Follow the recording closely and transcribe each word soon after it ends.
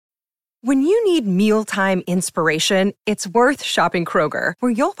When you need mealtime inspiration, it's worth shopping Kroger,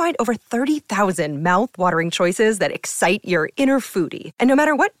 where you'll find over 30,000 mouth-watering choices that excite your inner foodie. And no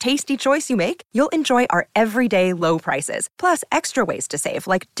matter what tasty choice you make, you'll enjoy our everyday low prices, plus extra ways to save,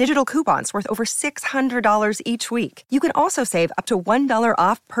 like digital coupons worth over $600 each week. You can also save up to $1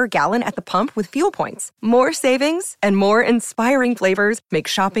 off per gallon at the pump with fuel points. More savings and more inspiring flavors make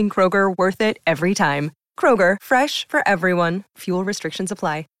shopping Kroger worth it every time. Kroger, fresh for everyone. Fuel restrictions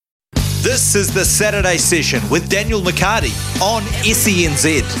apply. This is the Saturday Session with Daniel McCarty on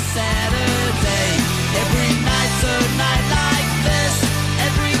SENZ.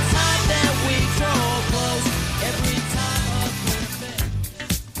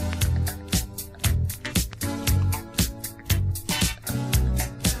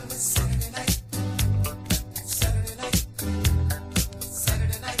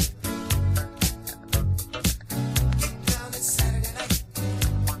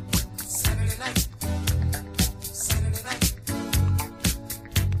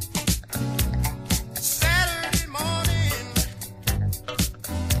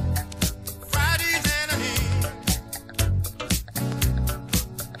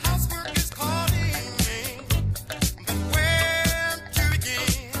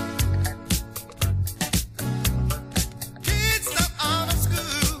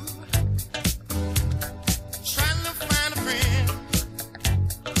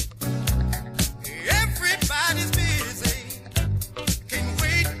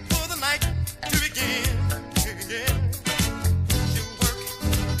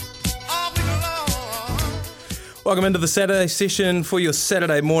 Welcome into the Saturday Session for your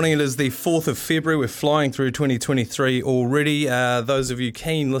Saturday morning. It is the 4th of February. We're flying through 2023 already. Those of you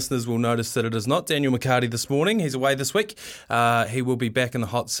keen listeners will notice that it is not Daniel McCarty this morning. He's away this week. He will be back in the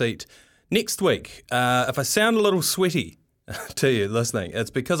hot seat next week. If I sound a little sweaty to you listening, it's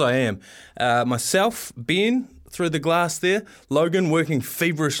because I am. Myself, Ben, through the glass there, Logan working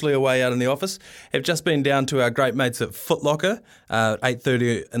feverishly away out in the office, have just been down to our great mates at Foot Locker at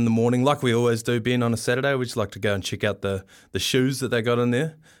 8:30 in the morning, like we always do, Ben, on a Saturday. We just like to go and check out the shoes that they got in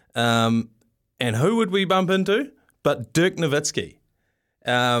there. And who would we bump into but Dirk Nowitzki?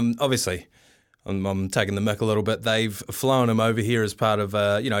 Obviously, I'm taking the mick a little bit. They've flown him over here as part of,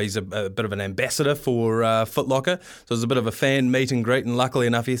 he's a bit of an ambassador for Foot Locker. So it was a bit of a fan meet and greet, and luckily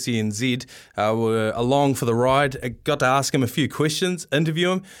enough, SENZ were along for the ride. I got to ask him a few questions,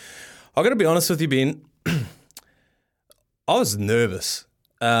 interview him. I've got to be honest with you, Ben. I was nervous.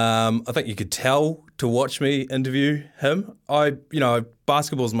 I think you could tell to watch me interview him.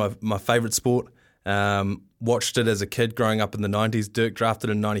 Basketball's my favourite sport. Watched it as a kid growing up in the 90s. Dirk drafted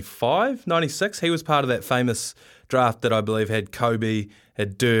in 95, 96. He was part of that famous draft that I believe had Kobe,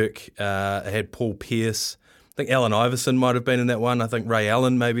 had Dirk, had Paul Pierce. I think Allen Iverson might have been in that one. I think Ray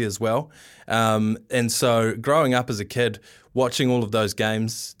Allen maybe as well. And so growing up as a kid, watching all of those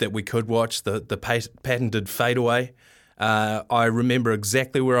games that we could watch, the patented fadeaway, I remember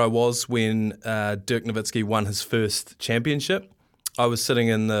exactly where I was when Dirk Nowitzki won his first championship. I was sitting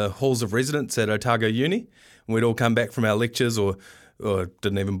in the halls of residence at Otago Uni. We'd all come back from our lectures or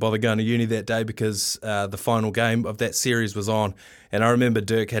didn't even bother going to uni that day because the final game of that series was on. And I remember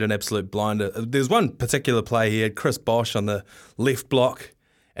Dirk had an absolute blinder. There was one particular play. He had Chris Bosh on the left block,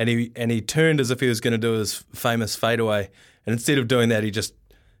 and he turned as if he was going to do his famous fadeaway. And instead of doing that, he just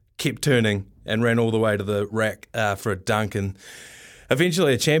kept turning and ran all the way to the rack for a dunk and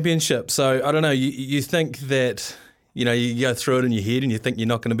eventually a championship. So I don't know, you think that, you go through it in your head and you think you're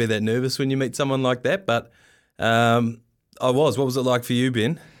not going to be that nervous when you meet someone like that, but I was. What was it like for you,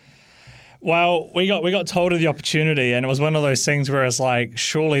 Ben? Well, we got told of the opportunity, and it was one of those things where it's like,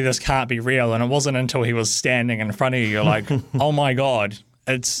 surely this can't be real. And it wasn't until he was standing in front of you, you're like, oh my God,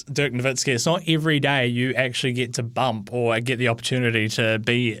 it's Dirk Nowitzki. It's not every day you actually get to bump or get the opportunity to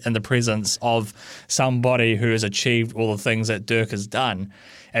be in the presence of somebody who has achieved all the things that Dirk has done.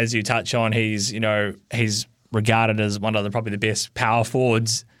 As you touch on, he's regarded as one of probably the best power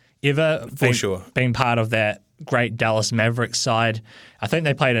forwards ever. For sure. Being part of that great Dallas Mavericks side. I think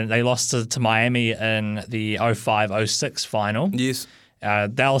they lost to Miami in the 05-06 final. Yes.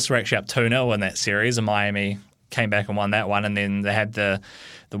 Dallas were actually up 2-0 in that series, and Miami came back and won that one. And then they had the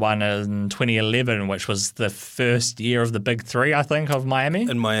one in 2011, which was the first year of the Big Three, I think, of Miami.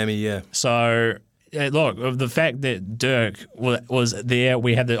 In Miami, yeah. So, look, the fact that Dirk was there,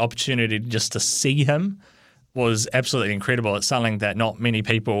 we had the opportunity just to see him, was absolutely incredible. It's something that not many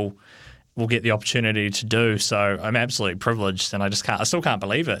people will get the opportunity to do. So I'm absolutely privileged, and I still can't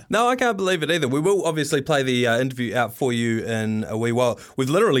believe it. No, I can't believe it either. We will obviously play the interview out for you in a wee while. We've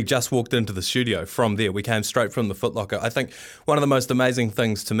literally just walked into the studio from there. We came straight from the Foot Locker. I think one of the most amazing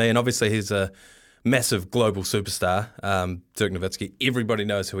things to me, and obviously he's a massive global superstar, Dirk Nowitzki. Everybody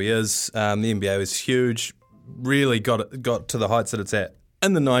knows who he is. The NBA is huge, really got to the heights that it's at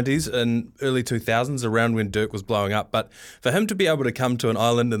in the 90s and early 2000s, around when Dirk was blowing up. But for him to be able to come to an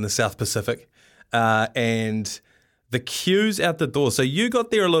island in the South Pacific and the queues out the door. So you got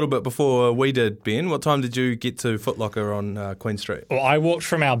there a little bit before we did, Ben. What time did you get to Foot Locker on Queen Street? Well, I walked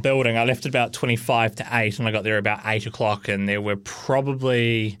from our building. I left at about 25 to 8, and I got there about 8 o'clock, and there were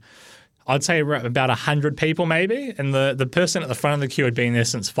probably, I'd say, about 100 people maybe. And the person at the front of the queue had been there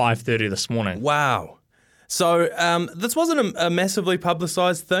since 5:30 this morning. Wow. So this wasn't a massively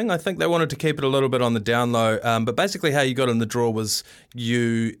publicised thing. I think they wanted to keep it a little bit on the down low. But basically how you got in the draw was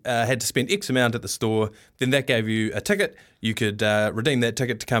you had to spend X amount at the store. Then that gave you a ticket. You could redeem that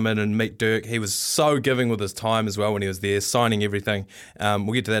ticket to come in and meet Dirk. He was so giving with his time as well when he was there, signing everything.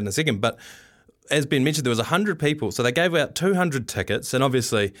 We'll get to that in a second. But as Ben mentioned, there was 100 people. So they gave out 200 tickets. And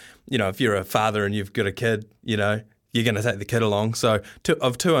obviously, you know, if you're a father and you've got a kid, you know, you're going to take the kid along. So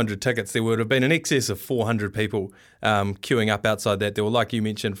of 200 tickets, there would have been in excess of 400 people queuing up outside that. There were, like you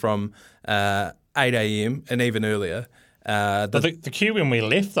mentioned, from 8 a.m. and even earlier. The queue when we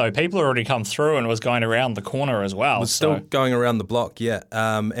left, though, people had already come through and it was going around the corner as well. It was still going around the block, yeah.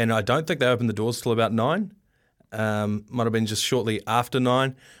 And I don't think they opened the doors till about 9. Might have been just shortly after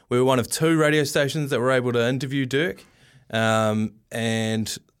 9. We were one of 2 radio stations that were able to interview Dirk.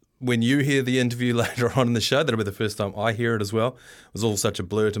 And when you hear the interview later on in the show, that'll be the first time I hear it as well. It was all such a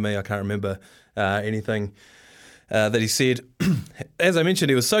blur to me. I can't remember anything that he said. As I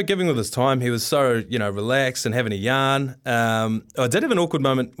mentioned, he was so giving with his time. He was so, you know, relaxed and having a yarn. I did have an awkward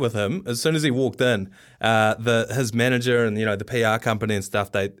moment with him. As soon as he walked in, his manager and, you know, the PR company and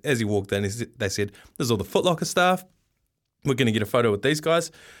stuff, as he walked in, they said, "This is all the Foot Locker staff. We're going to get a photo with these guys.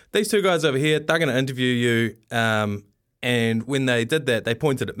 These 2 guys over here, they're going to interview you." And when they did that, they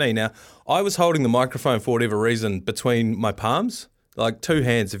pointed at me. Now, I was holding the microphone for whatever reason between my palms, like 2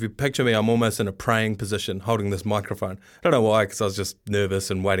 hands. If you picture me, I'm almost in a praying position holding this microphone. I don't know why, because I was just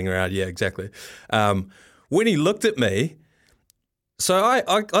nervous and waiting around. Yeah, exactly. When he looked at me, so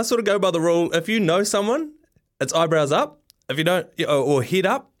I sort of go by the rule, if you know someone, it's eyebrows up. If you don't, or head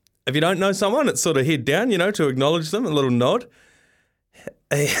up. If you don't know someone, it's sort of head down, you know, to acknowledge them, a little nod.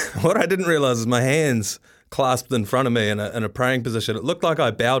 What I didn't realise is my hands clasped in front of me in a praying position. It looked like I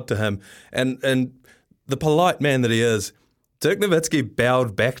bowed to him. And the polite man that he is, Dirk Nowitzki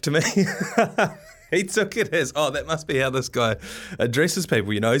bowed back to me. He took it as, oh, that must be how this guy addresses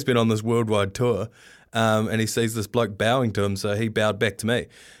people. You know, he's been on this worldwide tour and he sees this bloke bowing to him, so he bowed back to me.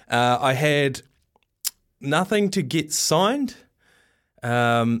 I had nothing to get signed.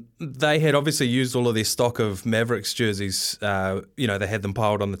 They had obviously used all of their stock of Mavericks jerseys. You know, they had them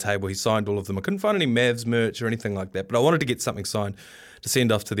piled on the table. He signed all of them. I couldn't find any Mavs merch or anything like that, but I wanted to get something signed to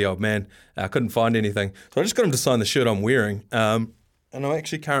send off to the old man. I couldn't find anything. So I just got him to sign the shirt I'm wearing. And I'm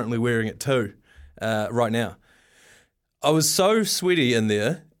actually currently wearing it too, right now. I was so sweaty in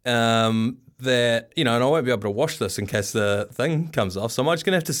there that, you know, and I won't be able to wash this in case the thing comes off. So I'm just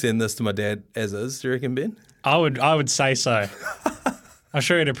going to have to send this to my dad as is. Do you reckon, Ben? I would say so. I'm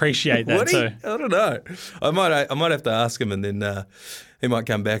sure he'd appreciate that too. I don't know. I might have to ask him, and then he might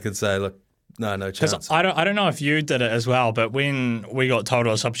come back and say, "Look, no chance." Because I don't know if you did it as well, but when we got told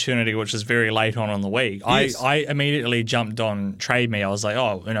of this opportunity, which is very late on in the week, yes. I immediately jumped on Trade Me. I was like,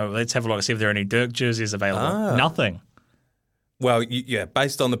 oh, you know, let's have a look, see if there are any Dirk jerseys available. Nothing. Well, yeah,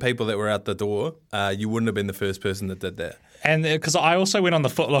 based on the people that were out the door, you wouldn't have been the first person that did that. And because I also went on the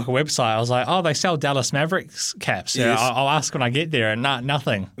Foot Locker website, I was like, oh, they sell Dallas Mavericks caps. Yes. Yeah, I'll ask when I get there, and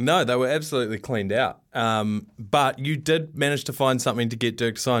nothing. No, they were absolutely cleaned out. But you did manage to find something to get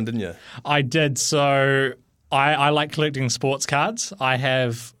Dirk signed, didn't you? I did. So I like collecting sports cards. I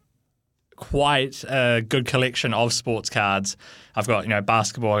have quite a good collection of sports cards. I've got, you know,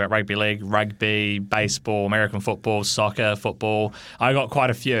 basketball, I got rugby league, rugby, baseball, American football, soccer, football. I got quite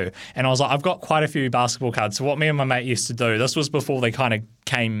a few. And I was like, I've got quite a few basketball cards. So what me and my mate used to do, this was before they kind of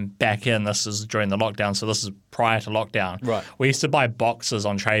came back in. This is during the lockdown, so this is prior to lockdown. Right. We used to buy boxes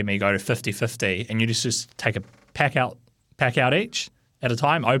on Trade Me, go to 50-50, and you just take a pack out each at a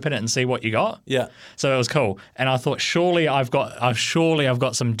time, open it and see what you got. Yeah. So it was cool. And I thought, surely I've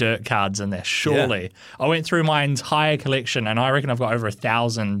got some Dirk cards in there. Surely. Yeah. I went through my entire collection and I reckon I've got over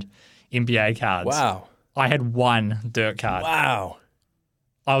 1,000 NBA cards. Wow. I had one Dirk card. Wow.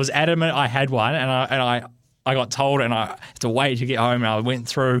 I was adamant I had one, and I got told, and I had to wait to get home, and I went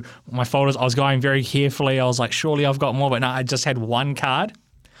through my folders. I was going very carefully. I was like, surely I've got more, but no, I just had one card.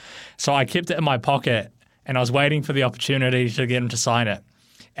 So I kept it in my pocket, and I was waiting for the opportunity to get him to sign it.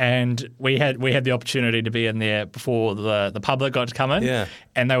 And we had the opportunity to be in there before the public got to come in. Yeah.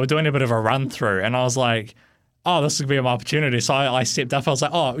 And they were doing a bit of a run through, and I was like, oh, this could be my opportunity. So I stepped up. I was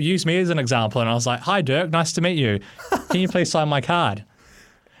like, oh, use me as an example. And I was like, hi, Dirk, nice to meet you. Can you please sign my card?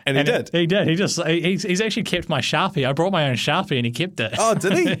 And he did. He did. He's actually kept my Sharpie. I brought my own Sharpie and he kept it. Oh,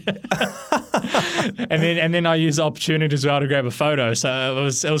 did he? and then I used the opportunity as well to grab a photo. So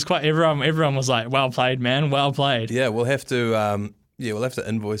it was quite everyone was like, well played, man, well played. Yeah, we'll have to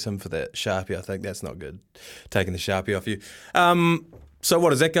invoice him for that Sharpie. I think that's not good, taking the Sharpie off you. So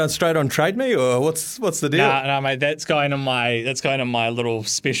what, is that going straight on Trade Me, or what's the deal? No, mate, that's going in my little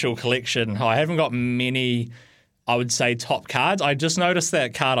special collection. I haven't got many, I would say, top cards. I just noticed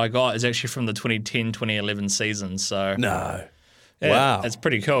that card I got is actually from the 2010-2011 season. So No. yeah, Wow. it's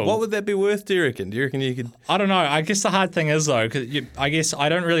pretty cool. What would that be worth, do you reckon? Do you reckon you could... I don't know. I guess the hard thing is, though, because I guess I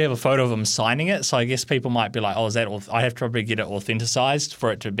don't really have a photo of him signing it, so I guess people might be like, oh, is that... I have to probably get it authenticized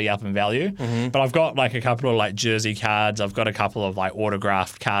for it to be up in value. Mm-hmm. But I've got like a couple of like jersey cards. I've got a couple of like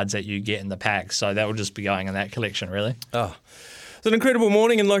autographed cards that you get in the pack, so that will just be going in that collection, really. Oh. It's an incredible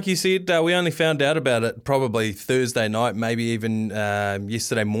morning, and like you said, we only found out about it probably Thursday night, maybe even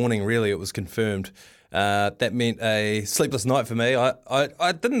yesterday morning, really, it was confirmed. That meant a sleepless night for me.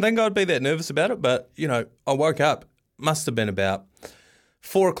 I didn't think I'd be that nervous about it, but, I woke up, must have been about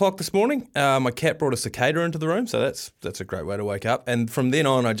 4 o'clock this morning. My cat brought a cicada into the room, so that's a great way to wake up. And from then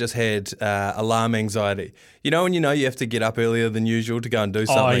on, I just had alarm anxiety. When you have to get up earlier than usual to go and do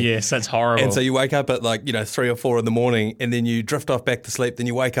something. Oh, yes, that's horrible. And so you wake up at 3 or 4 in the morning, and then you drift off back to sleep. Then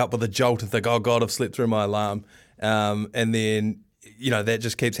you wake up with a jolt and think, oh, God, I've slept through my alarm. And then... that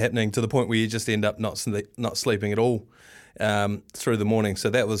just keeps happening to the point where you just end up not sleeping at all through the morning.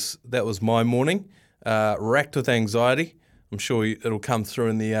 So that was my morning, racked with anxiety. I'm sure it'll come through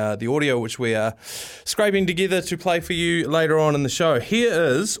in the audio, which we are scraping together to play for you later on in the show. Here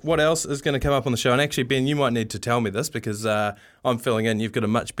is what else is going to come up on the show. And actually, Ben, you might need to tell me this because I'm filling in. You've got a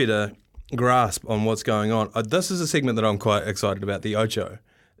much better grasp on what's going on. This is a segment that I'm quite excited about, the Ocho.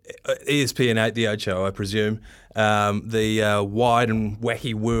 ESPN8, the Ocho, I presume. The wide and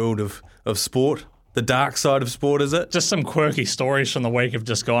wacky world of sport. The dark side of sport, is it? Just some quirky stories from the week have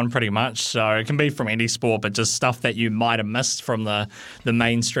just gone pretty much. So it can be from any sport, but just stuff that you might have missed from the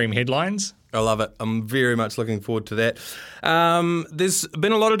mainstream headlines. I love it. I'm very much looking forward to that. There's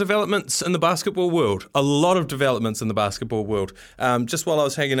been a lot of developments in the basketball world. Just while I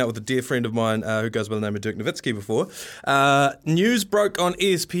was hanging out with a dear friend of mine who goes by the name of Dirk Nowitzki before, news broke on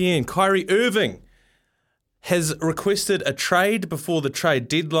ESPN. Kyrie Irving has requested a trade before the trade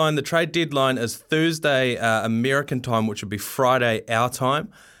deadline. The trade deadline is Thursday American time, which would be Friday our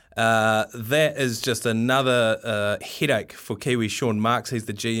time. That is just another headache for Kiwi Sean Marks. He's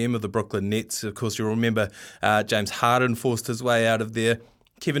the GM of the Brooklyn Nets. Of course, you'll remember James Harden forced his way out of there.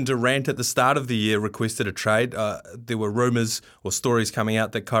 Kevin Durant at the start of the year requested a trade. There were rumours or stories coming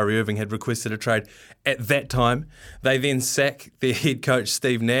out that Kyrie Irving had requested a trade at that time. They then sack their head coach,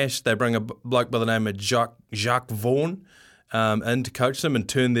 Steve Nash. They bring a bloke by the name of Jacques Vaughn in to coach them and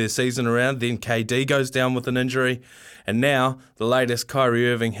turn their season around. Then KD goes down with an injury. And now, the latest,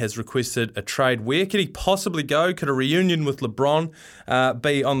 Kyrie Irving has requested a trade. Where could he possibly go? Could a reunion with LeBron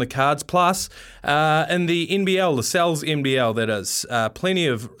be on the cards? Plus, in the NBL, the Sal's NBL, that is, plenty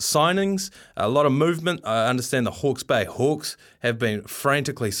of signings, a lot of movement. I understand the Hawke's Bay Hawks have been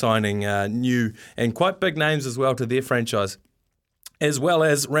frantically signing new and quite big names as well to their franchise, as well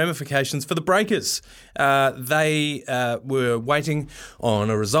as ramifications for the Breakers. They were waiting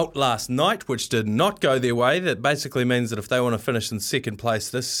on a result last night, which did not go their way. That basically means that if they want to finish in second place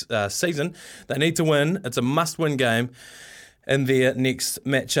this season, they need to win. It's a must-win game in their next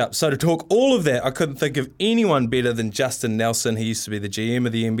matchup. So to talk all of that, I couldn't think of anyone better than Justin Nelson. He used to be the GM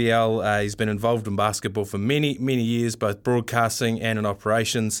of the NBL. He's been involved in basketball for many, many years, both broadcasting and in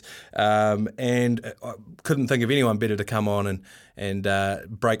operations. And I couldn't think of anyone better to come on and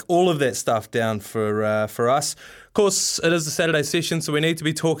break all of that stuff down for us. Of course, it is the Saturday session, so we need to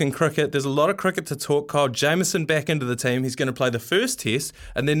be talking cricket. There's a lot of cricket to talk. Kyle Jamieson back into the team. He's going to play the first test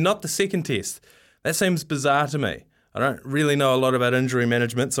and then not the second test. That seems bizarre to me. I don't really know a lot about injury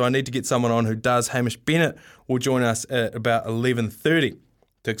management, so I need to get someone on who does. Hamish Bennett will join us at about 11:30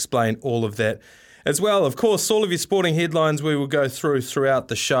 to explain all of that as well. Of course, all of your sporting headlines we will go throughout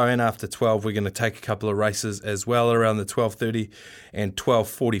the show, and after 12 we're going to take a couple of races as well around the 12:30 and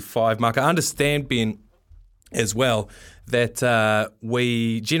 12:45 mark. I understand, Ben, as well, that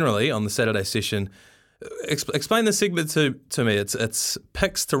we generally on the Saturday session Explain the segment to me. It's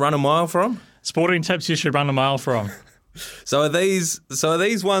picks to run a mile from. Sporting tips you should run a mile from. So are these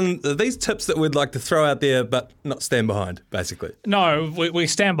tips that we'd like to throw out there but not stand behind, basically? No, we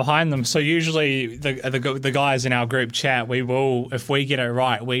stand behind them. So usually the guys in our group chat, we will, if we get it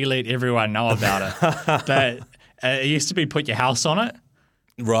right, we let everyone know about it. But it used to be put your house on it.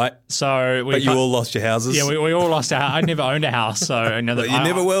 Right. So but you all lost your houses. Yeah, we all lost our house. I never owned a house, so you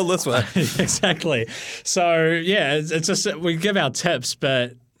never will this way. Exactly. So yeah, it's just we give our tips,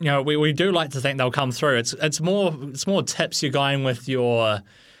 but we do like to think they'll come through. It's more tips you're going with your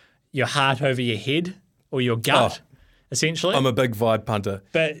heart over your head or your gut. Essentially, I'm a big vibe punter.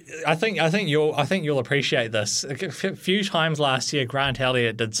 But I think you'll appreciate this. A few times last year, Grant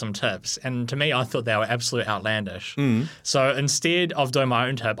Elliott did some tips, and to me, I thought they were absolutely outlandish. So instead of doing my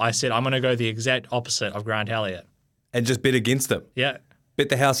own tip, I said I'm going to go the exact opposite of Grant Elliott and just bet against him. Yeah, bet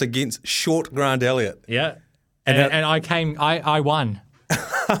the house against short Grant Elliott. Yeah, and I won.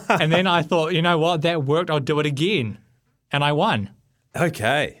 And then I thought, you know what, that worked. I'll do it again, and I won.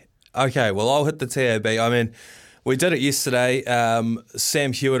 Okay. Well, I'll hit the TAB. I mean, we did it yesterday.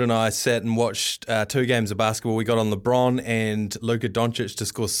 Sam Hewitt and I sat and watched 2 games of basketball. We got on LeBron and Luka Doncic to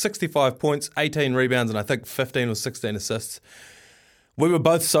score 65 points, 18 rebounds, and I think 15 or 16 assists. We were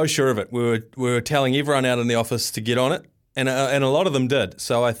both so sure of it. We were telling everyone out in the office to get on it, and a lot of them did.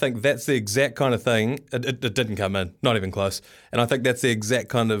 So I think that's the exact kind of thing. It didn't come in, not even close. And I think that's the exact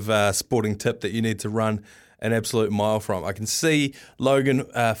kind of sporting tip that you need to run an absolute mile from. I can see Logan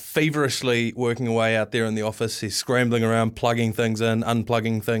feverishly working away out there in the office. He's scrambling around, plugging things in,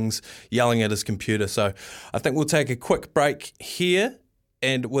 unplugging things, yelling at his computer. So I think we'll take a quick break here.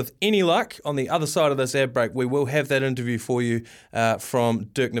 And with any luck, on the other side of this ad break, we will have that interview for you from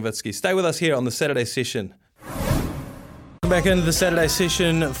Dirk Nowitzki. Stay with us here on the Saturday Session. Back into the Saturday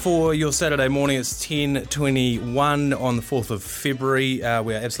Session for your Saturday morning. It's 10:21 on the 4th of February.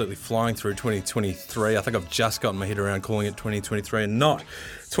 We are absolutely flying through 2023. I think I've just gotten my head around calling it 2023 and not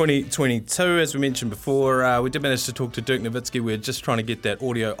 2022. As we mentioned before, we did manage to talk to Dirk Nowitzki. We're just trying to get that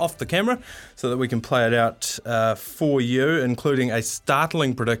audio off the camera so that we can play it out for you, including a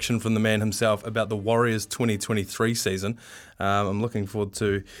startling prediction from the man himself about the Warriors 2023 season. I'm looking forward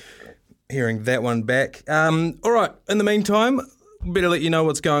to hearing that one back. All right, in the meantime, better let you know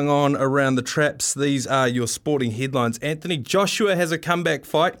what's going on around the traps. These are your sporting headlines. Anthony Joshua has a comeback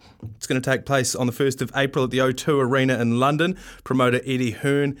fight. It's going to take place on the 1st of April at the O2 Arena in London. Promoter Eddie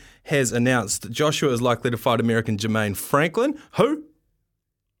Hearn has announced Joshua is likely to fight American Jermaine Franklin, who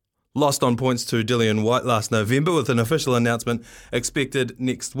lost on points to Dillian White last November, with an official announcement expected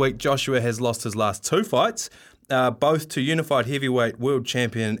next week. Joshua has lost his last 2 fights, both to unified heavyweight world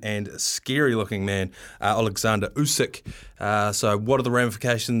champion and scary-looking man, Alexander Usyk. So what are the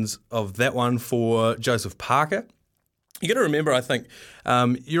ramifications of that one for Joseph Parker? You got to remember, I think,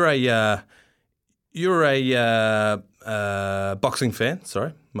 you're a boxing fan.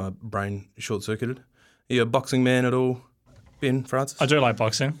 Sorry, my brain short-circuited. Are you a boxing man at all, Ben Francis? I do like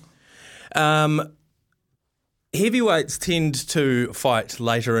boxing. Heavyweights tend to fight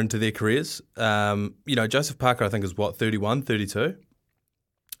later into their careers. Joseph Parker, I think, is 31, 32.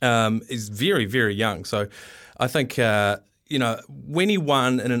 Is very, very young. So I think, when he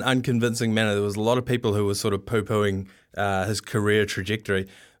won in an unconvincing manner, there was a lot of people who were sort of poo-pooing his career trajectory.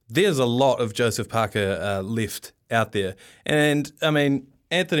 There's a lot of Joseph Parker left out there. And, I mean,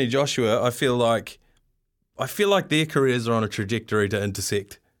 Anthony Joshua, I feel like their careers are on a trajectory to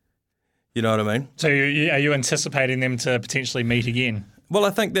intersect. You know what I mean? So are you anticipating them to potentially meet again? Well, I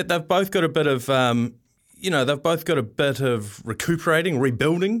think that they've both got a bit of, recuperating,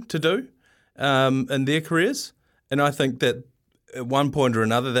 rebuilding to do in their careers. And I think that at one point or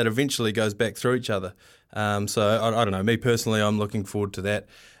another, that eventually goes back through each other. So I don't know. Me personally, I'm looking forward to that.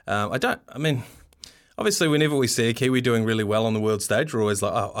 Obviously, whenever we see a Kiwi doing really well on the world stage, we're always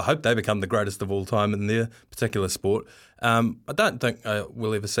like, oh, I hope they become the greatest of all time in their particular sport. I don't think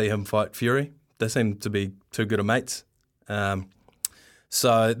we'll ever see him fight Fury. They seem to be too good of mates.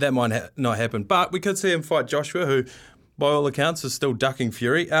 So that might not happen. But we could see him fight Joshua, who, by all accounts, is still ducking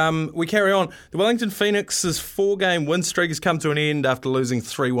Fury. We carry on. The Wellington Phoenix's 4-game win streak has come to an end after losing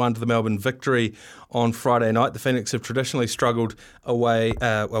 3-1 to the Melbourne Victory on Friday night. The Phoenix have traditionally struggled away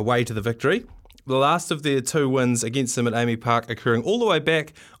to the Victory. The last of their 2 wins against them at AAMI Park occurring all the way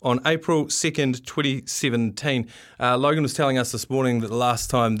back on April 2nd, 2017. Logan was telling us this morning that the last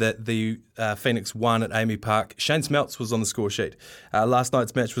time that the Phoenix won at AAMI Park, Shane Smeltz was on the score sheet. Last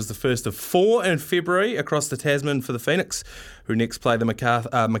night's match was the first of 4 in February across the Tasman for the Phoenix, who next play the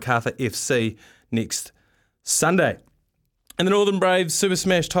Macarthur FC next Sunday. And the Northern Braves Super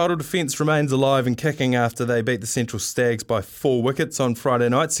Smash title defence remains alive and kicking after they beat the Central Stags by 4 wickets on Friday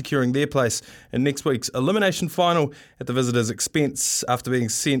night, securing their place in next week's elimination final at the visitors' expense after being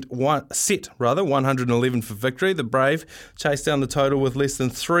set 111 for victory. The Brave chased down the total with less than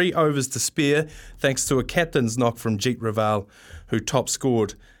 3 overs to spare, thanks to a captain's knock from Jeet Raval, who top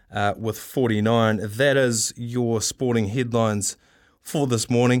scored with 49. That is your sporting headlines for this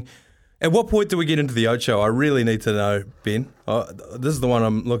morning. At what point do we get into the Ocho? I really need to know, Ben. This is the one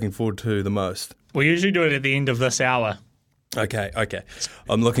I'm looking forward to the most. We usually do it at the end of this hour. Okay.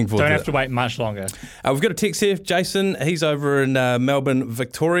 I'm looking forward to it. Don't have to wait much longer. We've got a text here. Jason, he's over in Melbourne,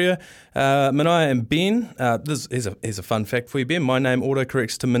 Victoria. Manaya and Ben, here's a fun fact for you, Ben. My name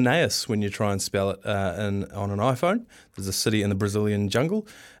autocorrects to Manaus when you try and spell it on an iPhone. There's a city in the Brazilian jungle.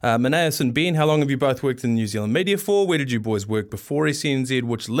 Manaus and Ben, how long have you both worked in New Zealand media for? Where did you boys work before SENZ?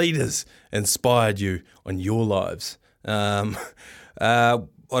 Which leaders inspired you on your lives? I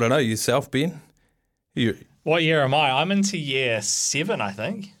don't know, yourself, Ben? What year am I? I'm into year 7, I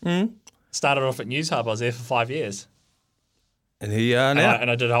think. Started off at News Hub. I was there for 5 years. And here you are now.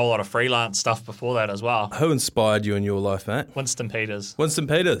 And I did a whole lot of freelance stuff before that as well. Who inspired you in your life, mate? Winston Peters. Winston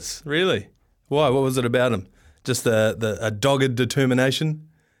Peters, really? Why? What was it about him? Just a dogged determination?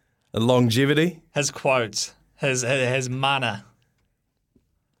 A longevity? His quotes. His mana.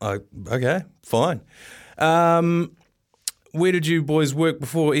 Okay, fine. Where did you boys work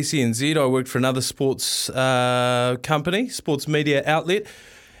before SENZ? I worked for another sports company, sports media outlet.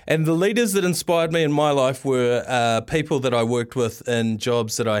 And the leaders that inspired me in my life were people that I worked with in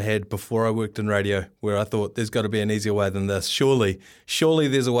jobs that I had before I worked in radio, where I thought there's got to be an easier way than this. Surely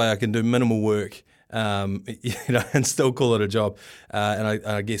there's a way I can do minimal work, and still call it a job. And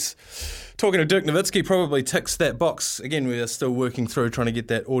I guess talking to Dirk Nowitzki probably ticks that box. Again, we are still working through trying to get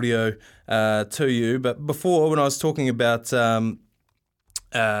that audio to you. But before, when I was talking about Kyrie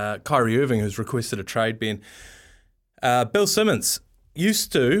Irving, who's requested a trade, Ben, Bill Simmons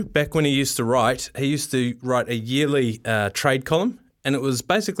used to, back when he used to write a yearly trade column, and it was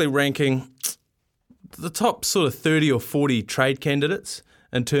basically ranking the top sort of 30 or 40 trade candidates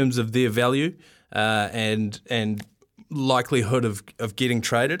in terms of their value and likelihood of getting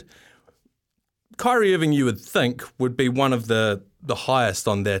traded. Kyrie Irving, you would think, would be one of the highest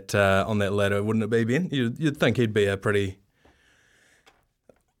on that ladder, wouldn't it be, Ben? You'd think he'd be a pretty...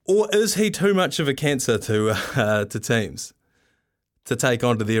 Or is he too much of a cancer to teams to take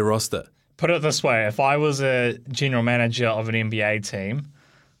onto their roster? Put it this way, if I was a general manager of an NBA team,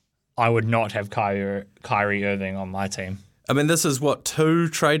 I would not have Kyrie Irving on my team. I mean, this is 2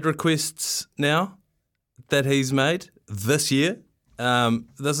 trade requests now that he's made this year.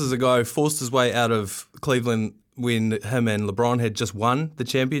 This is a guy who forced his way out of Cleveland when him and LeBron had just won the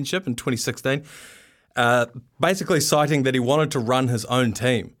championship in 2016, basically citing that he wanted to run his own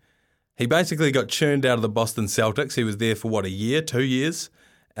team. He basically got churned out of the Boston Celtics. He was there for, 2 years?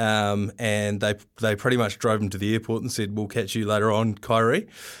 And they pretty much drove him to the airport and said, we'll catch you later on, Kyrie.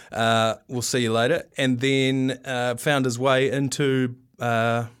 We'll see you later. And then found his way into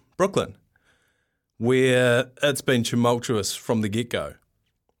Brooklyn, where it's been tumultuous from the get-go.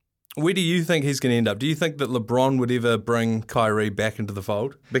 Where do you think he's going to end up? Do you think that LeBron would ever bring Kyrie back into the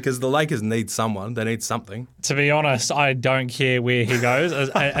fold? Because the Lakers need someone. They need something. To be honest, I don't care where he goes.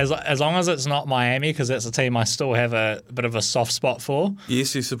 as long as it's not Miami, because that's a team I still have a bit of a soft spot for.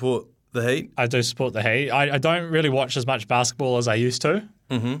 Yes, you support the Heat? I do support the Heat. I don't really watch as much basketball as I used to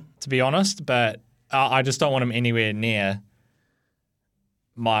be honest, but I just don't want him anywhere near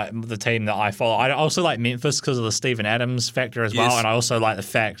the team that I follow. I also like Memphis because of the Steven Adams factor as well, and I also like the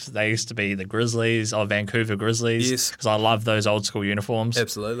fact they used to be the Grizzlies or Vancouver Grizzlies because I love those old school uniforms.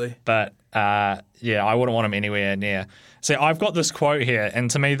 Absolutely. But I wouldn't want him anywhere near. See, I've got this quote here, and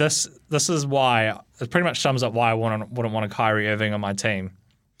to me this is why it pretty much sums up why I wouldn't want a Kyrie Irving on my team.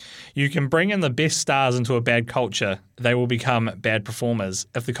 You can bring in the best stars into a bad culture. They will become bad performers.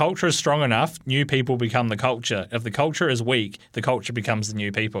 If the culture is strong enough, new people become the culture. If the culture is weak, the culture becomes the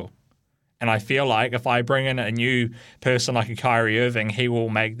new people. And I feel like if I bring in a new person like a Kyrie Irving, he will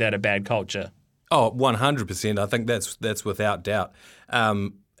make that a bad culture. Oh, 100%. I think that's without doubt.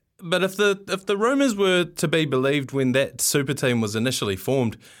 But if the rumours were to be believed when that super team was initially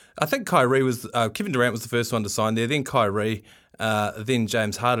formed, I think Kevin Durant was the first one to sign there, then Kyrie, then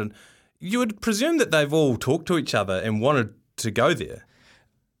James Harden. You would presume that they've all talked to each other and wanted to go there.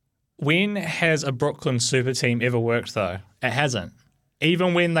 When has a Brooklyn super team ever worked, though? It hasn't.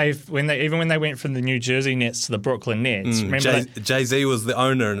 even when they went from the New Jersey Nets to the Brooklyn Nets, remember Jay-Z was the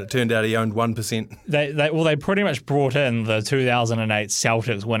owner, and it turned out he owned 1%. They pretty much brought in the 2008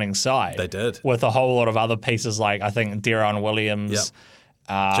 Celtics winning side. They did, with a whole lot of other pieces like I think Deron Williams,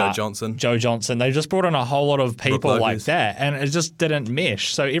 Joe Johnson. They just brought in a whole lot of people like that, and it just didn't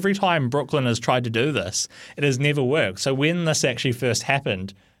mesh. So every time Brooklyn has tried to do this, it has never worked. So when this actually first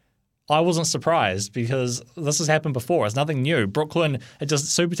happened, I wasn't surprised because this has happened before. It's nothing new. Brooklyn,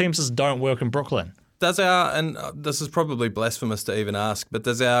 super teams just don't work in Brooklyn. And this is probably blasphemous to even ask, but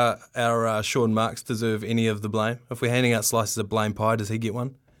does our Sean Marks deserve any of the blame? If we're handing out slices of blame pie, does he get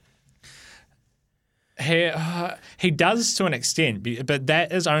one? He does to an extent, but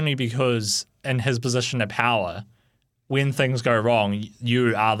that is only because in his position of power, when things go wrong,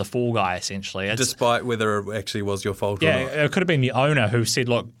 you are the fall guy, essentially. Despite whether it actually was your fault or not. Yeah, it could have been the owner who said,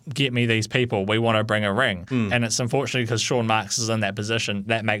 look, get me these people. We want to bring a ring. And it's unfortunately because Sean Marks is in that position,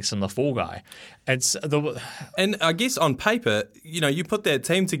 that makes him the fall guy. And I guess on paper, you put that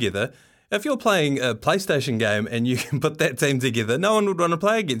team together. If you're playing a PlayStation game and you can put that team together, no one would want to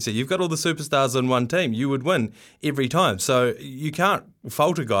play against you. You've got all the superstars on one team. You would win every time. So you can't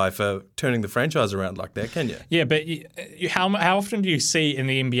fault a guy for turning the franchise around like that, can you? Yeah, but how often do you see in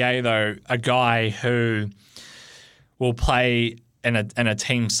the NBA, though, a guy who will play in a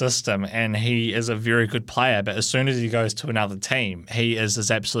team system and he is a very good player, but as soon as he goes to another team, he is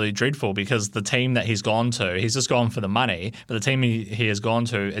absolutely dreadful because the team that he's gone to, he's just gone for the money, but the team he has gone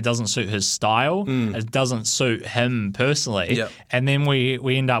to, it doesn't suit his style, it doesn't suit him personally, and then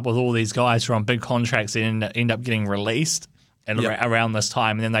we end up with all these guys who are on big contracts and end up getting released around this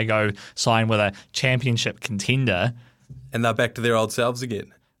time, and then they go sign with a championship contender. And they're back to their old selves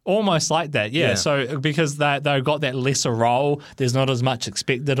again. Almost like that, yeah. So because they've got that lesser role, there's not as much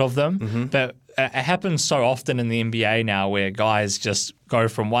expected of them. But it happens so often in the NBA now where guys just go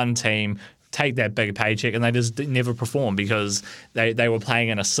from one team, take that big paycheck, and they just never perform because they were playing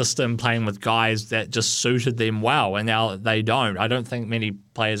in a system, playing with guys that just suited them well, and now they don't. I don't think many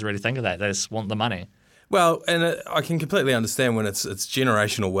players really think of that. They just want the money. Well, and I can completely understand when it's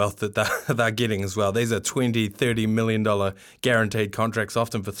generational wealth that they're getting as well. These are $20, $30 million guaranteed contracts,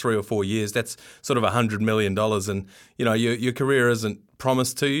 often for 3 or 4 years. That's sort of $100 million. And, your career isn't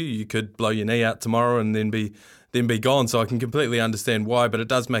promised to you. You could blow your knee out tomorrow and then be gone. So I can completely understand why, but it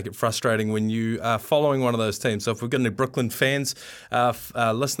does make it frustrating when you are following one of those teams. So if we've got any Brooklyn fans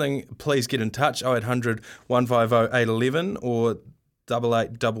listening, please get in touch, 0800 150 811 or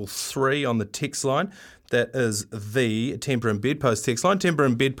 8833 on the text line. That is the Tempur and Bedpost text line. Tempur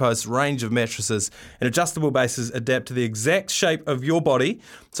and Bedpost range of mattresses and adjustable bases adapt to the exact shape of your body.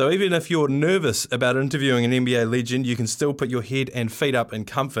 So even if you're nervous about interviewing an NBA legend, you can still put your head and feet up in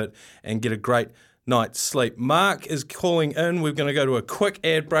comfort and get a great night's sleep. Mark is calling in. We're going to go to a quick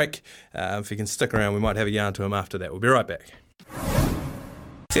ad break. If you can stick around, we might have a yarn to him after that. We'll be right back.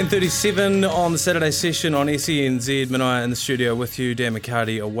 10:37 on the Saturday session on SENZ. Manaia in the studio with you. Dan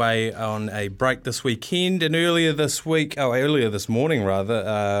McCarty away on a break this weekend. And earlier this morning,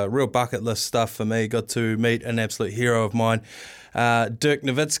 real bucket list stuff for me. Got to meet an absolute hero of mine, Dirk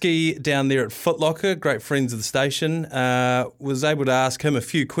Nowitzki, down there at Foot Locker. Great friends of the station. Was able to ask him a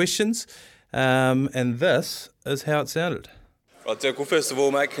few questions. And this is how it sounded. Right, Dirk, well, first of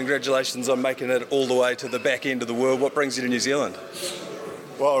all, mate, congratulations on making it all the way to the back end of the world. What brings you to New Zealand?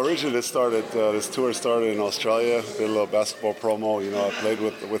 Well, originally this tour started in Australia. Did a little basketball promo. I played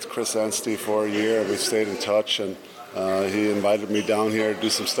with Chris Anstey for a year. We stayed in touch, and he invited me down here to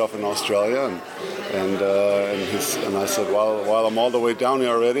do some stuff in Australia. And I said, while I'm all the way down here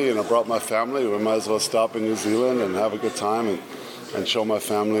already, and I brought my family, we might as well stop in New Zealand and have a good time and show my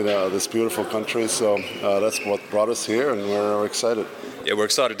family this beautiful country. So that's what brought us here, and we're excited. Yeah, we're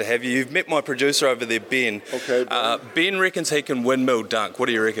excited to have you. You've met my producer over there, Ben. Okay. Ben reckons he can windmill dunk. What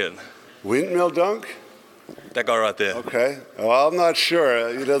do you reckon? Windmill dunk? That guy right there. Okay. Well, I'm not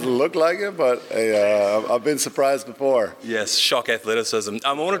sure. He doesn't look like it, but I've been surprised before. Yes, shock athleticism.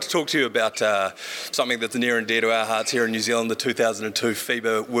 I wanted to talk to you about something that's near and dear to our hearts here in New Zealand, the 2002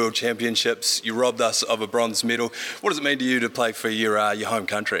 FIBA World Championships. You robbed us of a bronze medal. What does it mean to you to play for your home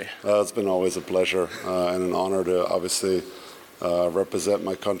country? It's been always a pleasure and an honor to obviously represent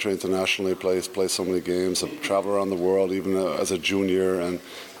my country internationally, play so many games, travel around the world even as a junior, and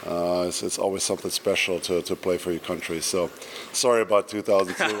it's always something special to play for your country. So sorry about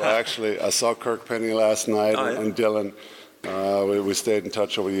 2002. I saw Kirk Penny last night and Dylan, We stayed in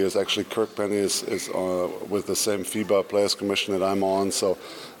touch over the years. Actually, Kirk Penny is with the same FIBA Players Commission that I'm on, so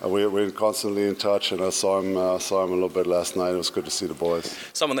we're constantly in touch. And I saw him a little bit last night. It was good to see the boys.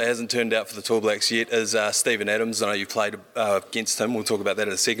 Someone that hasn't turned out for the Tall Blacks yet is Steven Adams. I know you played against him. We'll talk about that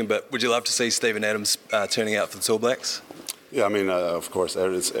in a second. But would you love to see Steven Adams turning out for the Tall Blacks? Yeah, I mean, of course,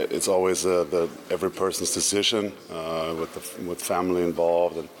 it's always every person's decision with family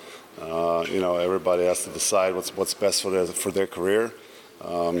involved, and everybody has to decide what's best for their career.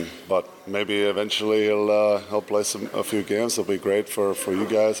 But maybe eventually he'll play a few games. It'll be great for you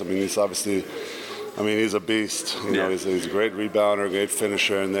guys. I mean, he's a beast. He's a great rebounder, great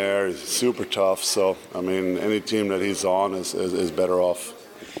finisher in there. He's super tough. So I mean, any team that he's on is better off.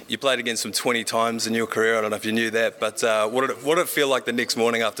 You played against him 20 times in your career. I don't know if you knew that, but what did it feel like the next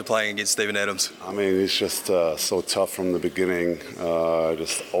morning after playing against Steven Adams? I mean, he's just so tough from the beginning.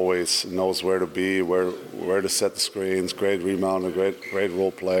 Just always knows where to be, where to set the screens. Great rebounder, great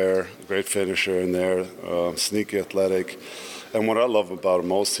role player, great finisher in there. Sneaky, athletic. And what I love about him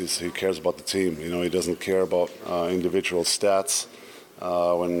most is he cares about the team. He doesn't care about individual stats.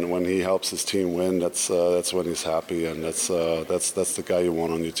 When he helps his team win, that's when he's happy, and that's the guy you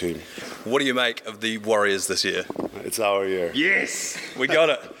want on your team. What do you make of the Warriors this year? It's our year. Yes, we got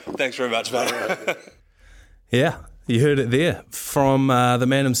it. Thanks very much, mate. Yeah, you heard it there from the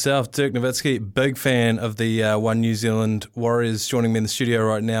man himself, Dirk Nowitzki. Big fan of the One New Zealand Warriors. Joining me in the studio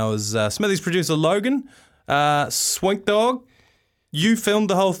right now is Smithy's producer Logan. Swink Dog, you filmed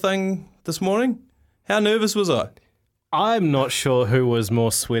the whole thing this morning. How nervous was I? I'm not sure who was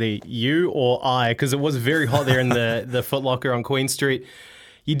more sweaty, you or I, because it was very hot there in the Foot Locker on Queen Street.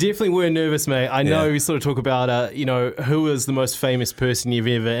 You definitely were nervous, mate. I know we sort of talk about, who is the most famous person you've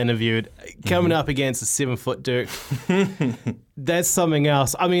ever interviewed. Coming up against a 7-foot Dirk, that's something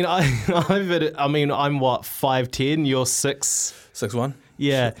else. I mean, I'm what, 5'10", you're 6'1".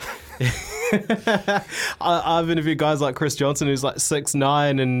 Yeah. I've interviewed guys like Chris Johnson, who's like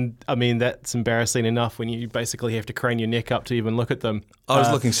 6'9", and I mean, that's embarrassing enough when you basically have to crane your neck up to even look at them. I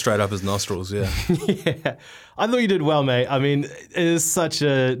was looking straight up his nostrils, yeah. Yeah. I thought you did well, mate. I mean, it is such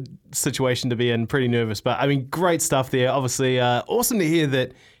a situation to be in, pretty nervous, but I mean, great stuff there. Obviously, awesome to hear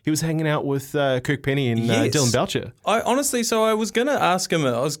that he was hanging out with Kirk Penny and Dylan Belcher. I was going to ask him,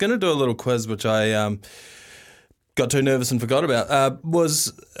 I was going to do a little quiz, which I got too nervous and forgot about,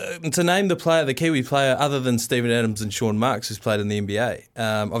 was to name the Kiwi player other than Steven Adams and Sean Marks, who's played in the NBA.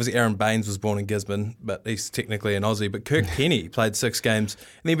 Obviously, Aaron Baines was born in Gisborne, but he's technically an Aussie. But Kirk Penny played 6 games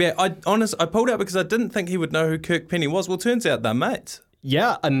in the NBA. I pulled out because I didn't think he would know who Kirk Penny was. Well, turns out they're mates.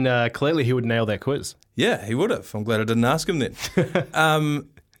 Yeah, and clearly he would nail that quiz. Yeah, he would have. I'm glad I didn't ask him then.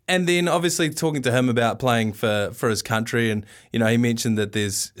 And then obviously talking to him about playing for his country, and he mentioned that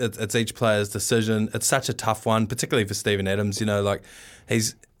it's each player's decision. It's such a tough one, particularly for Steven Adams.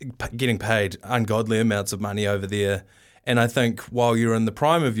 He's getting paid ungodly amounts of money over there, and I think while you're in the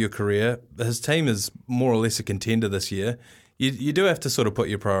prime of your career, his team is more or less a contender this year. You do have to sort of put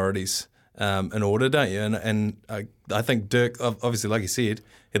your priorities in order, don't you? And I think Dirk, obviously, like you said,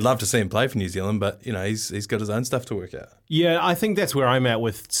 he'd love to see him play for New Zealand, but he's got his own stuff to work out. Yeah, I think that's where I'm at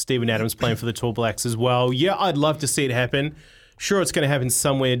with Steven Adams playing for the Tall Blacks as well. Yeah, I'd love to see it happen. Sure, it's going to happen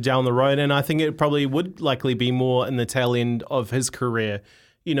somewhere down the road, and I think it probably would likely be more in the tail end of his career.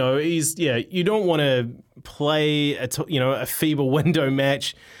 You don't want to play a FIBA window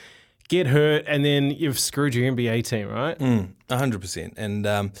match, get hurt, and then you've screwed your NBA team, right? 100%.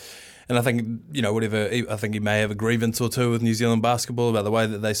 And I think, I think he may have a grievance or two with New Zealand basketball about the way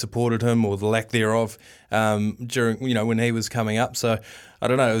that they supported him or the lack thereof during, when he was coming up. So I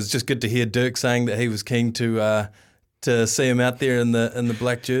don't know. It was just good to hear Dirk saying that he was keen to see him out there in the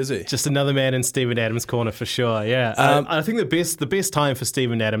black jersey. Just another man in Steven Adams' corner for sure. Yeah. I think the best time for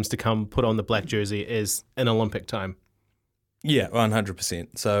Steven Adams to come put on the black jersey is an Olympic time. Yeah,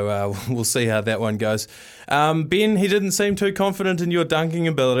 100%. So we'll see how that one goes. Ben, he didn't seem too confident in your dunking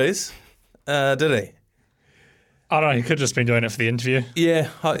abilities, did he? I don't know. He could have just been doing it for the interview. Yeah,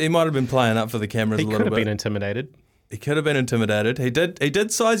 he might have been playing up for the cameras a little bit. He could have been intimidated. He could have been intimidated. He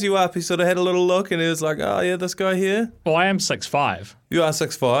did size you up. He sort of had a little look and he was like, oh, yeah, this guy here. Well, I am 6'5". You are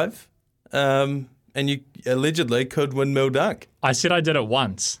 6'5", and you allegedly could windmill dunk. I said I did it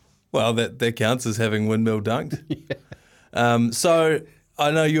once. Well, that counts as having windmill dunked. Yeah. So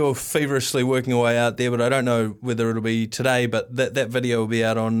I know you're feverishly working away out there, but I don't know whether it'll be today, but that video will be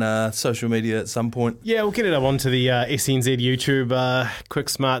out on social media at some point. Yeah, we'll get it up onto the SNZ YouTube Quick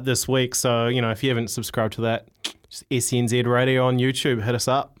Smart this week. So, if you haven't subscribed to that, just SNZ Radio on YouTube. Hit us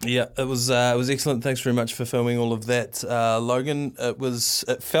up. Yeah, it was excellent. Thanks very much for filming all of that, Logan.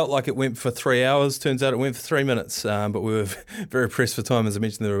 It felt like it went for 3 hours. Turns out it went for 3 minutes, but we were very pressed for time. As I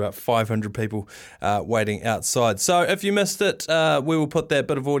mentioned, there were about 500 people waiting outside. So if you missed it, we will put that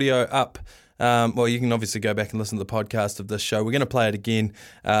bit of audio up. Well, you can obviously go back and listen to the podcast of this show. We're going to play it again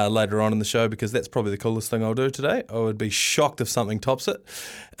later on in the show because that's probably the coolest thing I'll do today. I would be shocked if something tops it.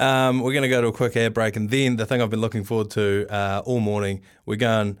 We're going to go to a quick ad break, and then the thing I've been looking forward to all morning, we're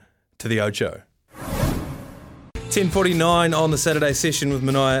going to the Ocho. 10:49 on the Saturday session with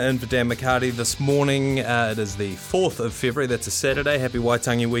Mania and for Dan McCarty this morning. It is the 4th of February. That's a Saturday. Happy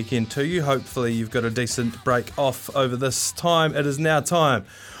Waitangi weekend to you. Hopefully you've got a decent break off over this time. It is now time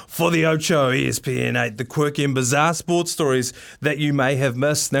for the Ocho, ESPN 8, the quirky and bizarre sports stories that you may have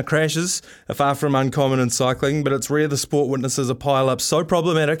missed. Now, crashes are far from uncommon in cycling, but it's rare the sport witnesses a pile-up so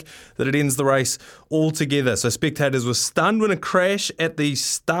problematic that it ends the race altogether. So spectators were stunned when a crash at the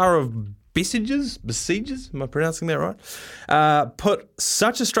Star of Besiegers, am I pronouncing that right? Put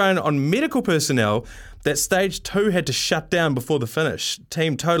such a strain on medical personnel that Stage 2 had to shut down before the finish.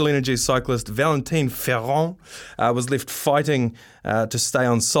 Team Total Energies cyclist Valentin Ferrand was left fighting to stay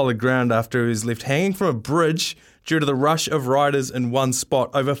on solid ground after he was left hanging from a bridge due to the rush of riders in one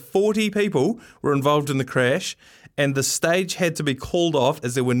spot. Over 40 people were involved in the crash, and the stage had to be called off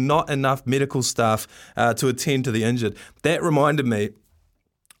as there were not enough medical staff to attend to the injured. That reminded me,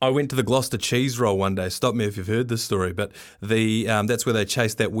 I went to the Gloucester Cheese Roll one day. Stop me if you've heard this story, but that's where they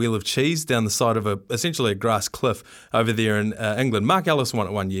chased that wheel of cheese down the side of essentially a grass cliff over there in England. Mark Ellis won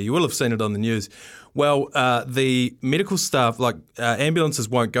it one year. You will have seen it on the news. Well, the medical staff, ambulances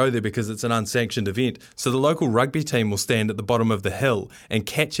won't go there because it's an unsanctioned event. So the local rugby team will stand at the bottom of the hill and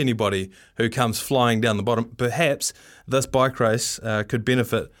catch anybody who comes flying down the bottom. Perhaps this bike race could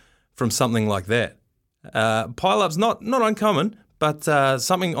benefit from something like that. Pile-ups, not uncommon, but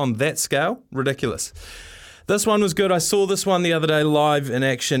something on that scale, ridiculous. This one was good. I saw this one the other day live in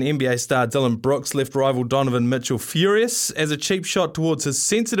action. NBA star Dylan Brooks left rival Donovan Mitchell furious as a cheap shot towards his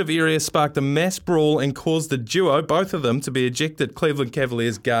sensitive area sparked a mass brawl and caused the duo, both of them, to be ejected. Cleveland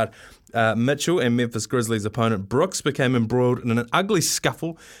Cavaliers guard Mitchell and Memphis Grizzlies opponent Brooks became embroiled in an ugly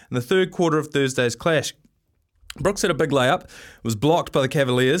scuffle in the third quarter of Thursday's clash. Brooks had a big layup, was blocked by the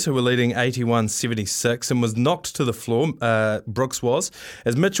Cavaliers, who were leading 81-76, and was knocked to the floor, Brooks was,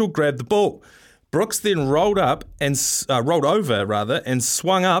 as Mitchell grabbed the ball. Brooks then rolled over and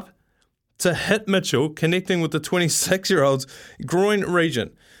swung up to hit Mitchell, connecting with the 26-year-old's groin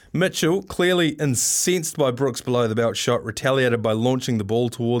region. Mitchell, clearly incensed by Brooks' below-the-belt shot, retaliated by launching the ball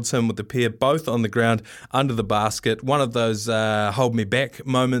towards him with the pair both on the ground under the basket. One of those hold-me-back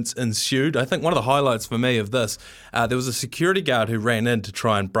moments ensued. I think one of the highlights for me of this, there was a security guard who ran in to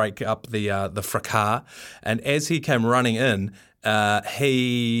try and break up the fracas, and as he came running in,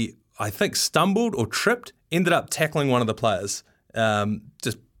 he, I think, stumbled or tripped, ended up tackling one of the players,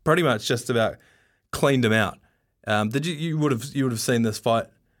 just pretty much just about cleaned him out. You would have seen this fight,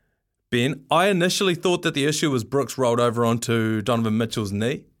 Ben? I initially thought that the issue was Brooks rolled over onto Donovan Mitchell's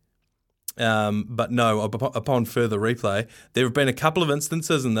knee, but no, upon further replay, there have been a couple of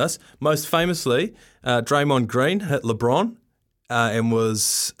instances in this. Most famously, Draymond Green hit LeBron and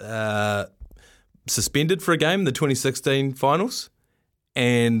was suspended for a game in the 2016 finals,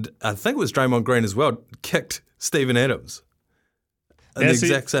 and I think it was Draymond Green as well, kicked Steven Adams in the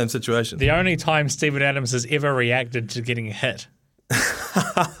exact same situation. The only time Steven Adams has ever reacted to getting hit.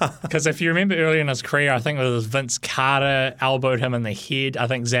 Because if you remember earlier in his career, I think it was Vince Carter elbowed him in the head. I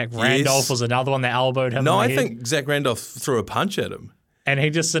think Zach Randolph was another one that elbowed him in the head. No, I think Zach Randolph threw a punch at him. And he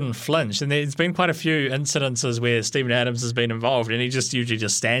just didn't flinch. And there's been quite a few incidences where Steven Adams has been involved, and he just usually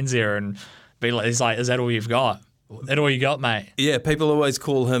just stands there and he's like, is that all you've got? Is that all you got, mate? Yeah, people always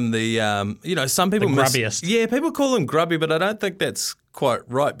call him the, some people... The grubbiest. Yeah, people call him grubby, but I don't think that's quite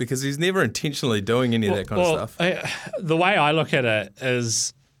right because he's never intentionally doing any of that kind of stuff. The way I look at it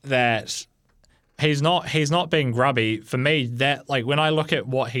is that he's not being grubby. For me, that when I look at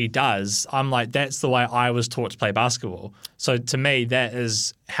what he does, I'm like, that's the way I was taught to play basketball. So to me, that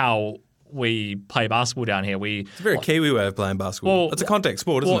is how we play basketball down here. It's a very Kiwi way of playing basketball. It's a contact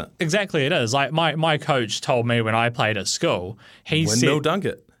sport, isn't it? Exactly, it is. Like my coach told me when I played at school, he said, dunk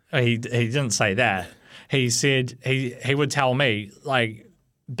it. He didn't say that. He said he would tell me,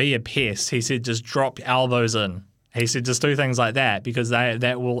 be a pest. He said, just drop elbows in. He said, just do things like that because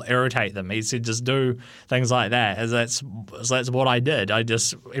that will irritate them. He said, just do things like that. As that's what I did. I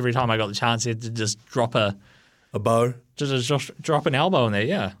just, every time I got the chance, I had to just drop a bow. just drop an elbow in there,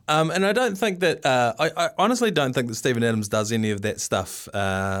 yeah. And I don't think that I honestly don't think that Steven Adams does any of that stuff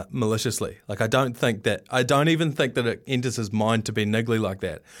maliciously. Like I don't even think that it enters his mind to be niggly like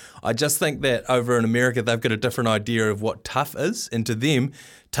that. I just think that over in America they've got a different idea of what tough is, and to them,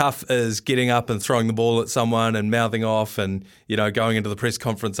 tough is getting up and throwing the ball at someone and mouthing off, and going into the press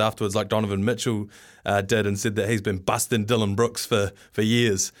conference afterwards like Donovan Mitchell did and said that he's been busting Dylan Brooks for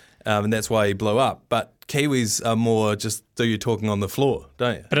years, and that's why he blew up. But Kiwis are more just do your talking on the floor,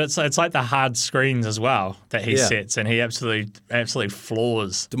 don't you? But it's like the hard screens as well that he sets, and he absolutely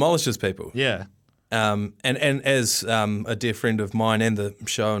floors, demolishes people. Yeah. And as a dear friend of mine and the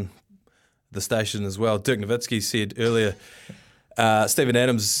show and the station as well, Dirk Nowitzki said earlier, Steven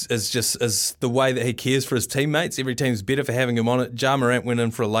Adams is the way that he cares for his teammates. Every team's better for having him on it. Ja Morant went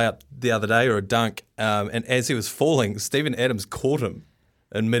in for a layup the other day, or a dunk, and as he was falling, Steven Adams caught him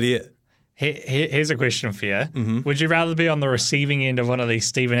in midair. Here's a question for you. Mm-hmm. Would you rather be on the receiving end of one of these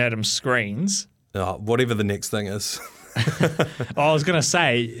Steven Adams screens? Whatever the next thing is. I was going to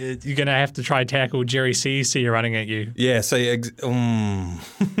say, you're going to have to try tackle Jerry Ceci running at you. Yeah, so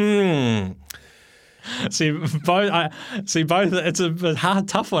See, both. It's a hard,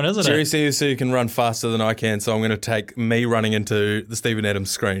 tough one, isn't Jerry it? Ceci can run faster than I can, so I'm going to take me running into the Steven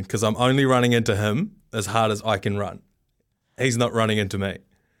Adams screen because I'm only running into him as hard as I can run. He's not running into me.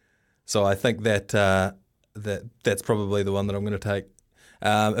 So I think that's probably the one that I'm going to take.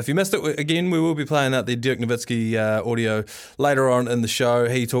 If you missed it, again, we will be playing out the Dirk Nowitzki audio later on in the show.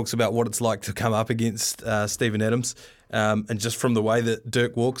 He talks about what it's like to come up against Steven Adams. And just from the way that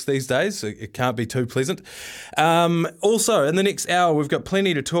Dirk walks these days, it can't be too pleasant. Also, in the next hour, we've got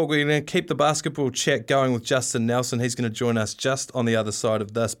plenty to talk. We're going to keep the basketball chat going with Justin Nelson. He's going to join us just on the other side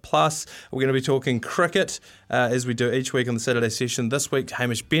of this. Plus, we're going to be talking cricket as we do each week on the Saturday session. This week,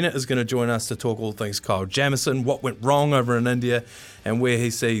 Hamish Bennett is going to join us to talk all things Kyle Jamieson, what went wrong over in India, and where he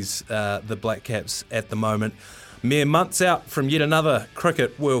sees the Black Caps at the moment. Mere months out from yet another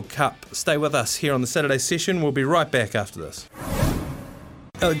Cricket World Cup. Stay with us here on the Saturday session. We'll be right back after this.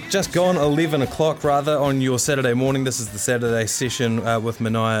 Just gone 11 o'clock rather on your Saturday morning. This is the Saturday session with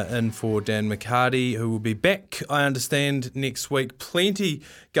Mania in for Dan McCarty, who will be back, I understand, next week. Plenty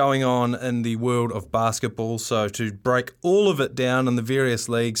going on in the world of basketball. So to break all of it down in the various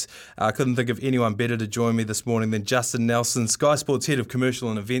leagues, I couldn't think of anyone better to join me this morning than Justin Nelson, Sky Sports Head of Commercial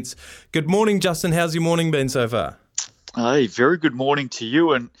and Events. Good morning, Justin. How's your morning been so far? Hey, very good morning to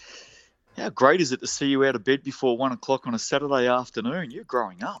you. And how great is it to see you out of bed before 1 o'clock on a Saturday afternoon? You're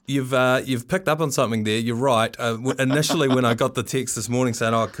growing up. You've picked up on something there. You're right. Initially, when I got the text this morning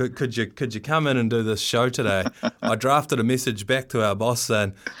saying, "Oh, could you come in and do this show today?" I drafted a message back to our boss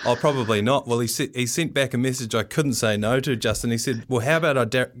saying, "Oh, probably not." Well, he sent back a message I couldn't say no to, Justin. He said, "Well, how about I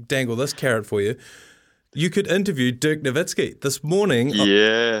dangle this carrot for you? You could interview Dirk Nowitzki." This morning,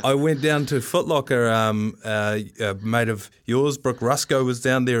 yeah. I went down to Foot Locker. A mate of yours, Brooke Rusko, was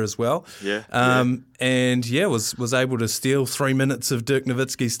down there as well. Yeah. And was able to steal 3 minutes of Dirk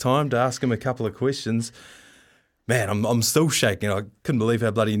Nowitzki's time to ask him a couple of questions. Man, I'm still shaking. I couldn't believe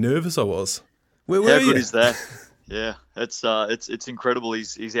how bloody nervous I was. Where were you? How good is that? Yeah, it's incredible.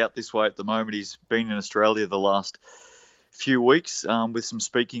 He's out this way at the moment. He's been in Australia the last few weeks with some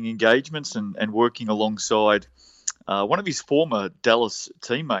speaking engagements and working alongside one of his former Dallas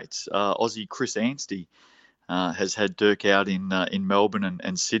teammates, Aussie Chris Anstey, has had Dirk out in Melbourne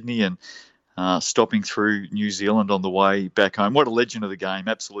and Sydney and stopping through New Zealand on the way back home. What a legend of the game,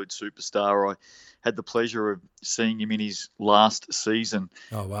 absolute superstar. I had the pleasure of seeing him in his last season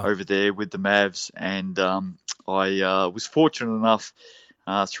over there with the Mavs, and I was fortunate enough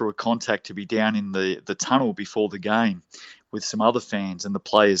through a contact to be down in the tunnel before the game with some other fans, and the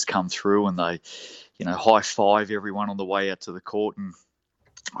players come through and they, high five everyone on the way out to the court. And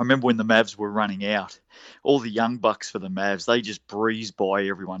I remember when the Mavs were running out, all the young bucks for the Mavs, they just breeze by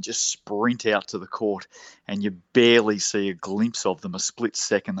everyone, just sprint out to the court, and you barely see a glimpse of them. A split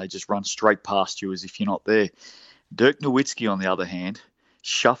second, they just run straight past you as if you're not there. Dirk Nowitzki, on the other hand,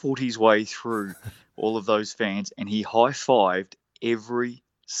 shuffled his way through all of those fans, and he high-fived every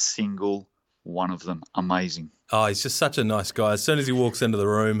single one of them. Amazing. Oh, he's just such a nice guy. As soon as he walks into the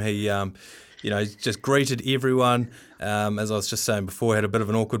room, he just greeted everyone. As I was just saying before, had a bit of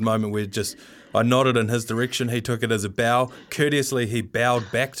an awkward moment where I nodded in his direction. He took it as a bow. Courteously, he bowed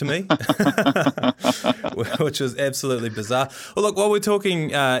back to me, which was absolutely bizarre. Well, look, while we're talking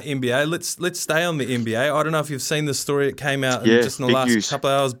NBA, let's stay on the NBA. I don't know if you've seen this story. It came out just in the last couple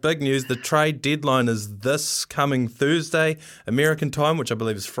of hours. Big news. The trade deadline is this coming Thursday, American time, which I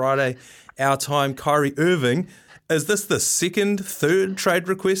believe is Friday, our time. Kyrie Irving. Is this the third trade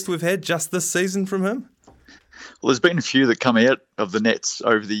request we've had just this season from him? Well, there's been a few that come out of the Nets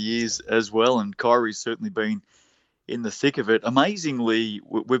over the years as well, and Kyrie's certainly been in the thick of it. Amazingly,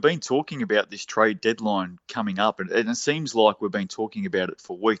 we've been talking about this trade deadline coming up, and it seems like we've been talking about it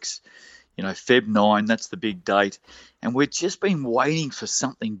for weeks. Feb 9, that's the big date, and we've just been waiting for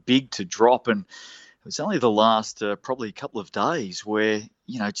something big to drop, and it was only the last probably a couple of days where,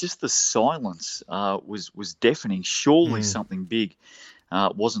 just the silence was deafening. Surely something big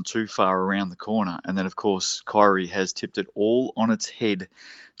wasn't too far around the corner. And then, of course, Kyrie has tipped it all on its head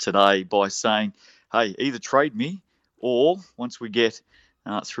today by saying, hey, either trade me or once we get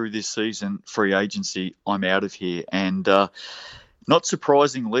through this season, free agency, I'm out of here. And not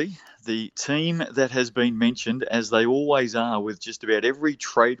surprisingly, the team that has been mentioned, as they always are with just about every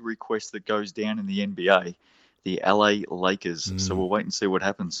trade request that goes down in the NBA, the LA Lakers. So we'll wait and see what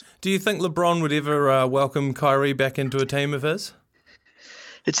happens. Do you think LeBron would ever welcome Kyrie back into a team of his?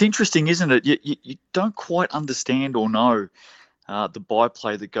 It's interesting, isn't it? You don't quite understand or know the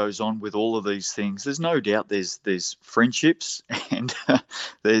byplay that goes on with all of these things. There's no doubt there's friendships and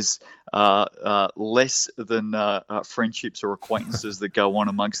there's less than friendships or acquaintances that go on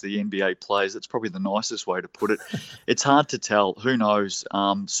amongst the NBA players. That's probably the nicest way to put it. It's hard to tell. Who knows?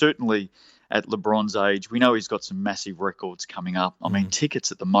 Certainly at LeBron's age, we know he's got some massive records coming up. I mean,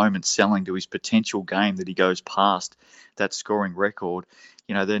 tickets at the moment selling to his potential game that he goes past that scoring record.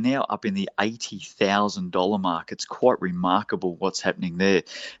 They're now up in the $80,000 mark. It's quite remarkable what's happening there.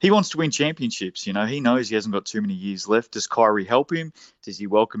 He wants to win championships. He knows he hasn't got too many years left. Does Kyrie help him? Does he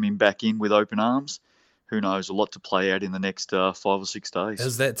welcome him back in with open arms? Who knows? A lot to play out in the next 5 or 6 days.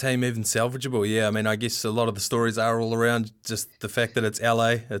 Is that team even salvageable? Yeah, I mean, I guess a lot of the stories are all around just the fact that it's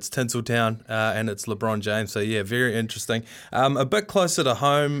LA, it's Tinseltown, and it's LeBron James. So, yeah, very interesting. A bit closer to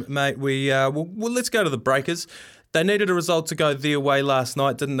home, mate, let's go to the Breakers. They needed a result to go their way last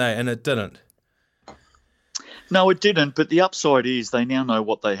night, didn't they? And it didn't. No, it didn't. But the upside is they now know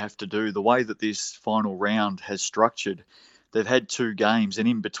what they have to do. The way that this final round has structured, they've had 2 games, and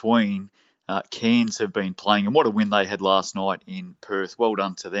in between, Cairns have been playing. And what a win they had last night in Perth. Well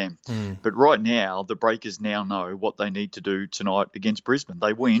done to them. But right now, the Breakers now know what they need to do tonight against Brisbane.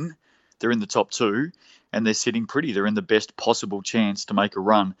 They win. They're in the top 2, and they're sitting pretty. They're in the best possible chance to make a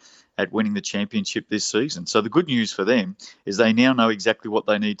run at winning the championship this season. So the good news for them is they now know exactly what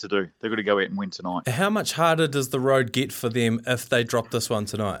they need to do. They've got to go out and win tonight. How much harder does the road get for them if they drop this one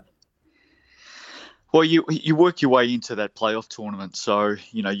tonight? Well, you work your way into that playoff tournament, so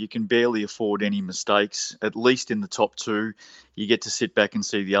you can barely afford any mistakes. At least in the top 2, you get to sit back and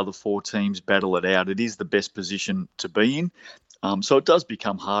see the other 4 teams battle it out. It is the best position to be in, so it does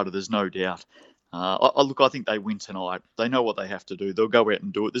become harder. There's no doubt. I think they win tonight. They know what they have to do. They'll go out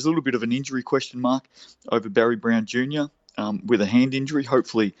and do it. There's a little bit of an injury question mark over Barry Brown Jr. With a hand injury.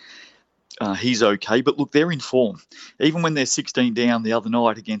 Hopefully he's okay. But look, they're in form. Even when they're 16 down the other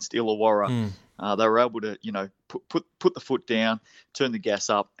night against Illawarra, they were able to, put the foot down, turn the gas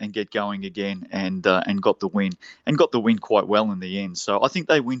up, and get going again, and got the win, and got the win quite well in the end. So I think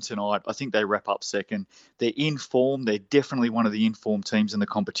they win tonight. I think they wrap up second. They're in form. They're definitely one of the informed teams in the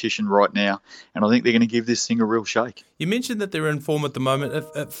competition right now, and I think they're going to give this thing a real shake. You mentioned that they're in form at the moment.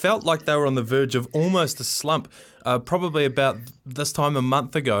 It felt like they were on the verge of almost a slump, probably about this time a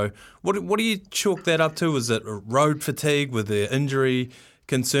month ago. What do you chalk that up to? Was it road fatigue with their injury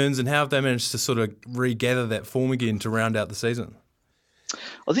concerns, and how have they managed to sort of regather that form again to round out the season?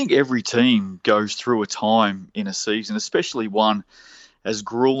 I think every team goes through a time in a season, especially one as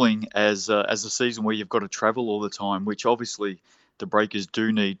grueling as a season where you've got to travel all the time, which obviously the Breakers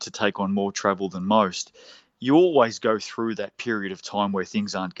do need to take on more travel than most. You always go through that period of time where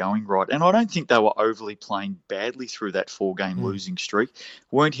things aren't going right. And I don't think they were overly playing badly through that 4-game losing streak.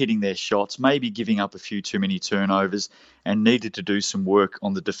 Weren't hitting their shots, maybe giving up a few too many turnovers, and needed to do some work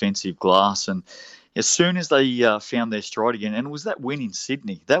on the defensive glass. And as soon as they found their stride again, and it was that win in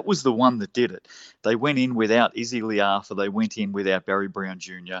Sydney, that was the one that did it. They went in without Izzy Liafa, they went in without Barry Brown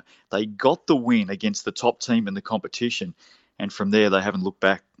Jr. They got the win against the top team in the competition, and from there they haven't looked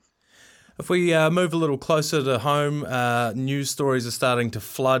back. If we move a little closer to home, news stories are starting to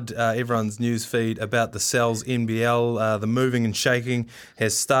flood everyone's news feed about the Cells NBL. The moving and shaking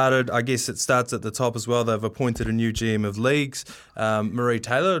has started. I guess it starts at the top as well. They've appointed a new GM of leagues, Marie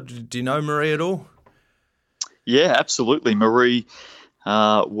Taylor. Do you know Marie at all? Yeah, absolutely. Marie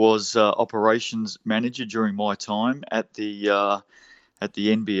was operations manager during my time at the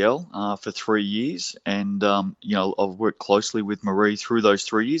NBL for 3 years, and I've worked closely with Marie through those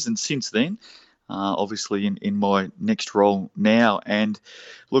 3 years, and since then obviously in my next role now. And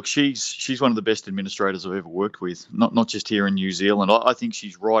look, she's one of the best administrators I've ever worked with, not just here in New Zealand. I think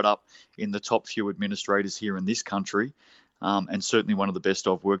she's right up in the top few administrators here in this country. And certainly one of the best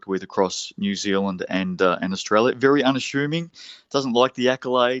I've worked with across New Zealand and Australia. Very unassuming, doesn't like the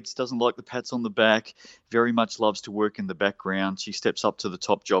accolades, doesn't like the pats on the back, very much loves to work in the background. She steps up to the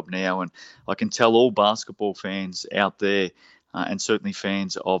top job now, and I can tell all basketball fans out there, and certainly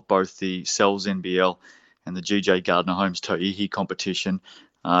fans of both the Cells NBL and the GJ Gardner-Holmes Tauihi competition,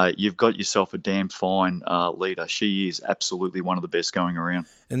 you've got yourself a damn fine leader. She is absolutely one of the best going around.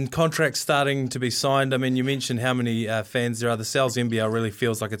 And contracts starting to be signed. I mean, you mentioned how many fans there are. The Cells NBL really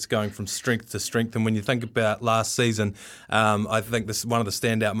feels like it's going from strength to strength. And when you think about last season, I think this one of the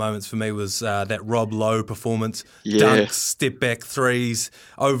standout moments for me was that Rob Lowe performance. Yeah. Dunks, step back threes,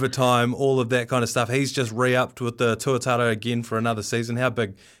 overtime, all of that kind of stuff. He's just re-upped with the Tuatara again for another season. How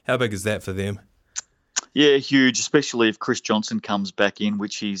big is that for them? Yeah, huge, especially if Chris Johnson comes back in,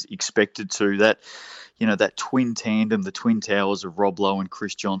 which he's expected to. That twin tandem, the twin towers of Rob Lowe and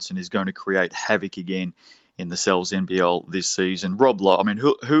Chris Johnson is going to create havoc again in the Cells NBL this season. Rob Lowe, I mean,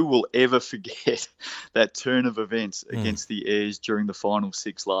 who will ever forget that turn of events against the Airs during the Final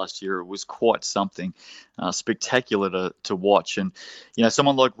Six last year? It was quite something spectacular to watch. And,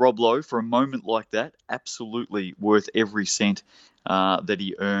 someone like Rob Lowe, for a moment like that, absolutely worth every cent that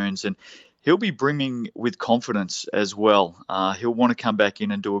he earns. And he'll be brimming with confidence as well. He'll want to come back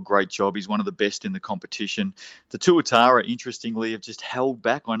in and do a great job. He's one of the best in the competition. The Tuatara, interestingly, have just held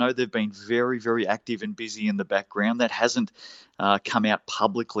back. I know they've been very, very active and busy in the background. That hasn't come out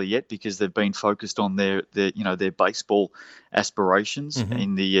publicly yet because they've been focused on their baseball aspirations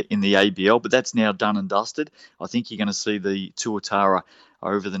in the ABL. But that's now done and dusted. I think you're going to see the Tuatara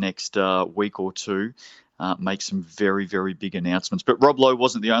over the next week or two make some very, very big announcements. But Rob Lowe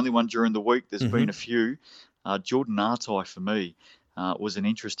wasn't the only one during the week. There's been a few. Jordan Artai, for me, was an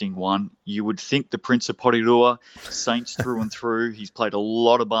interesting one. You would think the Prince of Porirua, Saints through and through. He's played a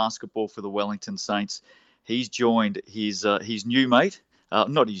lot of basketball for the Wellington Saints. He's joined his new mate,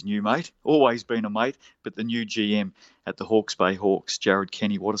 not his new mate, always been a mate, but the new GM at the Hawke's Bay Hawks, Jared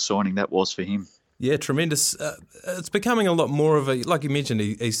Kenny. What a signing that was for him. Yeah, tremendous. It's becoming a lot more of a, like you mentioned,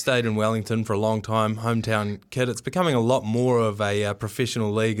 he stayed in Wellington for a long time, hometown kid. It's becoming a lot more of a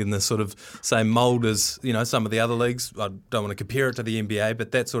professional league in the sort of same mould as, some of the other leagues. I don't want to compare it to the NBA,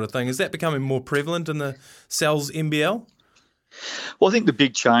 but that sort of thing. Is that becoming more prevalent in the Cells NBL? Well, I think the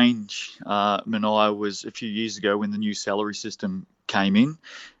big change, Manai, was a few years ago when the new salary system came in.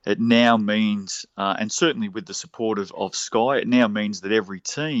 It now means, and certainly with the support of Sky, it now means that every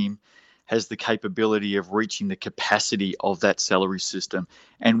team has the capability of reaching the capacity of that salary system.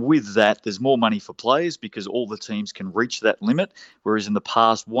 And with that, there's more money for players because all the teams can reach that limit, whereas in the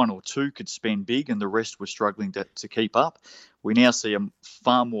past, one or two could spend big and the rest were struggling to keep up. We now see a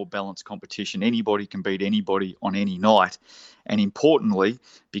far more balanced competition. Anybody can beat anybody on any night. And importantly,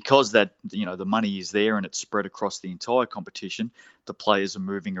 because that the money is there and it's spread across the entire competition, the players are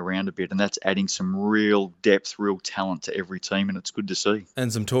moving around a bit, and that's adding some real depth, real talent to every team, and it's good to see.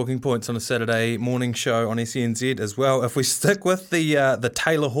 And some talking points on a Saturday morning show on SENZ as well. If we stick with the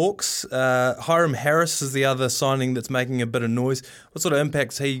Taylor Hawks, Hiram Harris is the other signing that's making a bit of noise. What sort of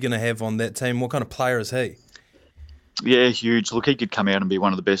impact's he going to have on that team? What kind of player is he? Yeah, huge. Look, he could come out and be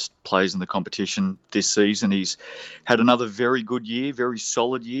one of the best players in the competition this season. He's had another very good year, very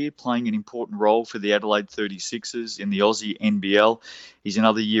solid year, playing an important role for the Adelaide 36ers in the Aussie NBL. He's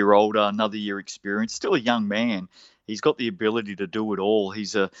another year older, another year experienced, still a young man. He's got the ability to do it all.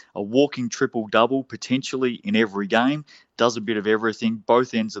 He's a walking triple-double potentially in every game, does a bit of everything,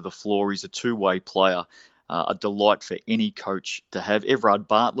 both ends of the floor. He's a two-way player. A delight for any coach to have. Everard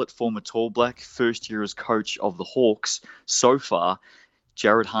Bartlett, former Tall Black, first year as coach of the Hawks so far.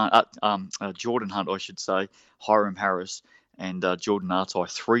 Jordan Hunt, I should say, Hiram Harris, and Jordan Artai,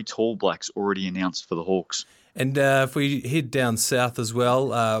 3 Tall Blacks already announced for the Hawks. And if we head down south as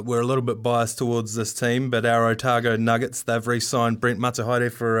well, we're a little bit biased towards this team, but our Otago Nuggets, they've re-signed Brent Matahaere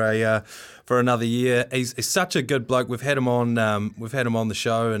for another year. He's such a good bloke. We've had him on the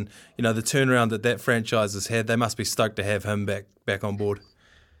show, and the turnaround that franchise has had, they must be stoked to have him back on board.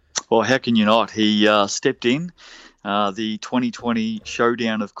 Well, how can you not? He stepped in the 2020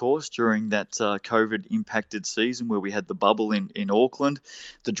 showdown, of course, during that COVID-impacted season where we had the bubble in Auckland,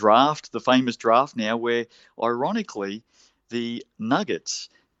 the draft, the famous draft now, where, ironically, the Nuggets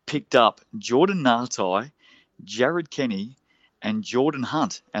picked up Jordan Artai, Jared Kenny, and Jordan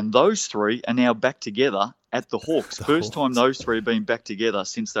Hunt. And those 3 are now back together at the Hawks. First time those 3 have been back together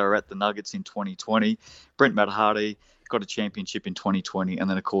since they were at the Nuggets in 2020. Brent Matahaere, got a championship in 2020, and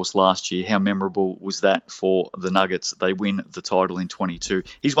then, of course, last year, how memorable was that for the Nuggets? They win the title in 22.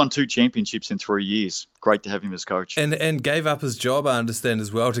 He's won 2 championships in 3 years. Great to have him as coach. And gave up his job, I understand,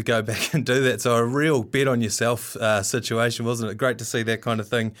 as well, to go back and do that. So a real bet on yourself situation, wasn't it? Great to see that kind of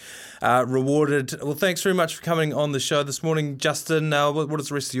thing rewarded. Well, thanks very much for coming on the show this morning, Justin. What does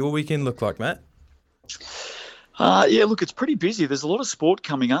the rest of your weekend look like, Matt? Yeah, look, it's pretty busy. There's a lot of sport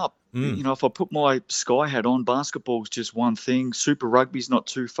coming up. You know, if I put my Sky hat on, basketball's just one thing. Super Rugby's not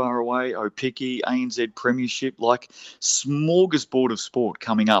too far away. Opiki, ANZ Premiership, like smorgasbord of sport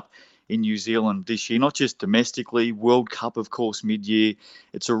coming up in New Zealand this year. Not just domestically, World Cup, of course, mid-year.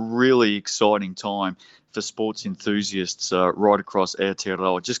 It's a really exciting time for sports enthusiasts right across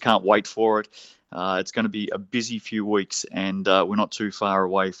Aotearoa. Just can't wait for it. It's going to be a busy few weeks, and we're not too far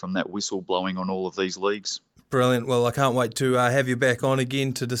away from that whistle blowing on all of these leagues. Brilliant. Well, I can't wait to have you back on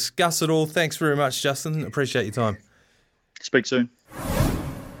again to discuss it all. Thanks very much, Justin. Appreciate your time. Speak soon.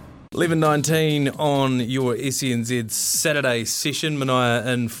 11:19 on your SENZ Saturday session. Mania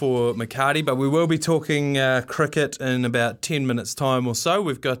in for McCarty, but we will be talking cricket in about 10 minutes' time or so.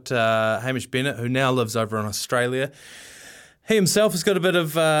 We've got Hamish Bennett, who now lives over in Australia. He himself has got a bit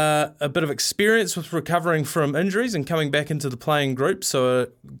of experience with recovering from injuries and coming back into the playing group, so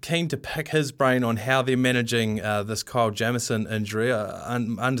keen to pick his brain on how they're managing this Kyle Jamieson injury.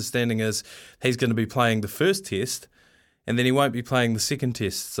 Understanding is he's going to be playing the first test, and then he won't be playing the second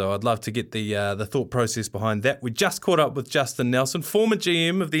test. So I'd love to get the thought process behind that. We just caught up with Justin Nelson, former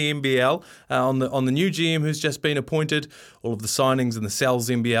GM of the NBL, on the new GM who's just been appointed, all of the signings and the Sal's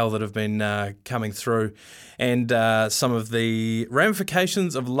NBL that have been coming through, and some of the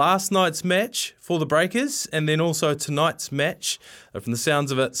ramifications of last night's match for the Breakers, and then also tonight's match. From the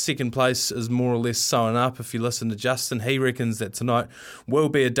sounds of it, second place is more or less sewn up. If you listen to Justin, he reckons that tonight will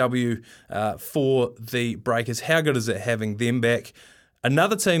be a W for the Breakers. How good is it having them back?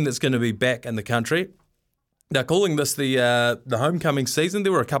 Another team that's going to be back in the country. They're calling this the homecoming season.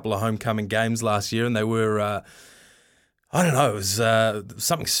 There were a couple of homecoming games last year, and they were... I don't know, it was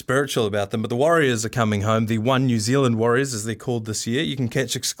something spiritual about them, but the Warriors are coming home, the One New Zealand Warriors, as they're called this year. You can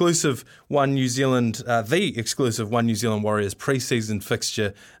catch the exclusive One New Zealand Warriors pre-season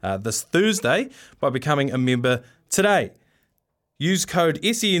fixture this Thursday by becoming a member today. Use code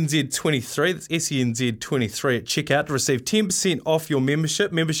SENZ23, that's SENZ23 at checkout to receive 10% off your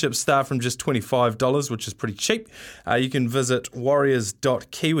membership. Memberships start from just $25, which is pretty cheap. You can visit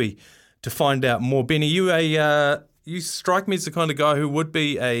warriors.kiwi to find out more. Benny, you strike me as the kind of guy who would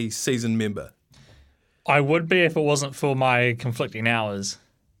be a season member. I would be if it wasn't for my conflicting hours.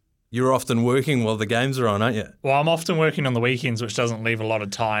 You're often working while the games are on, aren't you? Well, I'm often working on the weekends, which doesn't leave a lot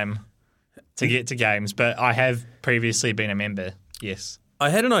of time to get to games, but I have previously been a member, yes. I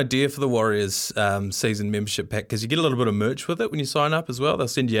had an idea for the Warriors season membership pack because you get a little bit of merch with it when you sign up as well. They'll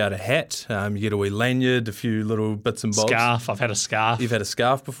send you out a hat, you get a wee lanyard, a few little bits and bobs. Scarf, I've had a scarf. You've had a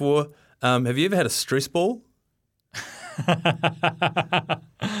scarf before. Have you ever had a stress ball?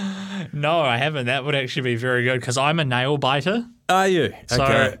 No, I haven't. That would actually be very good because I'm a nail biter. Are you? So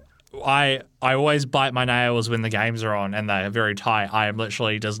okay. I always bite my nails when the games are on and they're very tight. I am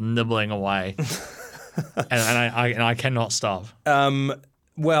literally just nibbling away. and I cannot stop.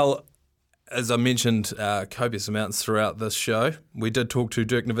 Well, as I mentioned, copious amounts throughout this show. We did talk to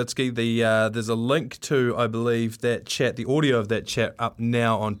Dirk Nowitzki. There's a link to, I believe, that chat, the audio of that chat up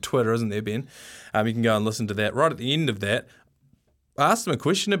now on Twitter, isn't there, Ben? You can go and listen to that. Right at the end of that, I asked him a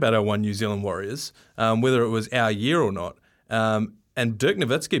question about our One New Zealand Warriors, whether it was our year or not. And Dirk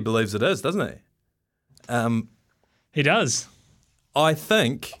Nowitzki believes it is, doesn't he? He does. I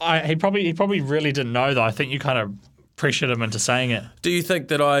think... He probably really didn't know, though. I think you kind of pressured him into saying it. Do you think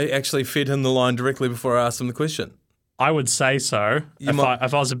that I actually fed him the line directly before I asked him the question? I would say so. If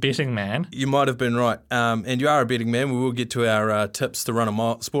I was a betting man, you might have been right. And you are a betting man. We will get to our tips to run a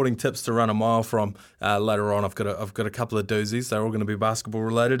mile, sporting tips to run a mile from later on. I've got a couple of doozies. They're all going to be basketball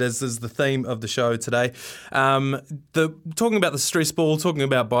related, as is the theme of the show today. Talking about the stress ball, talking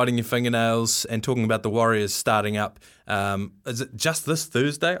about biting your fingernails, and talking about the Warriors starting up. Is it just this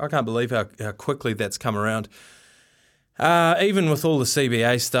Thursday? I can't believe how quickly that's come around. Even with all the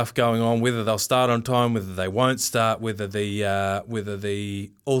CBA stuff going on, whether they'll start on time, whether they won't start, whether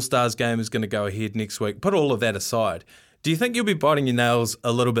the All-Stars game is going to go ahead next week, put all of that aside. Do you think you'll be biting your nails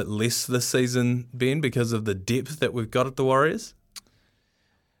a little bit less this season, Ben, because of the depth that we've got at the Warriors?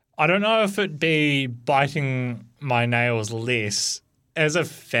 I don't know if it'd be biting my nails less. As a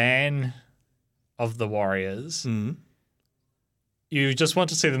fan of the Warriors, you just want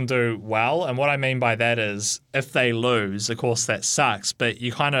to see them do well. And what I mean by that is if they lose, of course, that sucks, but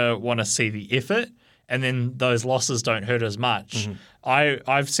you kind of want to see the effort and then those losses don't hurt as much.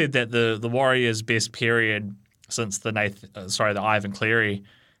 I've said that the Warriors' best period since the Ivan Cleary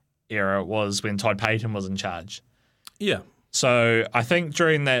era was when Todd Payton was in charge. Yeah. So I think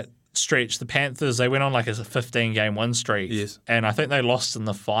during that stretch, the Panthers, they went on like a 15-game win streak. Yes. And I think they lost in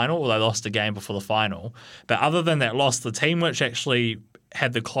the final, or they lost a game before the final. But other than that loss, the team which actually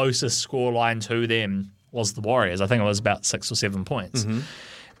had the closest scoreline to them was the Warriors. I think it was about 6 or 7 points.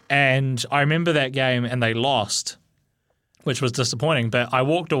 And I remember that game and they lost, which was disappointing. But I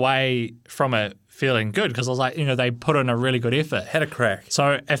walked away from it feeling good because I was like, they put in a really good effort. Had a crack.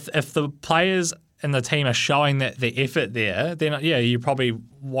 So if the players and the team are showing that the effort there, then you probably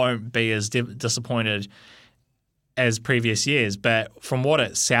won't be as disappointed as previous years. But from what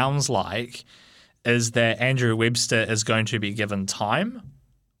it sounds like is that Andrew Webster is going to be given time,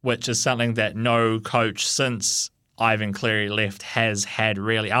 which is something that no coach since Ivan Cleary left has had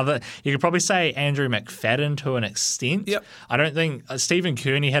really. You could probably say Andrew McFadden to an extent. Yep. I don't think Stephen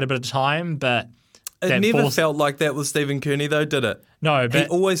Kearney had a bit of time, but it never felt like that with Stephen Kearney, though, did it? No, but he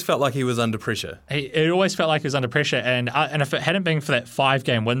always felt like he was under pressure. It always felt like he was under pressure, and if it hadn't been for that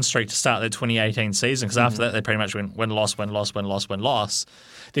 5-game win streak to start the 2018 season, because after that they pretty much went win-loss, win-loss, win-loss, win-loss.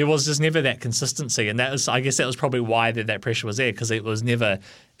 There was just never that consistency, and I guess that was probably why that pressure was there, because it was never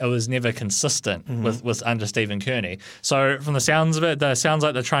consistent with under Stephen Kearney. So from the sounds of it, sounds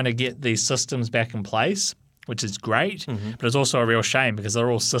like they're trying to get these systems back in place, which is great, but it's also a real shame because they're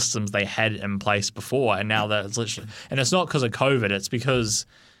all systems they had in place before, and now that it's literally, and it's not because of COVID, it's because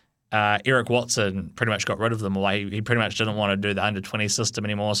Eric Watson pretty much got rid of them away. He pretty much didn't want to do the under-20 system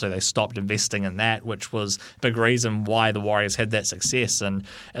anymore, so they stopped investing in that, which was a big reason why the Warriors had that success. And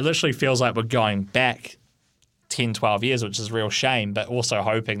it literally feels like we're going back 10, 12 years, which is a real shame, but also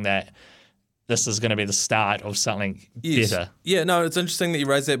hoping that this is going to be the start of something better. Yeah, no, it's interesting that you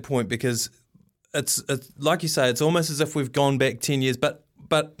raise that point because it's like you say, it's almost as if we've gone back 10 years, but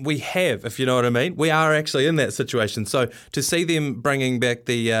we have, if you know what I mean. We are actually in that situation. So to see them bringing back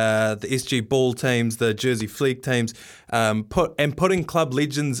the SG Ball teams, the Jersey Flegg teams, putting club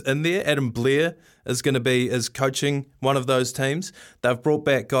legends in there, Adam Blair is coaching one of those teams. They've brought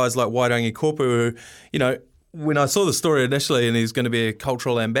back guys like Wairangi Kopu, who, when I saw the story initially and he's going to be a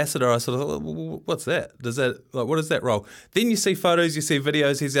cultural ambassador, I sort of thought, well, what's that? What is that role? Then you see photos, you see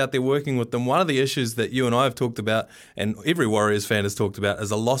videos, he's out there working with them. One of the issues that you and I have talked about, and every Warriors fan has talked about,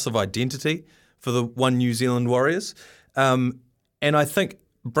 is a loss of identity for the One New Zealand Warriors. And I think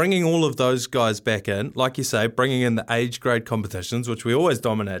bringing all of those guys back in, like you say, bringing in the age grade competitions, which we always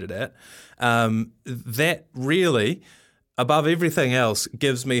dominated at, that really, above everything else,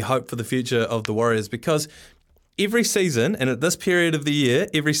 gives me hope for the future of the Warriors, because every season and at this period of the year,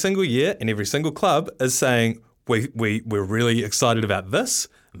 every single year and every single club is saying, we're really excited about this.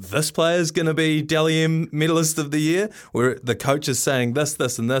 This player is going to be Dally M medalist of the year. Where the coach is saying this,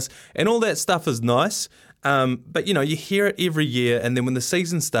 this and this. And all that stuff is nice. But, you hear it every year, and then when the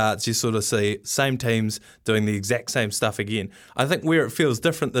season starts, you sort of see same teams doing the exact same stuff again. I think where it feels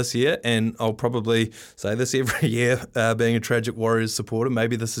different this year, and I'll probably say this every year, being a tragic Warriors supporter,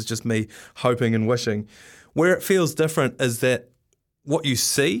 maybe this is just me hoping and wishing, where it feels different is that what you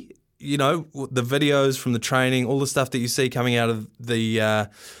see, the videos from the training, all the stuff that you see coming out of the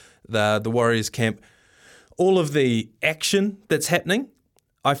Warriors camp, all of the action that's happening,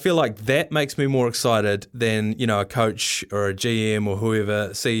 I feel like that makes me more excited than, a coach or a GM or whoever,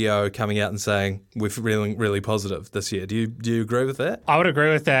 CEO coming out and saying, we're feeling really positive this year. Do you agree with that? I would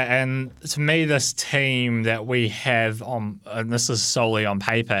agree with that. And to me, this team that we have and this is solely on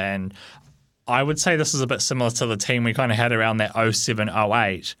paper, and I would say this is a bit similar to the team we kind of had around that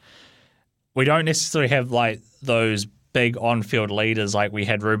 07-08. We don't necessarily have like those big on-field leaders like we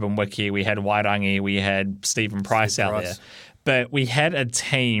had Ruben Wiki, we had Wairangi, we had Stephen Price out there. But we had a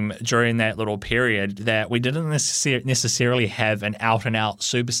team during that little period that we didn't necessarily have an out-and-out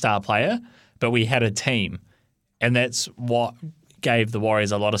superstar player, but we had a team. And that's what gave the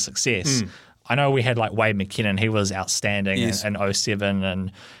Warriors a lot of success. I know we had like Wade McKinnon, he was outstanding in 07,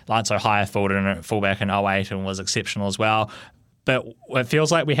 and Lance O'Hirefield in fullback in 08 and was exceptional as well. But it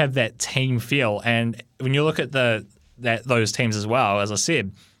feels like we have that team feel. And when you look at those teams as well, as I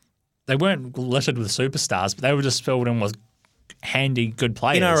said, they weren't littered with superstars, but they were just filled in with handy, good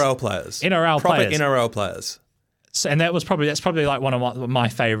players. NRL players. Proper NRL players. So, and that's probably like one of my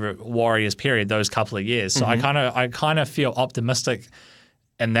favorite Warriors period, those couple of years. So I kind of feel optimistic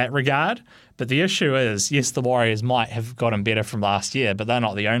in that regard. But the issue is, yes, the Warriors might have gotten better from last year, but they're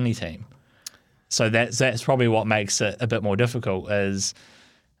not the only team. So that's probably what makes it a bit more difficult, is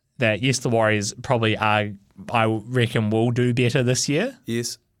that, yes, the Warriors probably are, I reckon, will do better this year.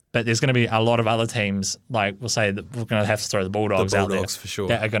 Yes. But there's going to be a lot of other teams, like we'll say that we're going to have to throw the Bulldogs out there. For sure.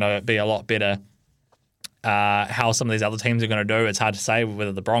 That are going to be a lot better. How some of these other teams are going to do, it's hard to say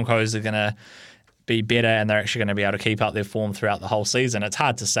whether the Broncos are going to be better and they're actually going to be able to keep up their form throughout the whole season. It's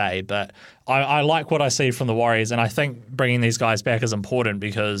hard to say, but I like what I see from the Warriors, and I think bringing these guys back is important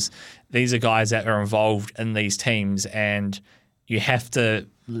because these are guys that are involved in these teams, and you have to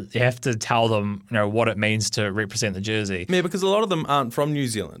tell them, what it means to represent the jersey. Yeah, because a lot of them aren't from New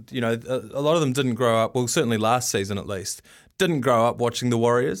Zealand. A lot of them didn't grow up, well, certainly last season at least, didn't grow up watching the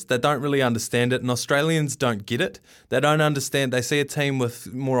Warriors. They don't really understand it, and Australians don't get it. They don't understand. They see a team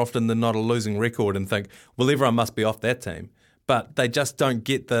with, more often than not, a losing record and think, well, everyone must be off that team. But they just don't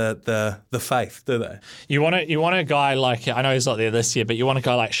get the faith, do they? You want a guy like, I know he's not there this year, but you want a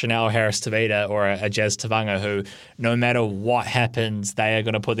guy like Chanel Harris-Tavita or a Jazz Tavanga who, no matter what happens, they are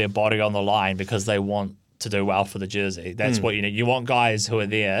going to put their body on the line because they want to do well for the jersey. That's what you need. You want guys who are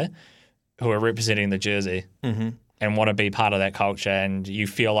there, who are representing the jersey. Mm-hmm. And want to be part of that culture, and you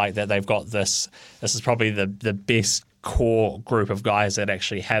feel like that they've got this. This is probably the best core group of guys that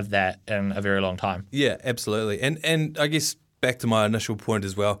actually have that in a very long time. Yeah, absolutely. And I guess back to my initial point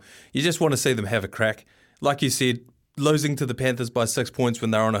as well, you just want to see them have a crack. Like you said, losing to the Panthers by 6 points when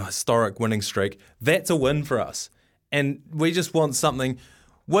they're on a historic winning streak, that's a win for us. And we just want something,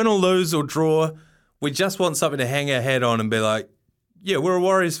 win or lose or draw, we just want something to hang our hat on and be like, yeah, we're a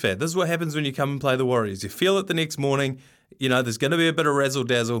Warriors fan. This is what happens when you come and play the Warriors. You feel it the next morning. There's going to be a bit of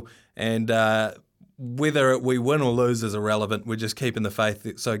razzle-dazzle, and whether we win or lose is irrelevant. We're just keeping the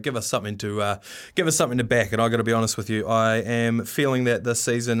faith. So give us something to back. And I got to be honest with you, I am feeling that this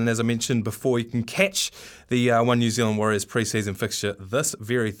season. And as I mentioned before, you can catch the One New Zealand Warriors pre-season fixture this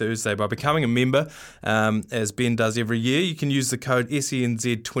very Thursday by becoming a member, as Ben does every year. You can use the code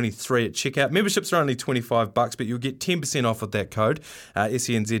SENZ23 at checkout. Memberships are only $25, but you'll get 10% off with that code,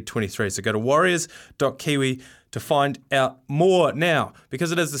 SENZ23. So go to warriors.kiwi to find out more. Now,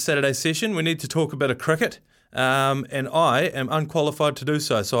 because it is the Saturday session, we need to talk a bit of cricket, and I am unqualified to do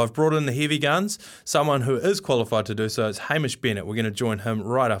so. So I've brought in the heavy guns. Someone who is qualified to do so is Hamish Bennett. We're going to join him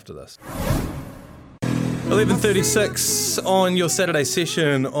right after this. 11:36 on your Saturday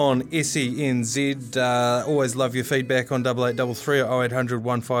session on SENZ. Always love your feedback on 8833 or 0800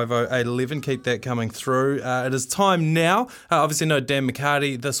 150 811. Keep that coming through. It is time now. Obviously no Dan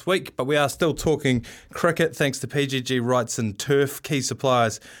McCarty this week, but we are still talking cricket thanks to PGG Rights and Turf, key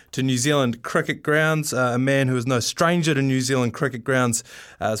suppliers to New Zealand cricket grounds. A man who is no stranger to New Zealand cricket grounds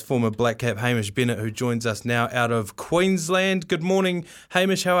is former Black Cap Hamish Bennett, who joins us now out of Queensland. Good morning,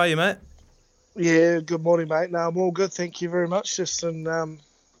 Hamish. How are you, mate? Yeah, good morning, mate. No, I'm all good. Thank you very much. Just got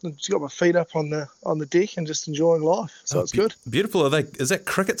my feet up on the deck and just enjoying life. So it's good. Beautiful. Is that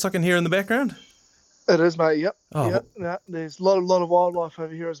crickets I can hear in the background? It is, mate. Yep. Oh. Yep. Yeah, there's a lot of wildlife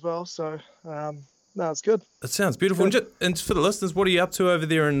over here as well. So no, it's good. It sounds beautiful. And for the listeners, what are you up to over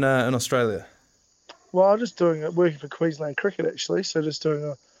there in Australia? Well, I'm just working for Queensland Cricket actually. So just doing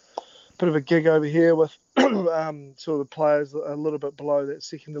a bit of a gig over here with sort of the players a little bit below that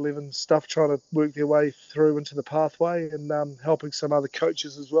second 11 stuff, trying to work their way through into the pathway, and helping some other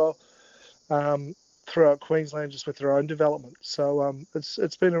coaches as well throughout Queensland just with their own development. So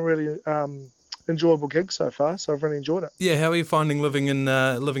it's been a really enjoyable gig so far. So I've really enjoyed it. Yeah, how are you finding living in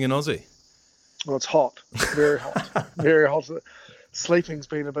Aussie? Well, it's hot, very hot, very hot. Sleeping's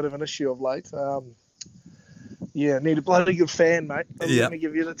been a bit of an issue of late. Yeah, need a bloody good fan, mate. I'm going to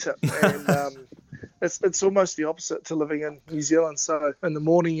give you the tip. And it's almost the opposite to living in New Zealand. So in the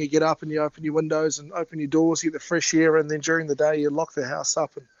morning you get up and you open your windows and open your doors, get the fresh air, and then during the day you lock the house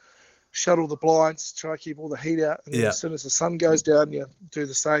up and shut all the blinds, try to keep all the heat out. And then as soon as the sun goes down, you do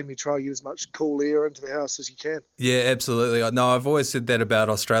the same. You try to get as much cool air into the house as you can. Yeah, absolutely. No, I've always said that about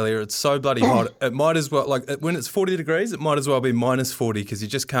Australia. It's so bloody hot. It might as well, when it's 40 degrees, it might as well be minus 40 because you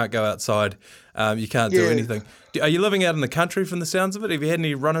just can't go outside. You can't do anything. Are you living out in the country from the sounds of it? Have you had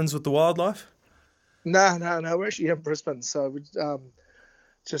any run-ins with the wildlife? No. We're actually in Brisbane. So we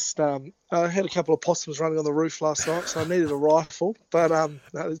I had a couple of possums running on the roof last night, so I needed a rifle. But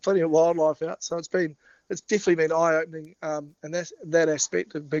there's plenty of wildlife out, so it's definitely been eye-opening. And that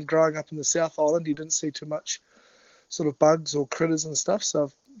aspect of been growing up in the South Island, you didn't see too much sort of bugs or critters and stuff. So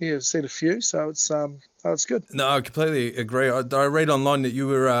I've seen a few, so it's good. No, I completely agree. I read online that you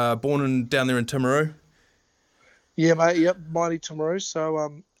were born down there in Timaru. Yeah, mate. Yep, mighty Timaru.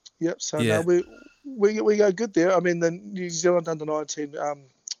 So no, we go good there. I mean, the New Zealand under-19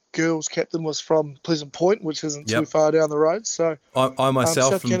 girls captain was from Pleasant Point, which isn't too far down the road. So I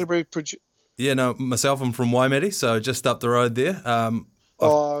myself South Canterbury. Myself I'm from Waimate, so just up the road there. Waimate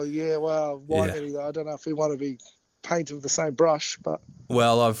though. I don't know if we want to be painted with the same brush, but.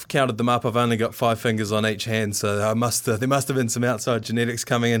 Well, I've counted them up. I've only got 5 fingers on each hand, so there must have been some outside genetics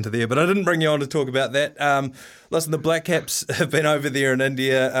coming into there. But I didn't bring you on to talk about that. Listen, the Black Caps have been over there in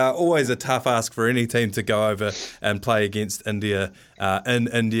India. Always a tough ask for any team to go over and play against India in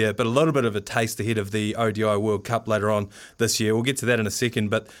India, but a little bit of a taste ahead of the ODI World Cup later on this year. We'll get to that in a second.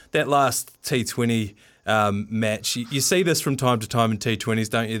 But that last T20 match, you see this from time to time in T20s,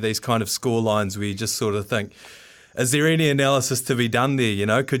 don't you? These kind of score lines where you just sort of think, is there any analysis to be done there? You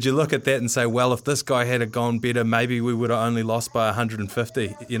know, could you look at that and say, well, if this guy had gone better, maybe we would have only lost by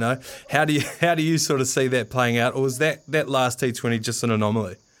 150. You know, how do you sort of see that playing out, or is that last T20 just an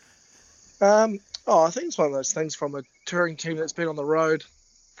anomaly? I think it's one of those things from a touring team that's been on the road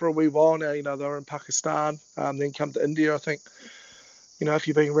for a wee while now. You know, they were in Pakistan, then come to India. I think, you know, if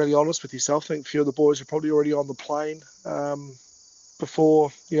you're being really honest with yourself, I think a few of the boys are probably already on the plane. Before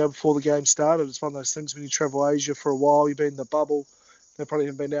the game started. It's one of those things when you travel Asia for a while, you've been in the bubble, they probably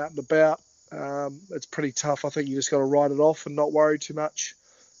haven't been out and about. It's pretty tough. I think you just got to write it off and not worry too much.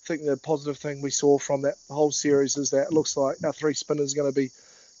 I think the positive thing we saw from that whole series is that it looks like our 3 spinners are going to be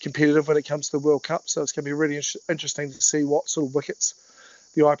competitive when it comes to the World Cup. So it's going to be really interesting to see what sort of wickets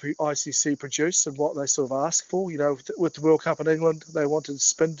the ICC produce and what they sort of ask for. You know, with the World Cup in England, they wanted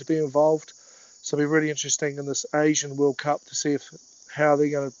spin to be involved. So it'll be really interesting in this Asian World Cup to see how they're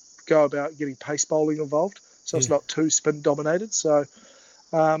going to go about getting pace bowling involved. So it's not too spin dominated. So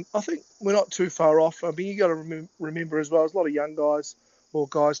I think we're not too far off. I mean, you got to remember as well, there's a lot of young guys or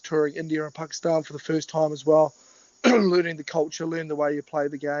guys touring India and Pakistan for the first time as well, learning the culture, learning the way you play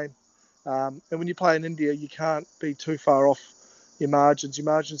the game. And when you play in India, you can't be too far off your margins. Your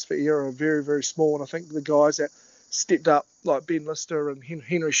margins for error are very, very small. And I think the guys that stepped up, like Ben Lister and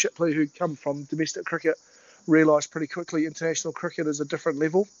Henry Shipley, who come from domestic cricket, realised pretty quickly international cricket is a different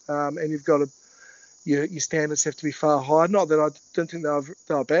level, and you've got to your standards have to be far higher. Not that I didn't think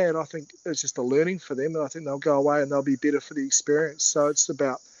they were bad. I think it's just a learning for them, and I think they'll go away and they'll be better for the experience. So it's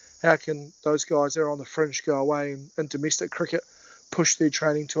about how can those guys that are on the fringe go away and in domestic cricket push their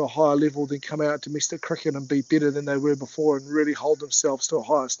training to a higher level, then come out domestic cricket and be better than they were before and really hold themselves to a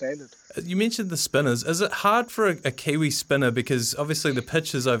higher standard. You mentioned the spinners. Is it hard for a Kiwi spinner, because obviously the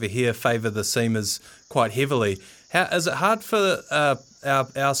pitches over here favour the seamers quite heavily? Is it hard for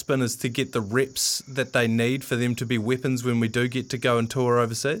our spinners to get the reps that they need for them to be weapons when we do get to go and tour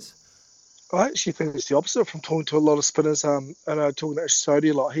overseas? I actually think it's the opposite from talking to a lot of spinners. And I'm talking to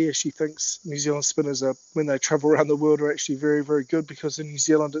Sodhi a lot. He actually thinks New Zealand spinners when they travel around the world, are actually very, very good, because in New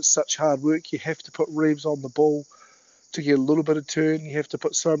Zealand it's such hard work. You have to put revs on the ball to get a little bit of turn. You have to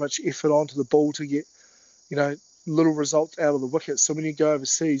put so much effort onto the ball to get, you know, little results out of the wicket. So when you go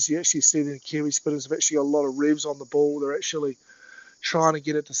overseas, you actually see the Kiwi spinners have actually got a lot of revs on the ball. They're actually trying to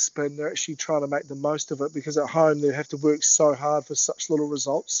get it to spin. They're actually trying to make the most of it, because at home they have to work so hard for such little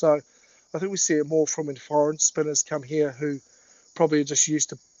results. So I think we see it more from when foreign spinners come here who probably are just used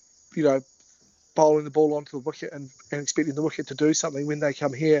to, you know, bowling the ball onto the wicket and expecting the wicket to do something. When they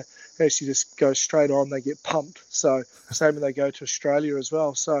come here, they actually just go straight on, they get pumped. So same when they go to Australia as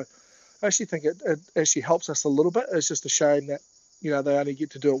well. So I actually think it actually helps us a little bit. It's just a shame that, you know, they only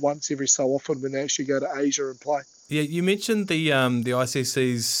get to do it once every so often when they actually go to Asia and play. Yeah, you mentioned the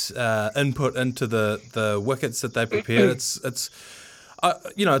ICC's input into the wickets that they prepare. It's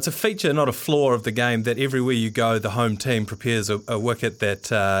you know, it's a feature, not a flaw of the game, that everywhere you go, the home team prepares a wicket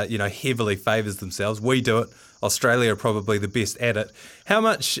that, you know, heavily favours themselves. We do it. Australia are probably the best at it. How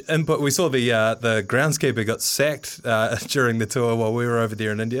much input? We saw the groundskeeper got sacked during the tour while we were over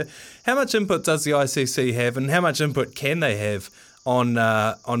there in India. How much input does the ICC have, and how much input can they have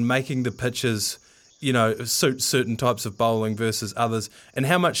on making the pitches, you know, suit certain types of bowling versus others? And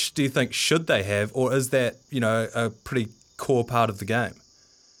how much do you think should they have, or is that, you know, a pretty core part of the game?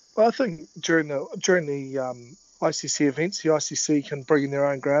 Well, I think during the ICC events, the ICC can bring in their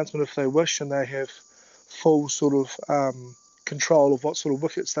own groundsmen if they wish, and they have full sort of control of what sort of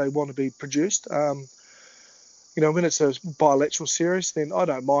wickets they want to be produced. You know, when it's a bilateral series, then I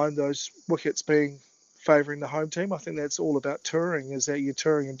don't mind those wickets being favouring the home team. I think that's all about touring, is that you're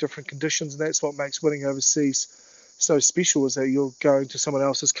touring in different conditions, and that's what makes winning overseas so special, is that you're going to someone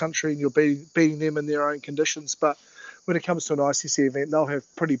else's country and you're beating them in their own conditions. But when it comes to an ICC event, they'll have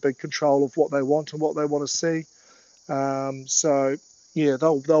pretty big control of what they want and what they want to see. So, yeah,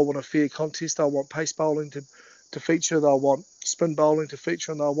 they'll want a fair contest. They'll want pace bowling to feature. They'll want spin bowling to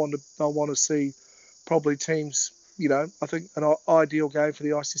feature, and they'll want to see probably teams. You know, I think an ideal game for the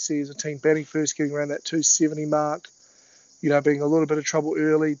ICC is a team batting first, getting around that 270 mark. You know, being a little bit of trouble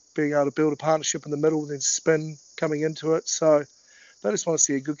early, being able to build a partnership in the middle, then spin coming into it. So they just want to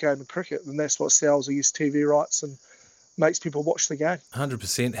see a good game of cricket, and that's what sells, I guess, TV rights and makes people watch the game.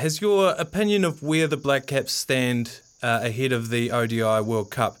 100%. Has your opinion of where the Black Caps stand ahead of the ODI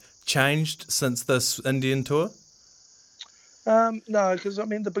World Cup changed since this Indian tour? No, because I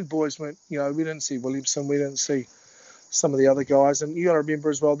mean the big boys went. We didn't see Williamson, we didn't see some of the other guys, and you got to remember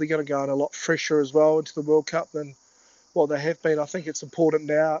as well they're going to go in a lot fresher as well into the World Cup than what they have been. I think it's important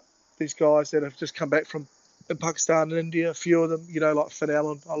now. These guys that have just come back from Pakistan and India, a few of them, like Finn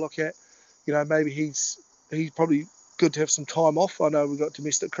Allen, I look at, maybe he's probably good to have some time off. I know we've got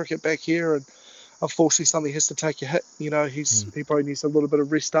domestic cricket back here, and unfortunately something has to take a hit. He probably needs a little bit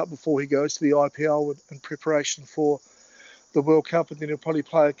of rest up before he goes to the IPL in preparation for the World Cup, and then he'll probably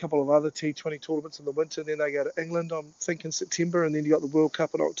play a couple of other T20 tournaments in the winter, and then they go to England, I'm thinking September, and then you got the World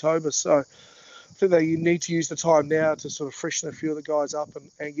Cup in October. So I think they need to use the time now to sort of freshen a few of the guys up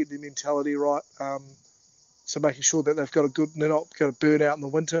and get their mentality right. So making sure that they've got they're not going to burn out in the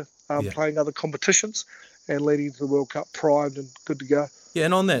winter, playing other competitions and leading into the World Cup primed and good to go. Yeah,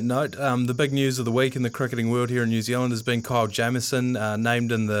 and on that note, the big news of the week in the cricketing world here in New Zealand has been Kyle Jamieson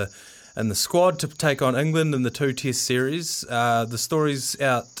named in the squad to take on England in the 2 Test series. The stories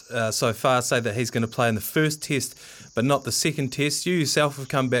out so far say that he's going to play in the first Test, but not the second Test. You yourself have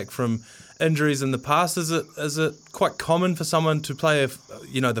come back from injuries in the past. Is it quite common for someone to play,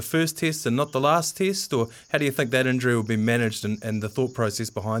 the first Test and not the last Test, or how do you think that injury will be managed and the thought process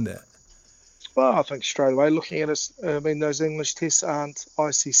behind that? Well, I think straight away looking at us, those English Tests aren't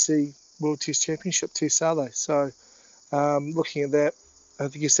ICC World Test Championship Tests, are they? So looking at that, I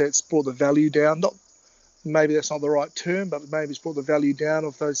guess that's brought the value down. Maybe that's not the right term, but maybe it's brought the value down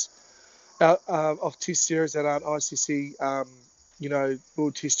of those of Test series that aren't ICC,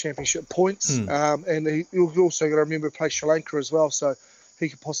 World Test Championship points. And you've also got to remember to play Sri Lanka as well, so he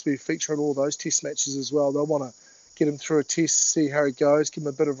could possibly feature in all those Test matches as well. They'll want to get him through a Test, see how he goes, give him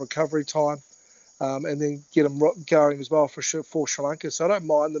a bit of recovery time, and then get him going as well for Sri Lanka. So I don't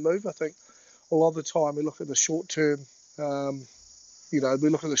mind the move. I think a lot of the time we look at the short term. We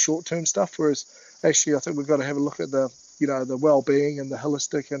look at the short-term stuff, whereas actually I think we've got to have a look at the well-being and the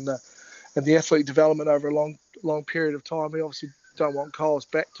holistic and the athlete development over a long period of time. We obviously don't want Kyle's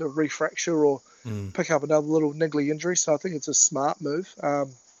back to refracture or pick up another little niggly injury. So I think it's a smart move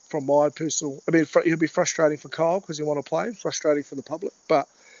from my personal. I mean, it'll be frustrating for Kyle because he want to play, frustrating for the public. But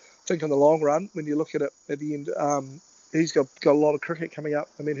I think in the long run, when you look at it at the end, he's got a lot of cricket coming up.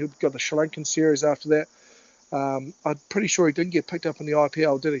 I mean, he'll got the Sri Lankan series after that. I'm pretty sure he didn't get picked up in the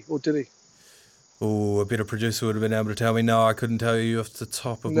IPL, did he? Or did he? Oh, a better producer would have been able to tell me. No, I couldn't tell you off the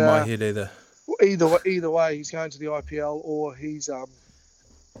top of my head either. Either way, he's going to the IPL or he's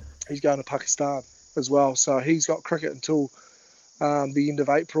going to Pakistan as well. So he's got cricket until the end of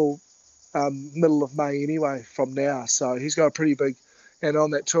April, middle of May anyway from now. So he's got a pretty big, and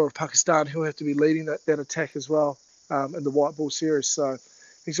on that tour of Pakistan, he'll have to be leading that attack as well in the white ball series. So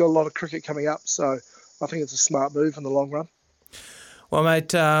he's got a lot of cricket coming up. So I think it's a smart move in the long run. Well,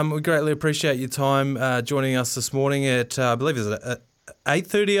 mate, we greatly appreciate your time joining us this morning at, I believe, is it at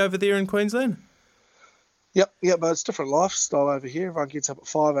 8:30 over there in Queensland? Yep, but it's a different lifestyle over here. Everyone gets up at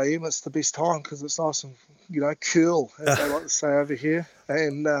 5 a.m. It's the best time because it's nice and, cool, as they like to say over here.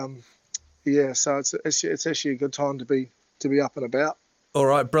 And, so it's actually a good time to be up and about. All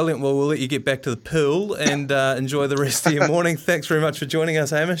right, brilliant. Well, we'll let you get back to the pool and enjoy the rest of your morning. Thanks very much for joining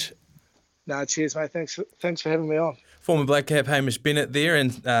us, Hamish. No, cheers, mate. Thanks for having me on. Former Black Cap Hamish Bennett there,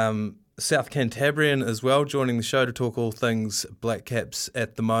 and South Cantabrian as well, joining the show to talk all things Black Caps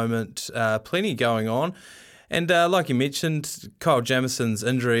at the moment. Plenty going on. And like you mentioned, Kyle Jamieson's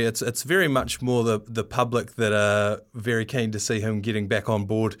injury, it's very much more the public that are very keen to see him getting back on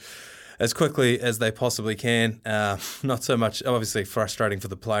board as quickly as they possibly can. Not so much, obviously frustrating for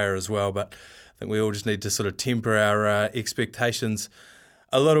the player as well, but I think we all just need to sort of temper our expectations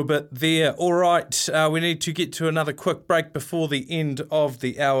a little bit there. All right, we need to get to another quick break before the end of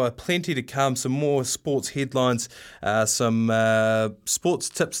the hour. Plenty to come, some more sports headlines, some sports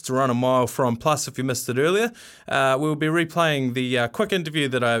tips to run a mile from. Plus, if you missed it earlier, we'll be replaying the quick interview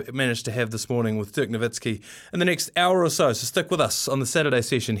that I managed to have this morning with Dirk Nowitzki in the next hour or so. So stick with us on the Saturday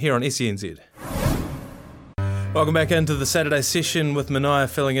session here on SENZ. Welcome back into the Saturday session with Mania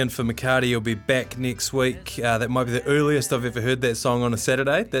filling in for McCarty. He'll be back next week. That might be the earliest I've ever heard that song on a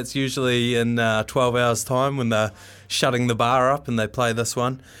Saturday. That's usually in 12 hours' time when they're shutting the bar up and they play this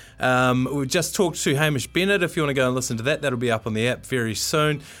one. We just talked to Hamish Bennett. If you want to go and listen to that, that'll be up on the app very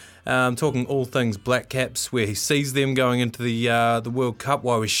soon. Talking all things Black Caps, where he sees them going into the World Cup,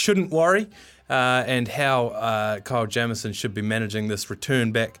 why we shouldn't worry, and how Kyle Jamieson should be managing this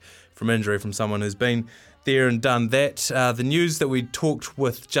return back from injury from someone who's been there and done that. The news that we talked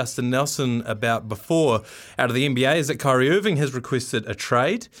with Justin Nelson about before out of the NBA is that Kyrie Irving has requested a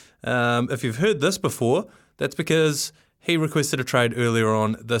trade. If you've heard this before, that's because he requested a trade earlier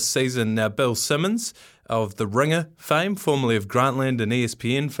on this season. Now, Bill Simmons of The Ringer fame, formerly of Grantland and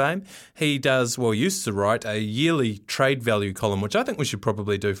ESPN fame, he used to write a yearly trade value column, which I think we should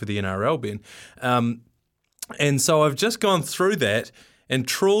probably do for the NRL, Ben. And so I've just gone through that and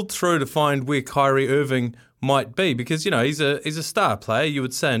trawled through to find where Kyrie Irving might be, because, he's a star player, you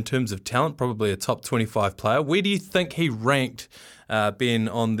would say, in terms of talent, probably a top 25 player. Where do you think he ranked, Ben,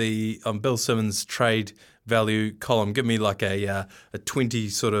 on Bill Simmons' trade value column? Give me like a 20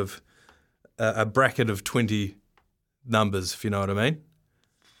 sort of a bracket of 20 numbers, if you know what I mean.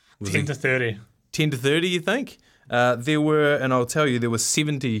 10 to 30. 10 to 30, you think? There were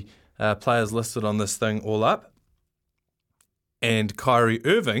 70 players listed on this thing all up, and Kyrie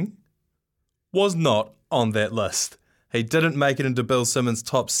Irving was not on that list. He didn't make it into Bill Simmons'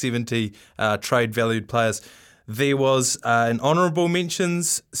 top 70 trade valued players. There was an honourable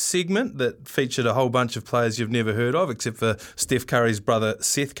mentions segment that featured a whole bunch of players you've never heard of, except for Steph Curry's brother,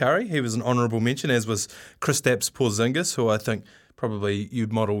 Seth Curry. He was an honourable mention, as was Kristaps Porzingis, who I think probably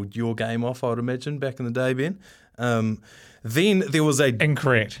you'd modelled your game off, I would imagine, back in the day, Ben. Then there was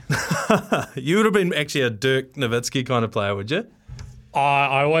Incorrect. You would have been actually a Dirk Nowitzki kind of player, would you?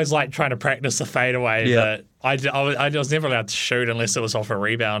 I always like trying to practice the fadeaway, but I was never allowed to shoot unless it was off a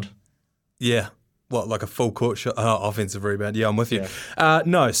rebound. Yeah. What, like a full court shot? Offensive rebound. Yeah, I'm with you.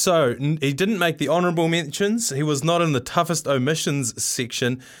 Yeah. So he didn't make the honourable mentions. He was not in the toughest omissions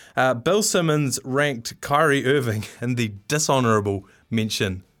section. Bill Simmons ranked Kyrie Irving in the dishonourable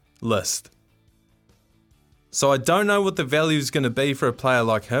mention list. So I don't know what the value is going to be for a player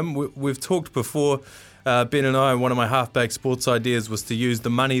like him. We've talked before, Ben and I, one of my half-baked sports ideas was to use the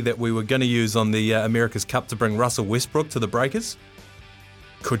money that we were going to use on the America's Cup to bring Russell Westbrook to the Breakers.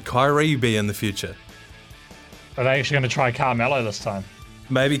 Could Kyrie be in the future? Are they actually going to try Carmelo this time?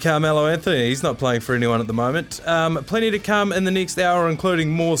 Maybe Carmelo Anthony. He's not playing for anyone at the moment. Plenty to come in the next hour,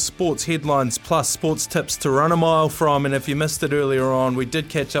 including more sports headlines plus sports tips to run a mile from. And if you missed it earlier on, we did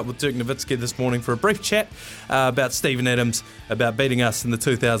catch up with Dirk Nowitzki this morning for a brief chat about Steven Adams, about beating us in the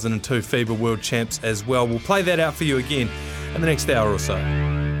 2002 FIBA World Champs as well. We'll play that out for you again in the next hour or so.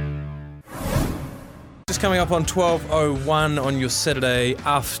 Just coming up on 12:01 on your Saturday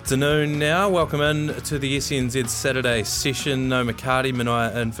afternoon now. Welcome in to the SENZ Saturday session. No McCarty,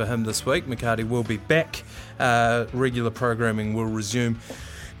 Mania in for him this week. McCarty will be back. Regular programming will resume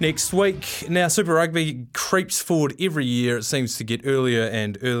next week. Now, Super Rugby creeps forward every year. It seems to get earlier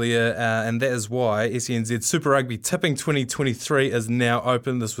and earlier, and that is why SENZ Super Rugby Tipping 2023 is now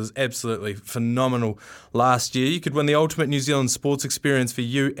open. This was absolutely phenomenal last year. You could win the ultimate New Zealand sports experience for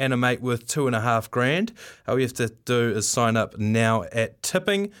you and a mate worth $2,500. All you have to do is sign up now at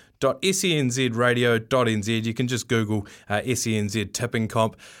tipping.senzradio.nz. You can just Google SENZ Tipping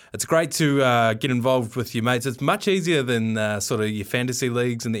Comp. It's great to get involved with your mates. It's much easier than sort of your fantasy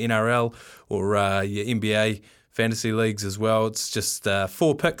leagues in the NRL or your NBA fantasy leagues as well. It's just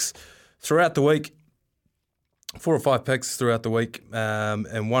 4 picks throughout the week, 4 or 5 picks throughout the week,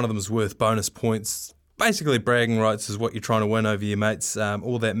 and one of them is worth bonus points. Basically, bragging rights is what you're trying to win over your mates.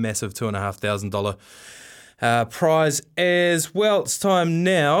 All that massive $2,500 prize as well. It's time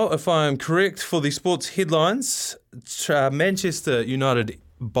now, if I am correct, for the sports headlines. Manchester United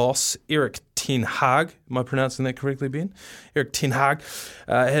boss Erik ten Hag, am I pronouncing that correctly, Ben? Erik ten Hag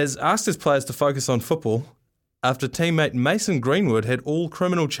has asked his players to focus on football after teammate Mason Greenwood had all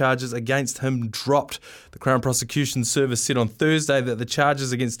criminal charges against him dropped. The Crown Prosecution Service said on Thursday that the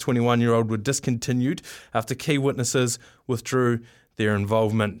charges against 21-year-old were discontinued after key witnesses withdrew their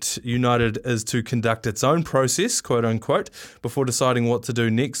involvement. United is to conduct its own process, quote unquote, before deciding what to do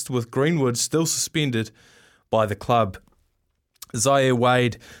next, with Greenwood still suspended by the club. Zaire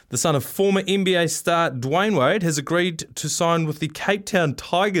Wade, the son of former NBA star Dwayne Wade, has agreed to sign with the Cape Town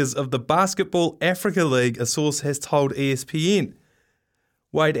Tigers of the Basketball Africa League, a source has told ESPN.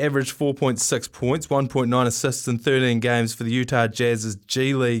 Wade averaged 4.6 points, 1.9 assists in 13 games for the Utah Jazz's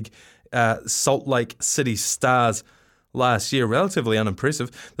G League Salt Lake City Stars last year. Relatively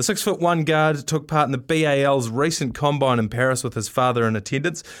unimpressive. The 6'1" guard took part in the BAL's recent combine in Paris with his father in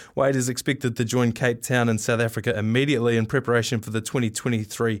attendance. Wade is expected to join Cape Town in South Africa immediately in preparation for the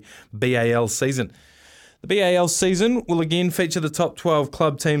 2023 BAL season. The BAL season will again feature the top 12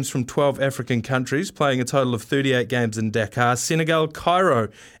 club teams from 12 African countries, playing a total of 38 games in Dakar, Senegal, Cairo,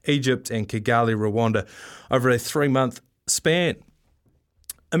 Egypt and Kigali, Rwanda, over a 3-month span.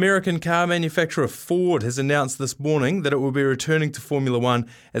 American car manufacturer Ford has announced this morning that it will be returning to Formula One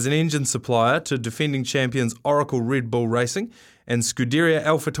as an engine supplier to defending champions Oracle Red Bull Racing and Scuderia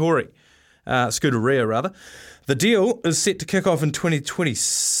Scuderia. The deal is set to kick off in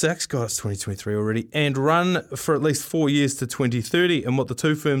 2026, God, it's 2023 already, and run for at least 4 years to 2030 in what the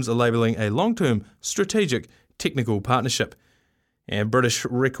two firms are labelling a long-term strategic technical partnership. And British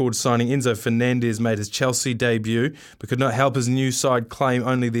record signing Enzo Fernandez made his Chelsea debut, but could not help his new side claim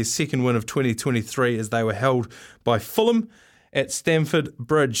only their second win of 2023 as they were held by Fulham at Stamford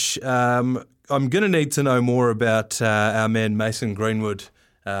Bridge. I'm going to need to know more about our man Mason Greenwood,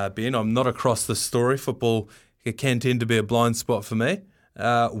 Ben. I'm not across this story. Football can tend to be a blind spot for me.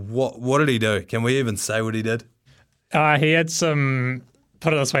 What did he do? Can we even say what he did? He had some,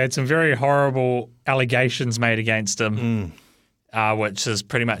 put it this way, had some very horrible allegations made against him. Which has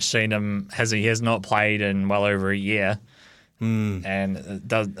pretty much seen him, he has not played in well over a year. And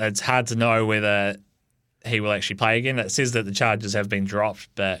it's hard to know whether he will actually play again. It says that the charges have been dropped,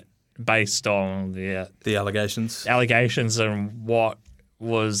 but based on the allegations and what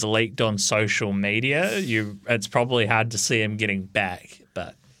was leaked on social media, it's probably hard to see him getting back.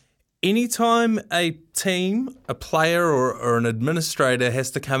 But anytime a team, a player or an administrator has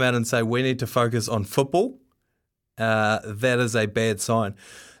to come out and say, we need to focus on football, that is a bad sign.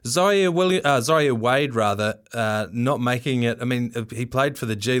 Zaire Wade, not making it. I mean, he played for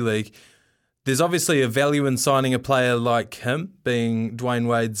the G League. There's obviously a value in signing a player like him, being Dwayne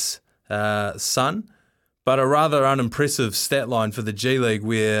Wade's son, but a rather unimpressive stat line for the G League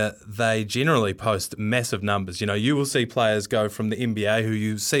where they generally post massive numbers. You know, you will see players go from the NBA who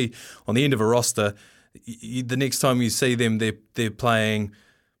you see on the end of a roster. The next time you see them, they're playing,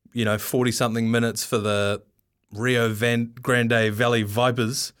 40-something minutes for the Rio Grande Valley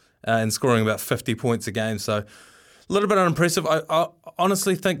Vipers and scoring about 50 points a game. So a little bit unimpressive. I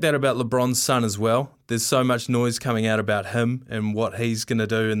honestly think that about LeBron's son as well. There's so much noise coming out about him and what he's going to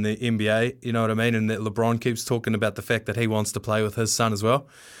do in the NBA, you know what I mean? And that LeBron keeps talking about the fact that he wants to play with his son as well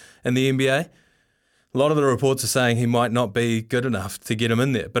in the NBA. A lot of the reports are saying he might not be good enough to get him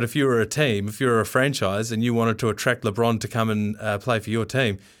in there. But if you were a team, if you were a franchise and you wanted to attract LeBron to come and play for your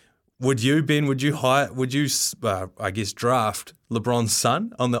team, would you draft LeBron's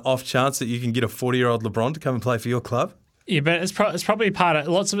son on the off chance that you can get a 40-year-old LeBron to come and play for your club? Yeah, but it's probably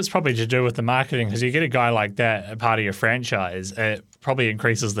lots of it's probably to do with the marketing, because you get a guy like that, a part of your franchise, it probably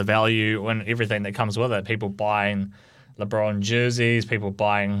increases the value and everything that comes with it. People buying LeBron jerseys, people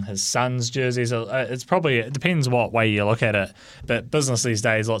buying his son's jerseys. It depends what way you look at it. But business these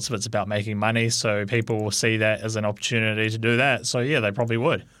days, lots of it's about making money, so people will see that as an opportunity to do that. So yeah, they probably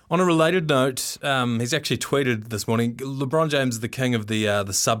would. On a related note, he's actually tweeted this morning. LeBron James is the king of the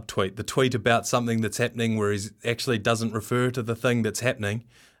subtweet, the tweet about something that's happening where he actually doesn't refer to the thing that's happening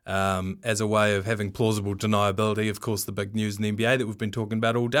as a way of having plausible deniability. Of course, the big news in the NBA that we've been talking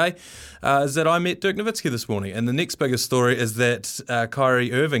about all day is that I met Dirk Nowitzki this morning. And the next biggest story is that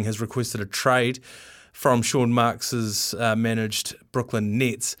Kyrie Irving has requested a trade from Sean Marks' managed Brooklyn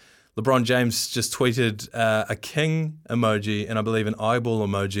Nets. LeBron James just tweeted a king emoji and I believe an eyeball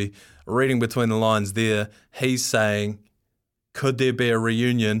emoji. Reading between the lines there, he's saying, could there be a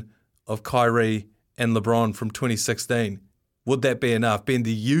reunion of Kyrie and LeBron from 2016? Would that be enough? Ben,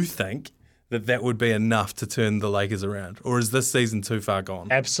 do you think that would be enough to turn the Lakers around? Or is this season too far gone?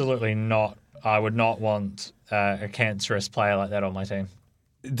 Absolutely not. I would not want a cancerous player like that on my team.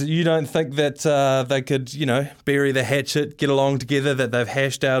 You don't think that they could, bury the hatchet, get along together, that they've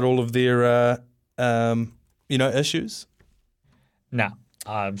hashed out all of their, issues? No,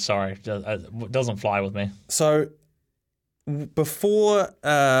 I'm sorry. It doesn't fly with me. So before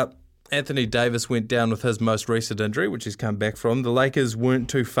Anthony Davis went down with his most recent injury, which he's come back from, the Lakers weren't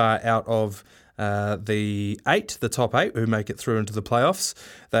too far out of the top eight who make it through into the playoffs.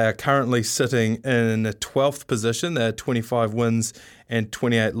 They are currently sitting in a 12th position. They're 25 wins and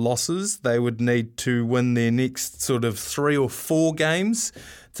 28 losses. They would need to win their next sort of 3 or 4 games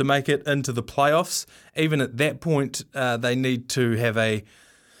to make it into the playoffs. Even at that point, they need to have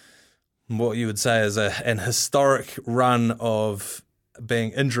what you would say is an historic run of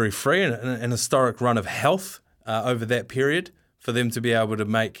being injury-free and an historic run of health over that period for them to be able to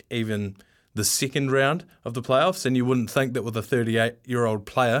make even the second round of the playoffs. And you wouldn't think that with a 38-year-old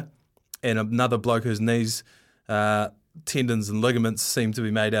player and another bloke whose knees, tendons and ligaments seem to be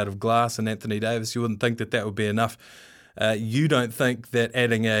made out of glass, and Anthony Davis, you wouldn't think that would be enough. You don't think that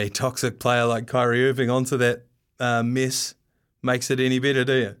adding a toxic player like Kyrie Irving onto that mess makes it any better,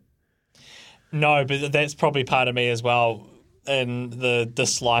 do you? No, but that's probably part of me as well, and the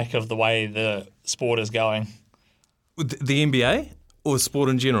dislike of the way the sport is going. The NBA? or sport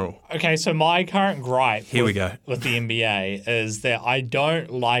in general? Okay, so my current gripe Here we go. with the NBA is that I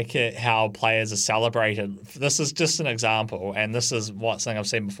don't like it how players are celebrated. This is just an example, and this is something I've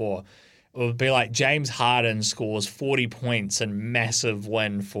seen before. It would be like James Harden scores 40 points and massive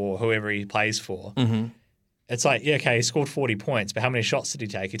win for whoever he plays for. Mm-hmm. It's like, yeah, okay, he scored 40 points, but how many shots did he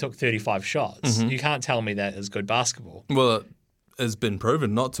take? He took 35 shots. Mm-hmm. You can't tell me that is good basketball. Well, it has been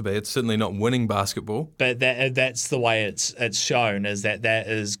proven not to be. It's certainly not winning basketball. But that's the way it's shown, is that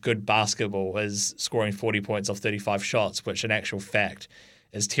is good basketball, is scoring 40 points off 35 shots, which in actual fact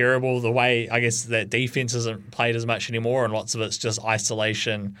is terrible. The way, I guess, that defense isn't played as much anymore, and lots of it's just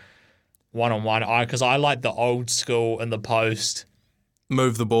isolation, one-on-one. Because I like the old school in the post.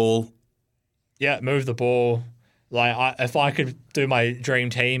 Move the ball. Yeah, move the ball. Like, if I could do my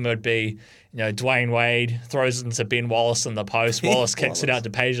dream team, it would be, Dwayne Wade throws it into Ben Wallace in the post. Wallace kicks it out to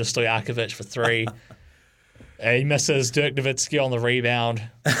Peja Stojakovic for 3. He misses Dirk Nowitzki on the rebound.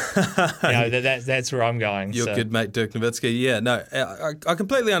 That's where I'm going. Your good mate Dirk Nowitzki. Yeah, no, I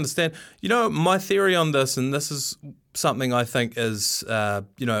completely understand. My theory on this, and this is something I think is,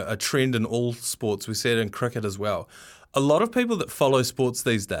 a trend in all sports. We see it in cricket as well. A lot of people that follow sports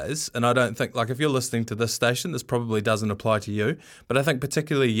these days, and I don't think, like, if you're listening to this station, this probably doesn't apply to you, but I think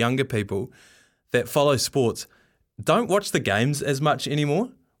particularly younger people that follow sports don't watch the games as much anymore.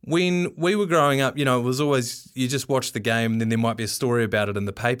 When we were growing up, it was always, you just watch the game and then there might be a story about it in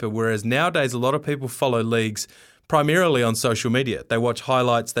the paper, whereas nowadays a lot of people follow leagues primarily on social media. They watch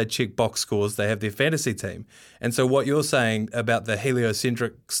highlights, they check box scores, they have their fantasy team. And so what you're saying about the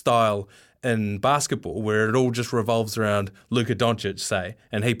heliocentric style in basketball, where it all just revolves around Luka Doncic, say,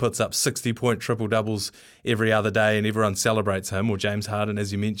 and he puts up 60-point triple-doubles every other day and everyone celebrates him, or James Harden,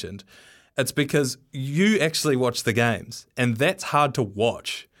 as you mentioned, it's because you actually watch the games, and that's hard to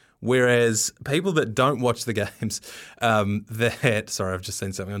watch. Whereas people that don't watch the games, sorry, I've just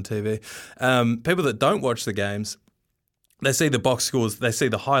seen something on TV. People that don't watch the games, they see the box scores, they see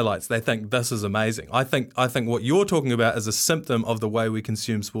the highlights, they think this is amazing. I think what you're talking about is a symptom of the way we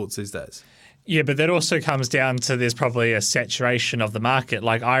consume sports these days. Yeah, but that also comes down to there's probably a saturation of the market.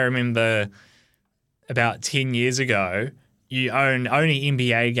 Like, I remember about 10 years ago, only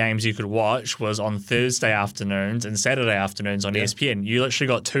NBA games you could watch was on Thursday afternoons and Saturday afternoons on ESPN. You literally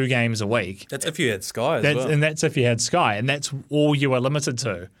got 2 games a week. That's if you had Sky as well. And that's if you had Sky, and that's all you were limited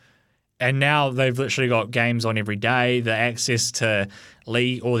to. And now they've literally got games on every day. The access to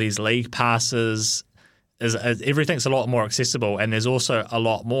all these league passes, everything's a lot more accessible, and there's also a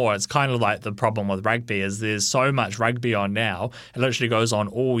lot more. It's kind of like the problem with rugby is there's so much rugby on now. It literally goes on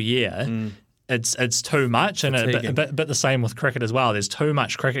all year. It's too much, but the same with cricket as well. There's too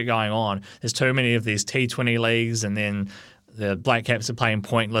much cricket going on. There's too many of these T20 leagues, and then the Black Caps are playing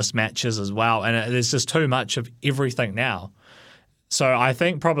pointless matches as well. And there's just too much of everything now. So I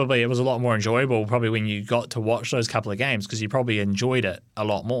think probably it was a lot more enjoyable probably when you got to watch those couple of games because you probably enjoyed it a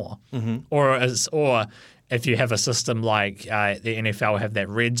lot more. Mm-hmm. Or if you have a system like the NFL have that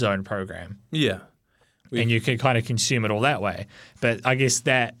red zone program. Yeah. And you can kind of consume it all that way. But I guess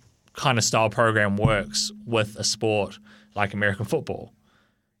that kind of style program works with a sport like American football.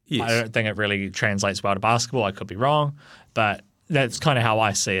 Yes. I don't think it really translates well to basketball. I could be wrong, but that's kind of how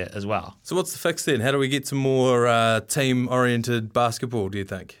I see it as well. So what's the fix then? How do we get to more team-oriented basketball, do you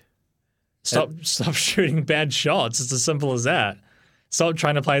think? Stop shooting bad shots. It's as simple as that. Stop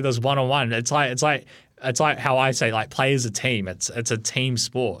trying to play those one-on-one. It's like how I say, like, play as a team. It's a team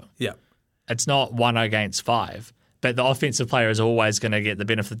sport. Yeah. It's not 1 against 5. But the offensive player is always going to get the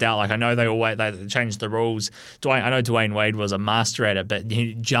benefit of the doubt. Like, I know they changed the rules. I know Dwayne Wade was a master at it, but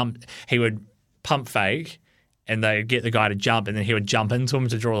he would pump fake, and they'd get the guy to jump, and then he would jump into him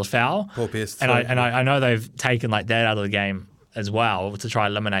to draw the foul. And I know they've taken like that out of the game as well to try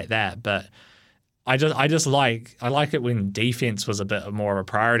to eliminate that. But I like it when defense was a bit more of a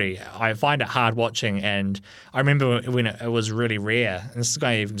priority. I find it hard watching, and I remember when it was really rare, and this is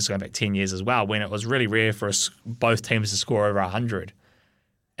going back 10 years as well, when it was really rare for both teams to score over 100.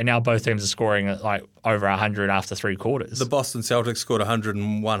 And now both teams are scoring like over 100 after 3 quarters. The Boston Celtics scored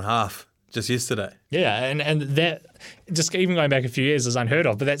 101 half just yesterday. Yeah, and that, just even going back a few years, is unheard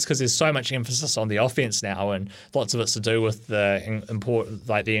of. But that's because there's so much emphasis on the offense now, and lots of it's to do with the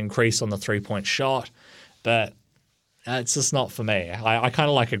increase on the 3-point shot. But it's just not for me. I kind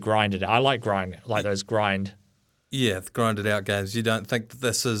of like a grinded. I like those grind. Yeah, the grinded out games. You don't think that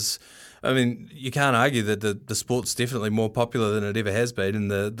this is? I mean, you can't argue that the sport's definitely more popular than it ever has been, and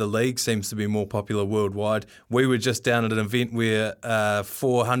the league seems to be more popular worldwide. We were just down at an event where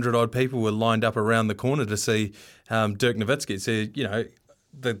 400-odd people were lined up around the corner to see Dirk Nowitzki. So,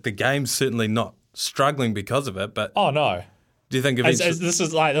 the game's certainly not struggling because of it. But oh, no. Do you think eventually...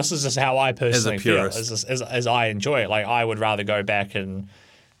 This is just how I personally feel. As I enjoy it. Like, I would rather go back and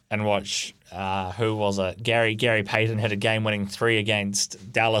watch, who was it? Gary Payton hit a game-winning 3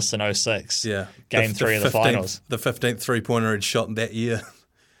 against Dallas in 06. Yeah. Game 3 of the finals. The 15th three-pointer he'd shot in that year.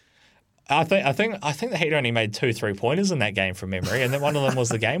 I think the Heat only made 2 3-pointers in that game from memory, and then one of them was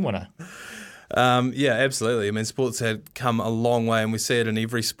the game winner. Yeah, absolutely. I mean, sports had come a long way, and we see it in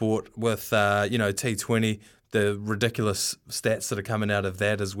every sport with, T20, the ridiculous stats that are coming out of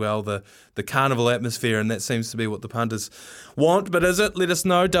that as well, the carnival atmosphere, and that seems to be what the punters want. But is it? Let us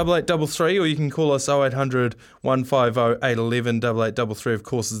know, 8833, or you can call us 0800 150 811. 8833, of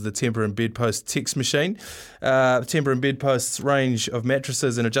course, is the Temper and Bedpost text machine. Temper and Bedpost's range of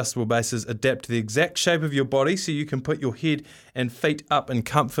mattresses and adjustable bases adapt to the exact shape of your body, so you can put your head and feet up in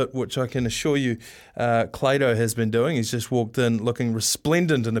comfort, which I can assure you Clado has been doing. He's just walked in looking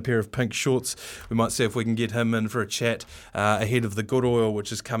resplendent in a pair of pink shorts. We might see if we can get him in for a chat ahead of the Good Oil,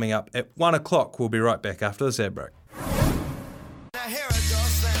 which is coming up at 1 o'clock. We'll be right back after this ad break.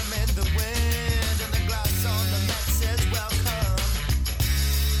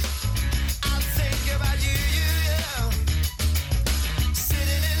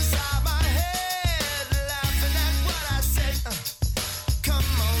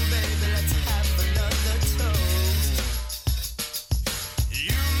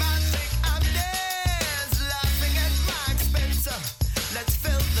 Let's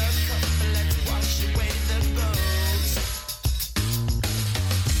fill the cup, let's wash away the ghost.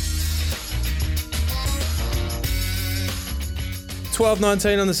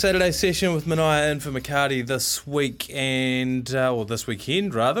 12:19 on the Saturday session with Mania in for McCarty this week this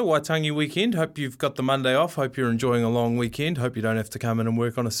weekend rather, Waitangi weekend. Hope you've got the Monday off. Hope you're enjoying a long weekend. Hope you don't have to come in and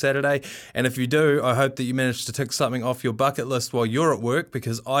work on a Saturday. And if you do, I hope that you managed to tick something off your bucket list while you're at work,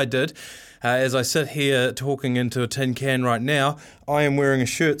 because I did. As I sit here talking into a tin can right now, I am wearing a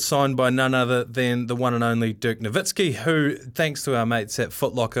shirt signed by none other than the one and only Dirk Nowitzki, who, thanks to our mates at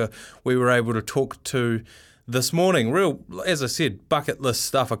Foot Locker, we were able to talk to this morning. Real, as I said, bucket list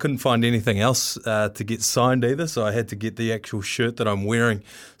stuff. I couldn't find anything else to get signed either, so I had to get the actual shirt that I'm wearing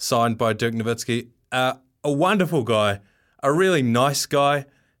signed by Dirk Nowitzki. A wonderful guy, a really nice guy.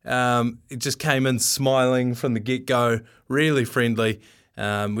 He just came in smiling from the get-go, really friendly.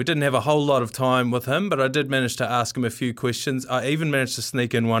 We didn't have a whole lot of time with him, but I did manage to ask him a few questions. I even managed to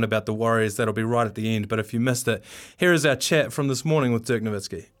sneak in one about the Warriors. That'll be right at the end, but if you missed it, here is our chat from this morning with Dirk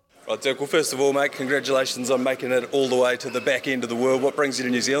Nowitzki. Right, Dirk, well, first of all, mate, congratulations on making it all the way to the back end of the world. What brings you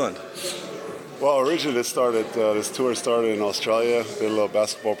to New Zealand? Well, originally this tour started in Australia. Did a little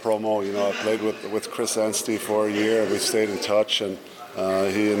basketball promo. You know, I played with Chris Anstey for a year, and we stayed in touch. And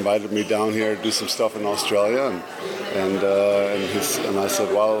he invited me down here to do some stuff in Australia, and I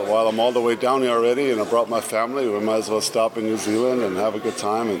said, while I'm all the way down here already, and I brought my family, we might as well stop in New Zealand and have a good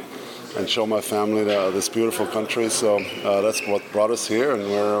time and show my family this beautiful country. So that's what brought us here, and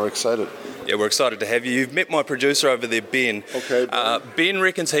we're excited. Yeah, we're excited to have you. You've met my producer over there, Ben. Okay. Ben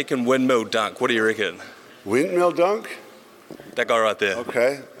reckons he can windmill dunk. What do you reckon? Windmill dunk? That guy right there.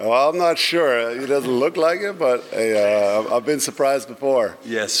 Okay. Well, I'm not sure. He doesn't look like it, but I've been surprised before.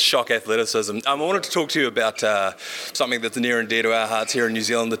 Yes, shock athleticism. I wanted to talk to you about something that's near and dear to our hearts here in New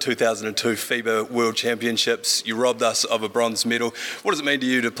Zealand, the 2002 FIBA World Championships. You robbed us of a bronze medal. What does it mean to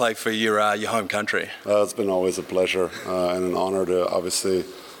you to play for your home country? It's been always a pleasure and an honor to obviously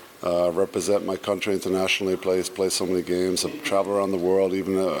represent my country internationally, play so many games, travel around the world,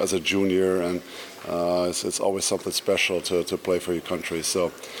 even as a junior, and it's always something special to play for your country.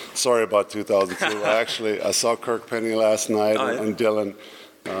 So, sorry about 2002. I saw Kirk Penny last night and Dylan.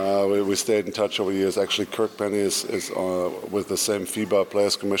 We stayed in touch over the years. Actually, Kirk Penny is with the same FIBA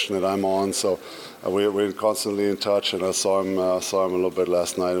Players Commission that I'm on, so we're constantly in touch. And I saw him a little bit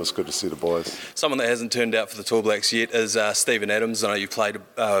last night. It was good to see the boys. Someone that hasn't turned out for the Tall Blacks yet is Steven Adams. I know you played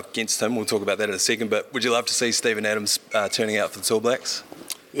against him. We'll talk about that in a second. But would you love to see Steven Adams turning out for the Tall Blacks?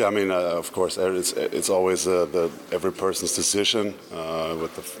 Yeah, I mean, of course, it's always every person's decision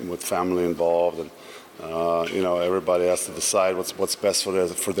with family involved, and everybody has to decide what's best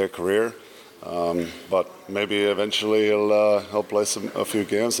for their career. But maybe eventually he'll play a few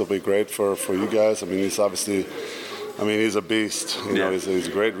games. It'll be great for you guys. I mean, he's a beast. He's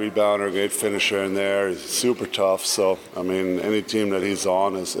a great rebounder, great finisher in there. He's super tough. So, I mean, any team that he's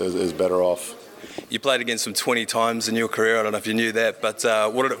on is better off. You played against him 20 times in your career. I don't know if you knew that, but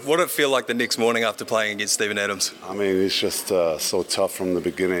what did it feel like the next morning after playing against Steven Adams? I mean, he's just so tough from the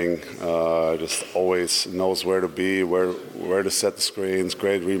beginning. Just always knows where to be, where to set the screens.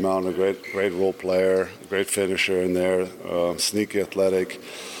 Great rebounder, great role player, great finisher in there. Sneaky, athletic,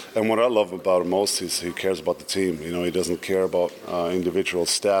 And what I love about him most is he cares about the team. You know, he doesn't care about individual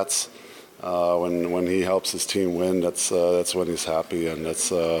stats. When he helps his team win, that's when he's happy, and that's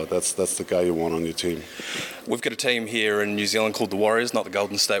the guy you want on your team. We've got a team here in New Zealand called the Warriors, not the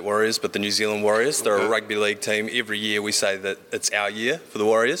Golden State Warriors, but the New Zealand Warriors. They're a rugby league team. Every year we say that it's our year for the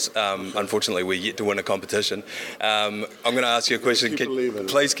Warriors. Unfortunately, we're yet to win a competition. I'm going to ask you a question.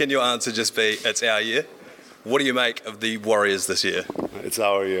 Please, can your answer just be, it's our year? What do you make of the Warriors this year? It's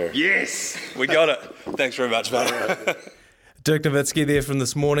our year. Yes, we got it. Thanks very much, mate. Dirk Nowitzki there from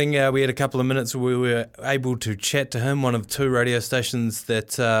this morning. We had a couple of minutes where we were able to chat to him, one of 2 radio stations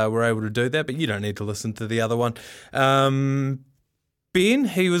that were able to do that, but you don't need to listen to the other one. Ben,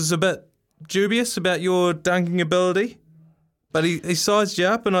 he was a bit dubious about your dunking ability, but he sized you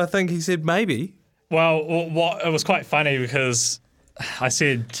up, and I think he said maybe. Well, it was quite funny because I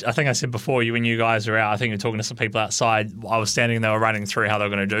think I said before, when you guys were out, I think you were talking to some people outside. I was standing and they were running through how they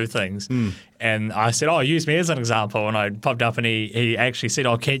were going to do things. And I said, use me as an example. And I popped up and he actually said,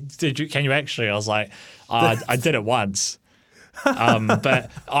 can you actually? I was like, I did it once.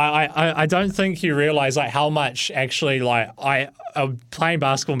 But I don't think you realise like how much actually playing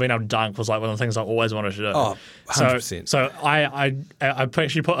basketball and being able to dunk was like one of the things I always wanted to do. Oh, 100%. So I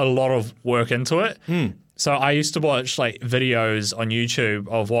actually put a lot of work into it. So I used to watch like videos on YouTube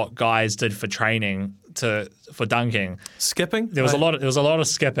of what guys did for training for dunking. Skipping? There was a lot of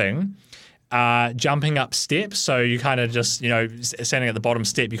skipping, jumping up steps. So you kind of just, standing at the bottom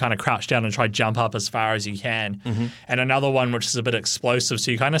step, you kind of crouch down and try to jump up as far as you can. Mm-hmm. And another one which is a bit explosive. So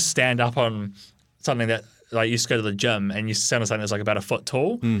you kind of stand up on something that like you used to go to the gym and you stand on something that's like about a foot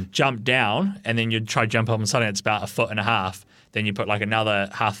tall, jump down, and then you'd try to jump up on something that's about 1.5 feet. Then you put like another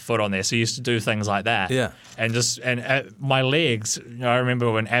half foot on there. So you used to do things like that. Yeah. And my legs, I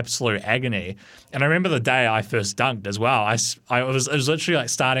remember were in absolute agony. And I remember the day I first dunked as well. It was literally like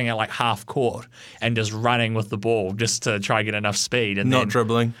starting at like half court and just running with the ball just to try to get enough speed. And not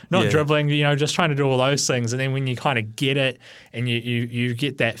dribbling. Not dribbling, just trying to do all those things. And then when you kind of get it and you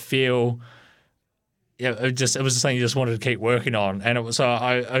get that feel, it was something you just wanted to keep working on. And it was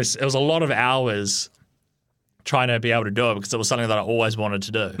a lot of hours trying to be able to do it because it was something that I always wanted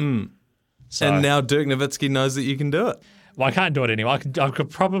to do. So, and now Dirk Nowitzki knows that you can do it. Well, I can't do it anymore. I could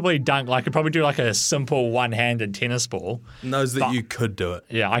probably dunk. I could probably do like a simple one-handed tennis ball. Knows that you could do it.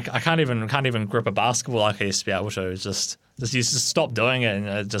 Yeah, I can't even grip a basketball like I used to be able to. It's just you just stop doing it and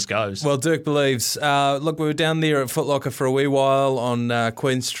it just goes. Well, Dirk believes. Look, we were down there at Foot Locker for a wee while on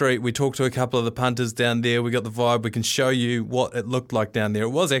Queen Street. We talked to a couple of the punters down there. We got the vibe. We can show you what it looked like down there. It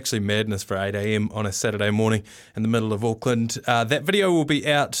was actually madness for 8 a.m. on a Saturday morning in the middle of Auckland. That video will be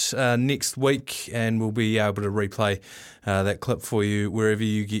out next week and we'll be able to replay that clip for you wherever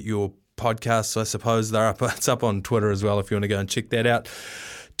you get your podcasts. I suppose they're up. It's up on Twitter as well if you want to go and check that out.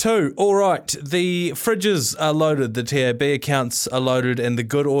 2, all right, the fridges are loaded, the TAB accounts are loaded, and the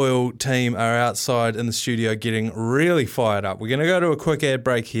Good Oil team are outside in the studio getting really fired up. We're going to go to a quick ad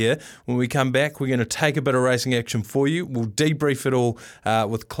break here. When we come back, we're going to take a bit of racing action for you. We'll debrief it all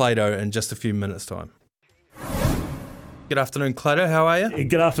with Clado in just a few minutes' time. Good afternoon, Clado. How are you?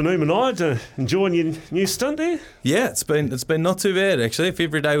 Good afternoon, Manide. Enjoying your new stunt there? Yeah, it's been not too bad actually. If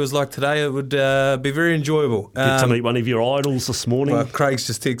every day was like today, it would be very enjoyable. Get to meet one of your idols this morning. Well, Craig's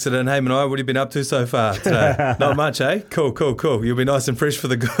just texted in, "Hey, Manide, what have you been up to so far today?" Not much, eh? Cool. You'll be nice and fresh for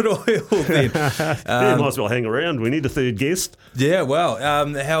the Good Oil then. Yeah, might as well hang around. We need a third guest. Yeah, well,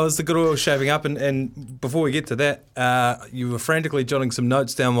 how is the Good Oil shaping up? And before we get to that, you were frantically jotting some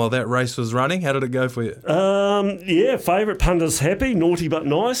notes down while that race was running. How did it go for you? Yeah, favourite punter's happy, naughty but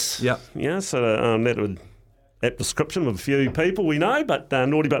nice. Yep. Yeah, so that would apt description of a few people we know, but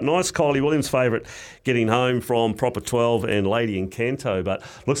naughty but nice. Kylie Williams' favourite getting home from Proper 12 and Lady Encanto, but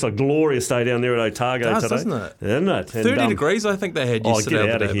looks like glorious day down there at Otago today. Doesn't it? Isn't it? 30 degrees I think they had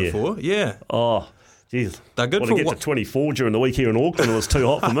yesterday out of here. Before. Yeah. Oh, geez. They're good to get to 24 during the week here in Auckland. It was too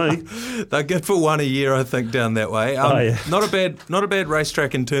hot for me. They're good for one a year, I think, down that way. Yeah. Not a bad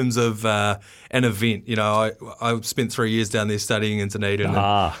racetrack in terms of an event. I spent 3 years down there studying in Dunedin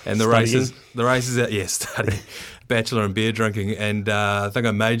and the races out. Studying. Bachelor in beer drinking, and I think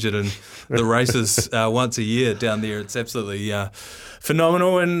I majored in the races once a year down there. It's absolutely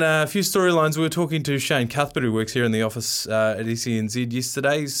phenomenal. And a few storylines. We were talking to Shane Cuthbert, who works here in the office at SENZ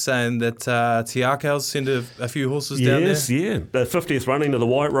yesterday, saying that Te Akeau's sent a few horses down there. Yes, yeah. The 50th running of the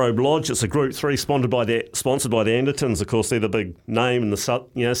White Robe Lodge. It's a Group 3 sponsored by the Andertons. Of course, they're the big name in the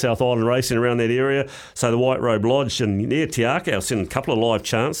South Island racing around that area. So the White Robe Lodge and Te Akeu sent a couple of live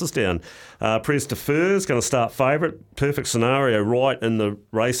chances down. Prez de Fur is going to start favourite. favourite. Perfect scenario right in the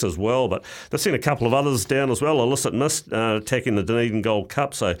race as well. But they've seen a couple of others down as well. Illicit Mist attacking the Dunedin Gold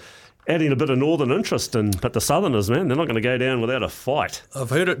Cup. So adding a bit of northern interest in. But the Southerners, man, they're not going to go down without a fight. I've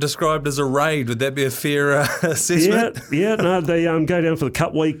heard it described as a raid. Would that be a fair assessment? No, they go down for the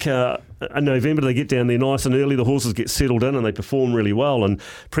Cup week in November. They get down there nice and early. The horses get settled in and they perform really well. And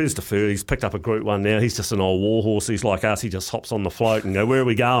Prez Defer, he's picked up a Group 1 now. He's just an old war horse. He's like us. He just hops on the float and go, where are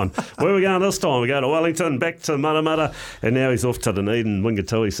we going? Where are we going this time? We go to Wellington, back to Matamata, and now he's off to Dunedin,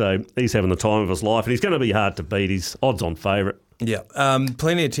 Wingatui. So he's having the time of his life, and he's going to be hard to beat. He's odds-on favourite. Yeah,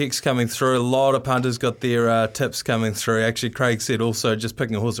 plenty of texts coming through. A lot of punters got their tips coming through. Actually, Craig said also just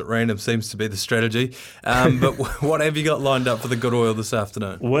picking a horse at random seems to be the strategy. But what have you got lined up for the Good Oil this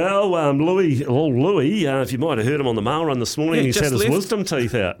afternoon? Well, Louis, if you might have heard him on the mail run this morning, he's had his wisdom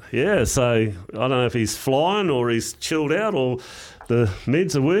teeth out. Yeah, so I don't know if he's flying or he's chilled out or the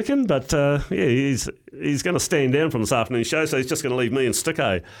meds are working, but he's going to stand down from this afternoon's show, so he's just going to leave me and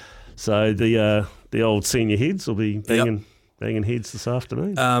Sticko. So the old senior heads will be banging heads this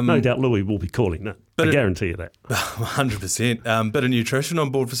afternoon. No doubt Louis will be calling that. I guarantee you that. 100%. Bit of nutrition on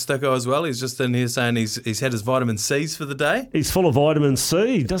board for Sticko as well. He's just in here saying he's had his vitamin C's for the day. He's full of vitamin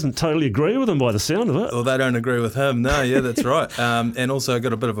C. He doesn't totally agree with him by the sound of it. Well, they don't agree with him. No, yeah, that's right. And also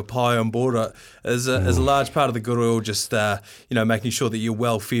got a bit of a pie on board. As a large part of the Good Oil, just making sure that you're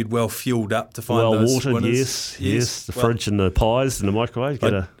well fed, well fueled up to find those watered, winners. Yes. The fridge and the pies and the microwave.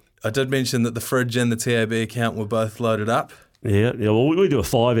 I did mention that the fridge and the TAB account were both loaded up. Yeah. Well, we do a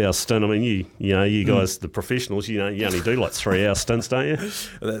 5-hour stint. I mean, you guys, the professionals, you only do like 3-hour stints, don't you?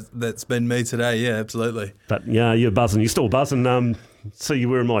 That's been me today. Yeah, absolutely. But you're buzzing. You're still buzzing. See you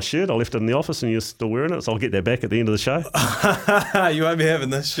wearing my shirt. I left it in the office, and you're still wearing it. So I'll get that back at the end of the show. You won't be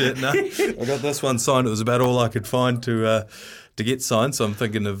having this shirt, no. I got this one signed. It was about all I could find to get signed, so I'm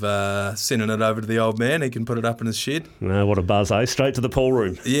thinking of sending it over to the old man. He can put it up in his shed. No, what a buzz, eh? Straight to the pool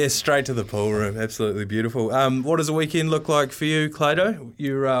room. Yeah, straight to the pool room. Absolutely beautiful. What does the weekend look like for you, Clado?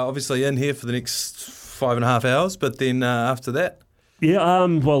 You're obviously in here for the next 5.5 hours, but then after that? Yeah,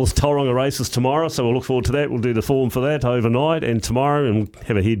 there's Tauranga races tomorrow, so we'll look forward to that. We'll do the form for that overnight and tomorrow, and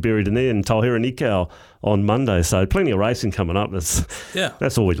have a head buried in there, and Tauhera Nikau on Monday. So plenty of racing coming up.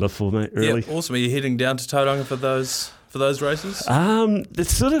 That's all we live for, mate, really. Yeah, awesome. Are you heading down to Tauranga for those races?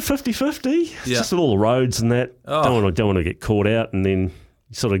 It's sort of 50-50. It's just with all the roads and that. Don't want to get caught out, and then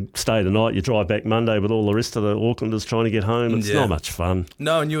you sort of stay the night. You drive back Monday with all the rest of the Aucklanders trying to get home. It's not much fun.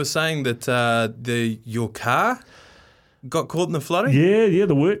 No, and you were saying that your car got caught in the flooding? Yeah,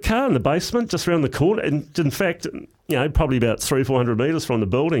 the work car in the basement just around the corner. And in fact, probably about 300-400 metres from the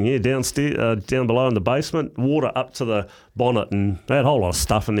building, downstairs, down below in the basement, water up to the bonnet, and they had a whole lot of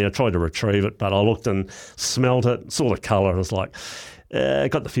stuff in there. I tried to retrieve it, but I looked and smelled it, saw the colour, and was like,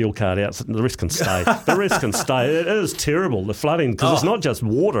 got the fuel card out, so the rest can stay. It is terrible, the flooding, because it's not just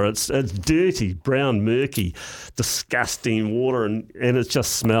water, it's dirty, brown, murky, disgusting water, and it's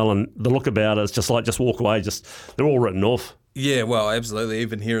just smell, and the look about it is just walk away, they're all written off. Yeah, well, absolutely.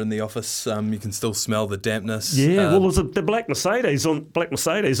 Even here in the office, you can still smell the dampness. Yeah, there's the black Mercedes on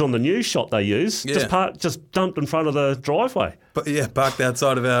the news shot they use, just dumped in front of the driveway. But parked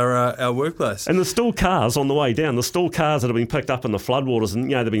outside of our workplace. And there's still cars on the way down. There's still cars that have been picked up in the floodwaters, and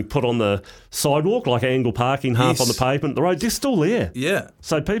they've been put on the sidewalk, like angle parking, half on the pavement, the road. They're still there. Yeah.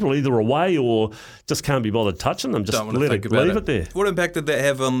 So people are either away or just can't be bothered touching them. Just leave it there. What impact did that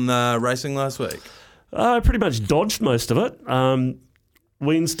have on racing last week? Pretty much dodged most of it.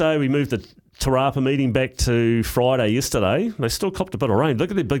 Wednesday, we moved the Te Rapa meeting back to Friday yesterday. They still copped a bit of rain. Look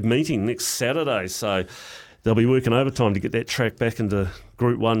at their big meeting next Saturday. So they'll be working overtime to get that track back into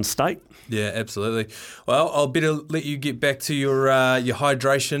Group 1 state. Yeah, absolutely. Well, I'll better let you get back to your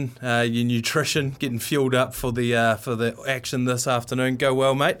hydration, your nutrition, getting fueled up for the action this afternoon. Go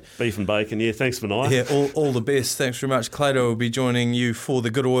well, mate. Beef and bacon, thanks, Vinay. Yeah, all the best. Thanks very much. Clado will be joining you for the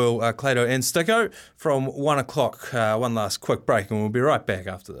Good Oil, Clado and Sticko, from 1 o'clock. One last quick break, and we'll be right back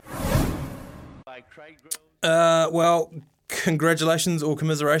after that. Congratulations or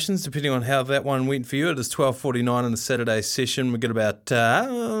commiserations, depending on how that one went for you. It is 12:49 in the Saturday session. We've got about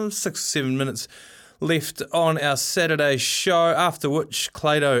 6 or 7 minutes left on our Saturday show, after which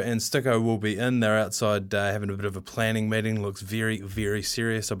Clado and Sticko will be in. They're outside having a bit of a planning meeting. Looks very, very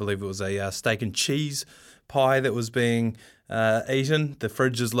serious. I believe it was a steak and cheese pie that was being eaten. The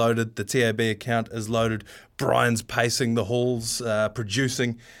fridge is loaded. The TAB account is loaded. Brian's pacing the halls,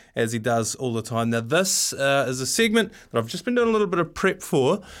 producing as he does all the time. Now, this is a segment that I've just been doing a little bit of prep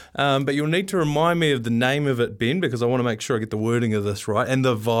for, but you'll need to remind me of the name of it, Ben, because I want to make sure I get the wording of this right and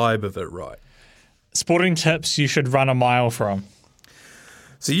the vibe of it right. Sporting tips you should run a mile from.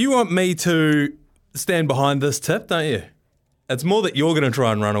 So you want me to stand behind this tip, don't you? It's more that you're going to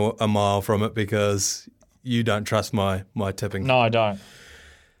try and run a mile from it because you don't trust my tipping. No, I don't.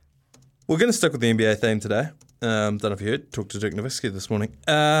 We're going to stick with the NBA theme today. Don't know if you heard. Talked to Dirk Nowitzki this morning.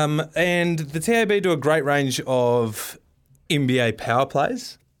 And the TAB do a great range of NBA power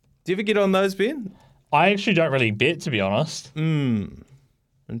plays. Do you ever get on those, Ben? I actually don't really bet, to be honest.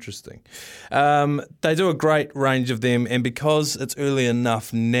 Interesting. They do a great range of them, and because it's early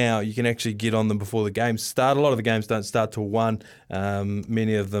enough now, you can actually get on them before the games start. A lot of the games don't start till 1,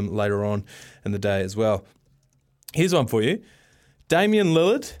 many of them later on in the day as well. Here's one for you. Damian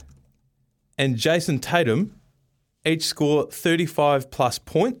Lillard and Jason Tatum each score 35-plus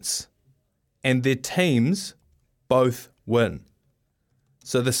points, and their teams both win.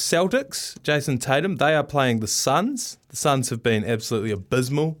 So the Celtics, Jason Tatum, they are playing the Suns. The Suns have been absolutely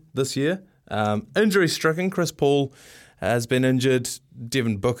abysmal this year. Injury-stricken. Chris Paul has been injured.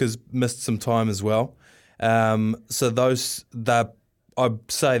 Devin Booker's missed some time as well. So those,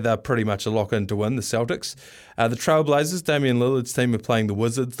 I'd say they're pretty much a lock-in to win, the Celtics. The Trailblazers, Damian Lillard's team are playing the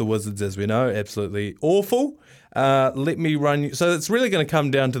Wizards. The Wizards, as we know, absolutely awful. Let me run you. So it's really going to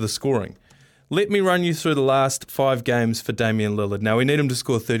come down to the scoring. Let me run you through the last 5 games for Damian Lillard. Now, we need him to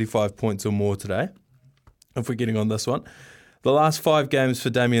score 35 points or more today, if we're getting on this one. The last 5 games for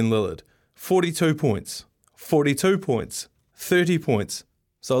Damian Lillard, 42 points, 42 points, 30 points,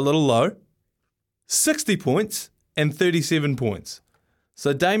 so a little low, 60 points, and 37 points.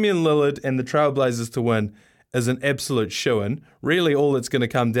 So Damian Lillard and the Trailblazers to win is an absolute shoo-in. Really, all it's going to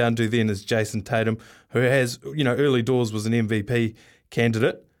come down to then is Jason Tatum, who has, early doors was an MVP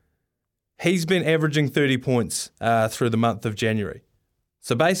candidate. He's been averaging 30 points through the month of January.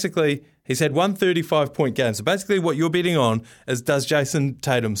 So basically, he's had 1 35-point game. So basically what you're betting on is, does Jason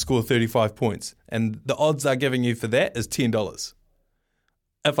Tatum score 35 points? And the odds they're giving you for that is $10.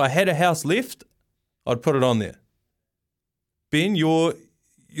 If I had a house left, I'd put it on there. Ben, your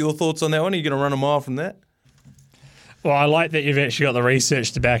thoughts on that one? Are you going to run a mile from that? Well, I like that you've actually got the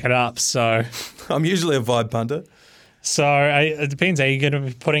research to back it up. So I'm usually a vibe punter. So it depends. Are you going to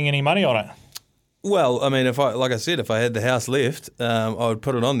be putting any money on it? Well, I mean, if I had the house left, I would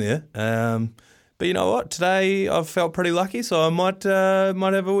put it on there. But you know what? Today I've felt pretty lucky, so I might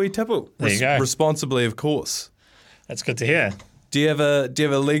have a wee tipple. There you go. Responsibly, of course. That's good to hear. Do you have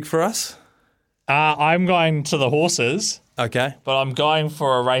a league for us? I'm going to the horses. Okay. But I'm going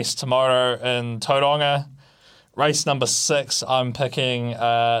for a race tomorrow in Tauranga. Race number 6, I'm picking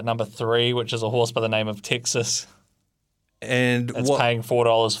number 3, which is a horse by the name of Texas. And it's paying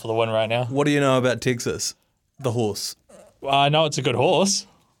 $4 for the win right now. What do you know about Texas, the horse? Well, I know it's a good horse.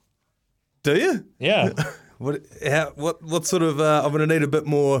 Do you? Yeah. What sort of? I'm going to need a bit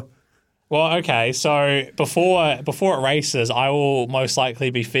more. Well, okay. So before it races, I will most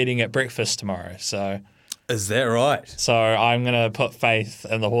likely be feeding it breakfast tomorrow. So. Is that right? So I'm going to put faith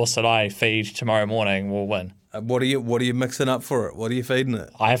in the horse that I feed tomorrow morning will win. What are you mixing up for it? What are you feeding it?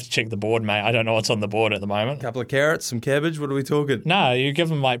 I have to check the board, mate. I don't know what's on the board at the moment. A couple of carrots, some cabbage. What are we talking? No, you give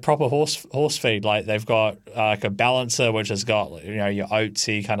them like proper horse feed. Like they've got like a balancer, which has got your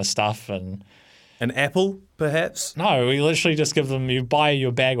oatsy kind of stuff, and an apple, perhaps. No, we literally just give them. You buy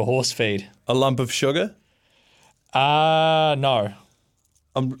your bag of horse feed. A lump of sugar. No.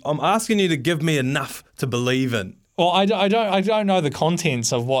 I'm asking you to give me enough to believe in. Well, I don't know the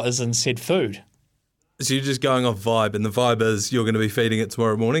contents of what is in said food. So you're just going off vibe, and the vibe is you're going to be feeding it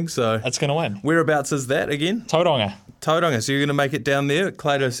tomorrow morning. So it's going to win. Whereabouts is that again? Tauranga. So you're going to make it down there?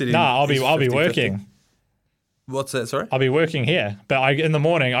 Clado City. No, I'll be working. What's that? Sorry. I'll be working here, but in the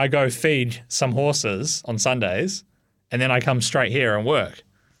morning I go feed some horses on Sundays, and then I come straight here and work.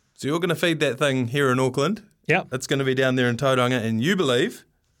 So you're going to feed that thing here in Auckland. Yep. It's going to be down there in Tauranga, and you believe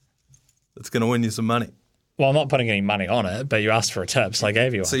it's going to win you some money. Well, I'm not putting any money on it, but you asked for a tip, so I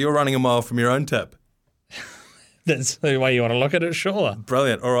gave you one. So you're running a mile from your own tip. That's the way you want to look at it, sure.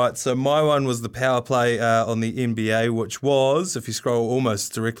 Brilliant. All right, so my one was the power play on the NBA, which was, if you scroll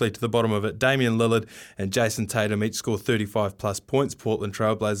almost directly to the bottom of it, Damian Lillard and Jason Tatum each score 35-plus points. Portland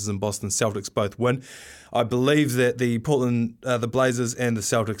Trailblazers and Boston Celtics both win. I believe that the Blazers and the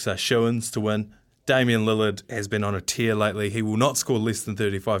Celtics are shoo-ins to win. Damian Lillard has been on a tear lately. He will not score less than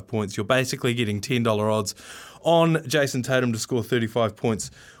 35 points. You're basically getting $10 odds on Jason Tatum to score 35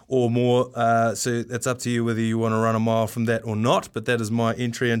 points or more. So it's up to you whether you want to run a mile from that or not, but that is my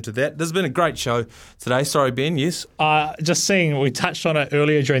entry into that. This has been a great show today. Sorry, Ben, yes? Just seeing, we touched on it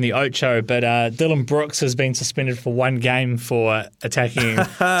earlier during the Ocho, but Dylan Brooks has been suspended for 1 game for attacking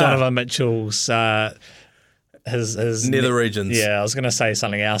Donovan Mitchell's his nether regions. Yeah, I was going to say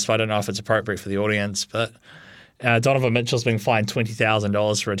something else, but I don't know if it's appropriate for the audience, but Donovan Mitchell's been fined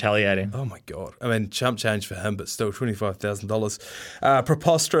 $20,000 for retaliating. Oh my God. I mean, chump change for him, but still $25,000.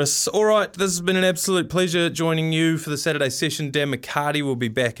 Preposterous. All right, this has been an absolute pleasure joining you for the Saturday session. Dan McCarty will be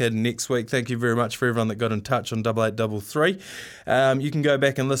back in next week. Thank you very much for everyone that got in touch on 8833. You can go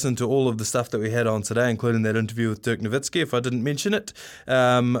back and listen to all of the stuff that we had on today, including that interview with Dirk Nowitzki, if I didn't mention it.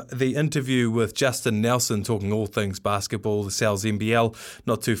 The interview with Justin Nelson, talking all things basketball, the Sal's NBL,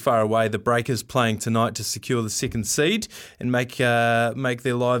 not too far away. The Breakers playing tonight to secure the second seed and make their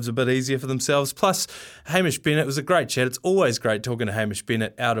lives a bit easier for themselves. Plus, Hamish Bennett was a great chat. It's always great talking to Hamish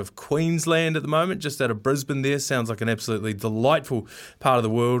Bennett out of Queensland at the moment, just out of Brisbane there. Sounds like an absolutely delightful part of the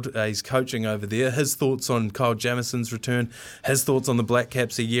world. He's coaching over there. His thoughts on Kyle Jamison's return, his thoughts on the Black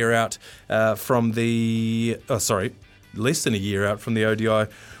Caps a year out from the... less than a year out from the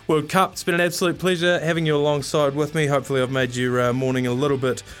ODI World Cup. It's been an absolute pleasure having you alongside with me. Hopefully I've made your morning a little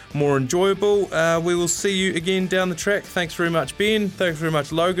bit more enjoyable. We will see you again down the track. Thanks very much, Ben. Thanks very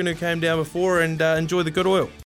much, Logan, who came down before, and enjoy the good oil.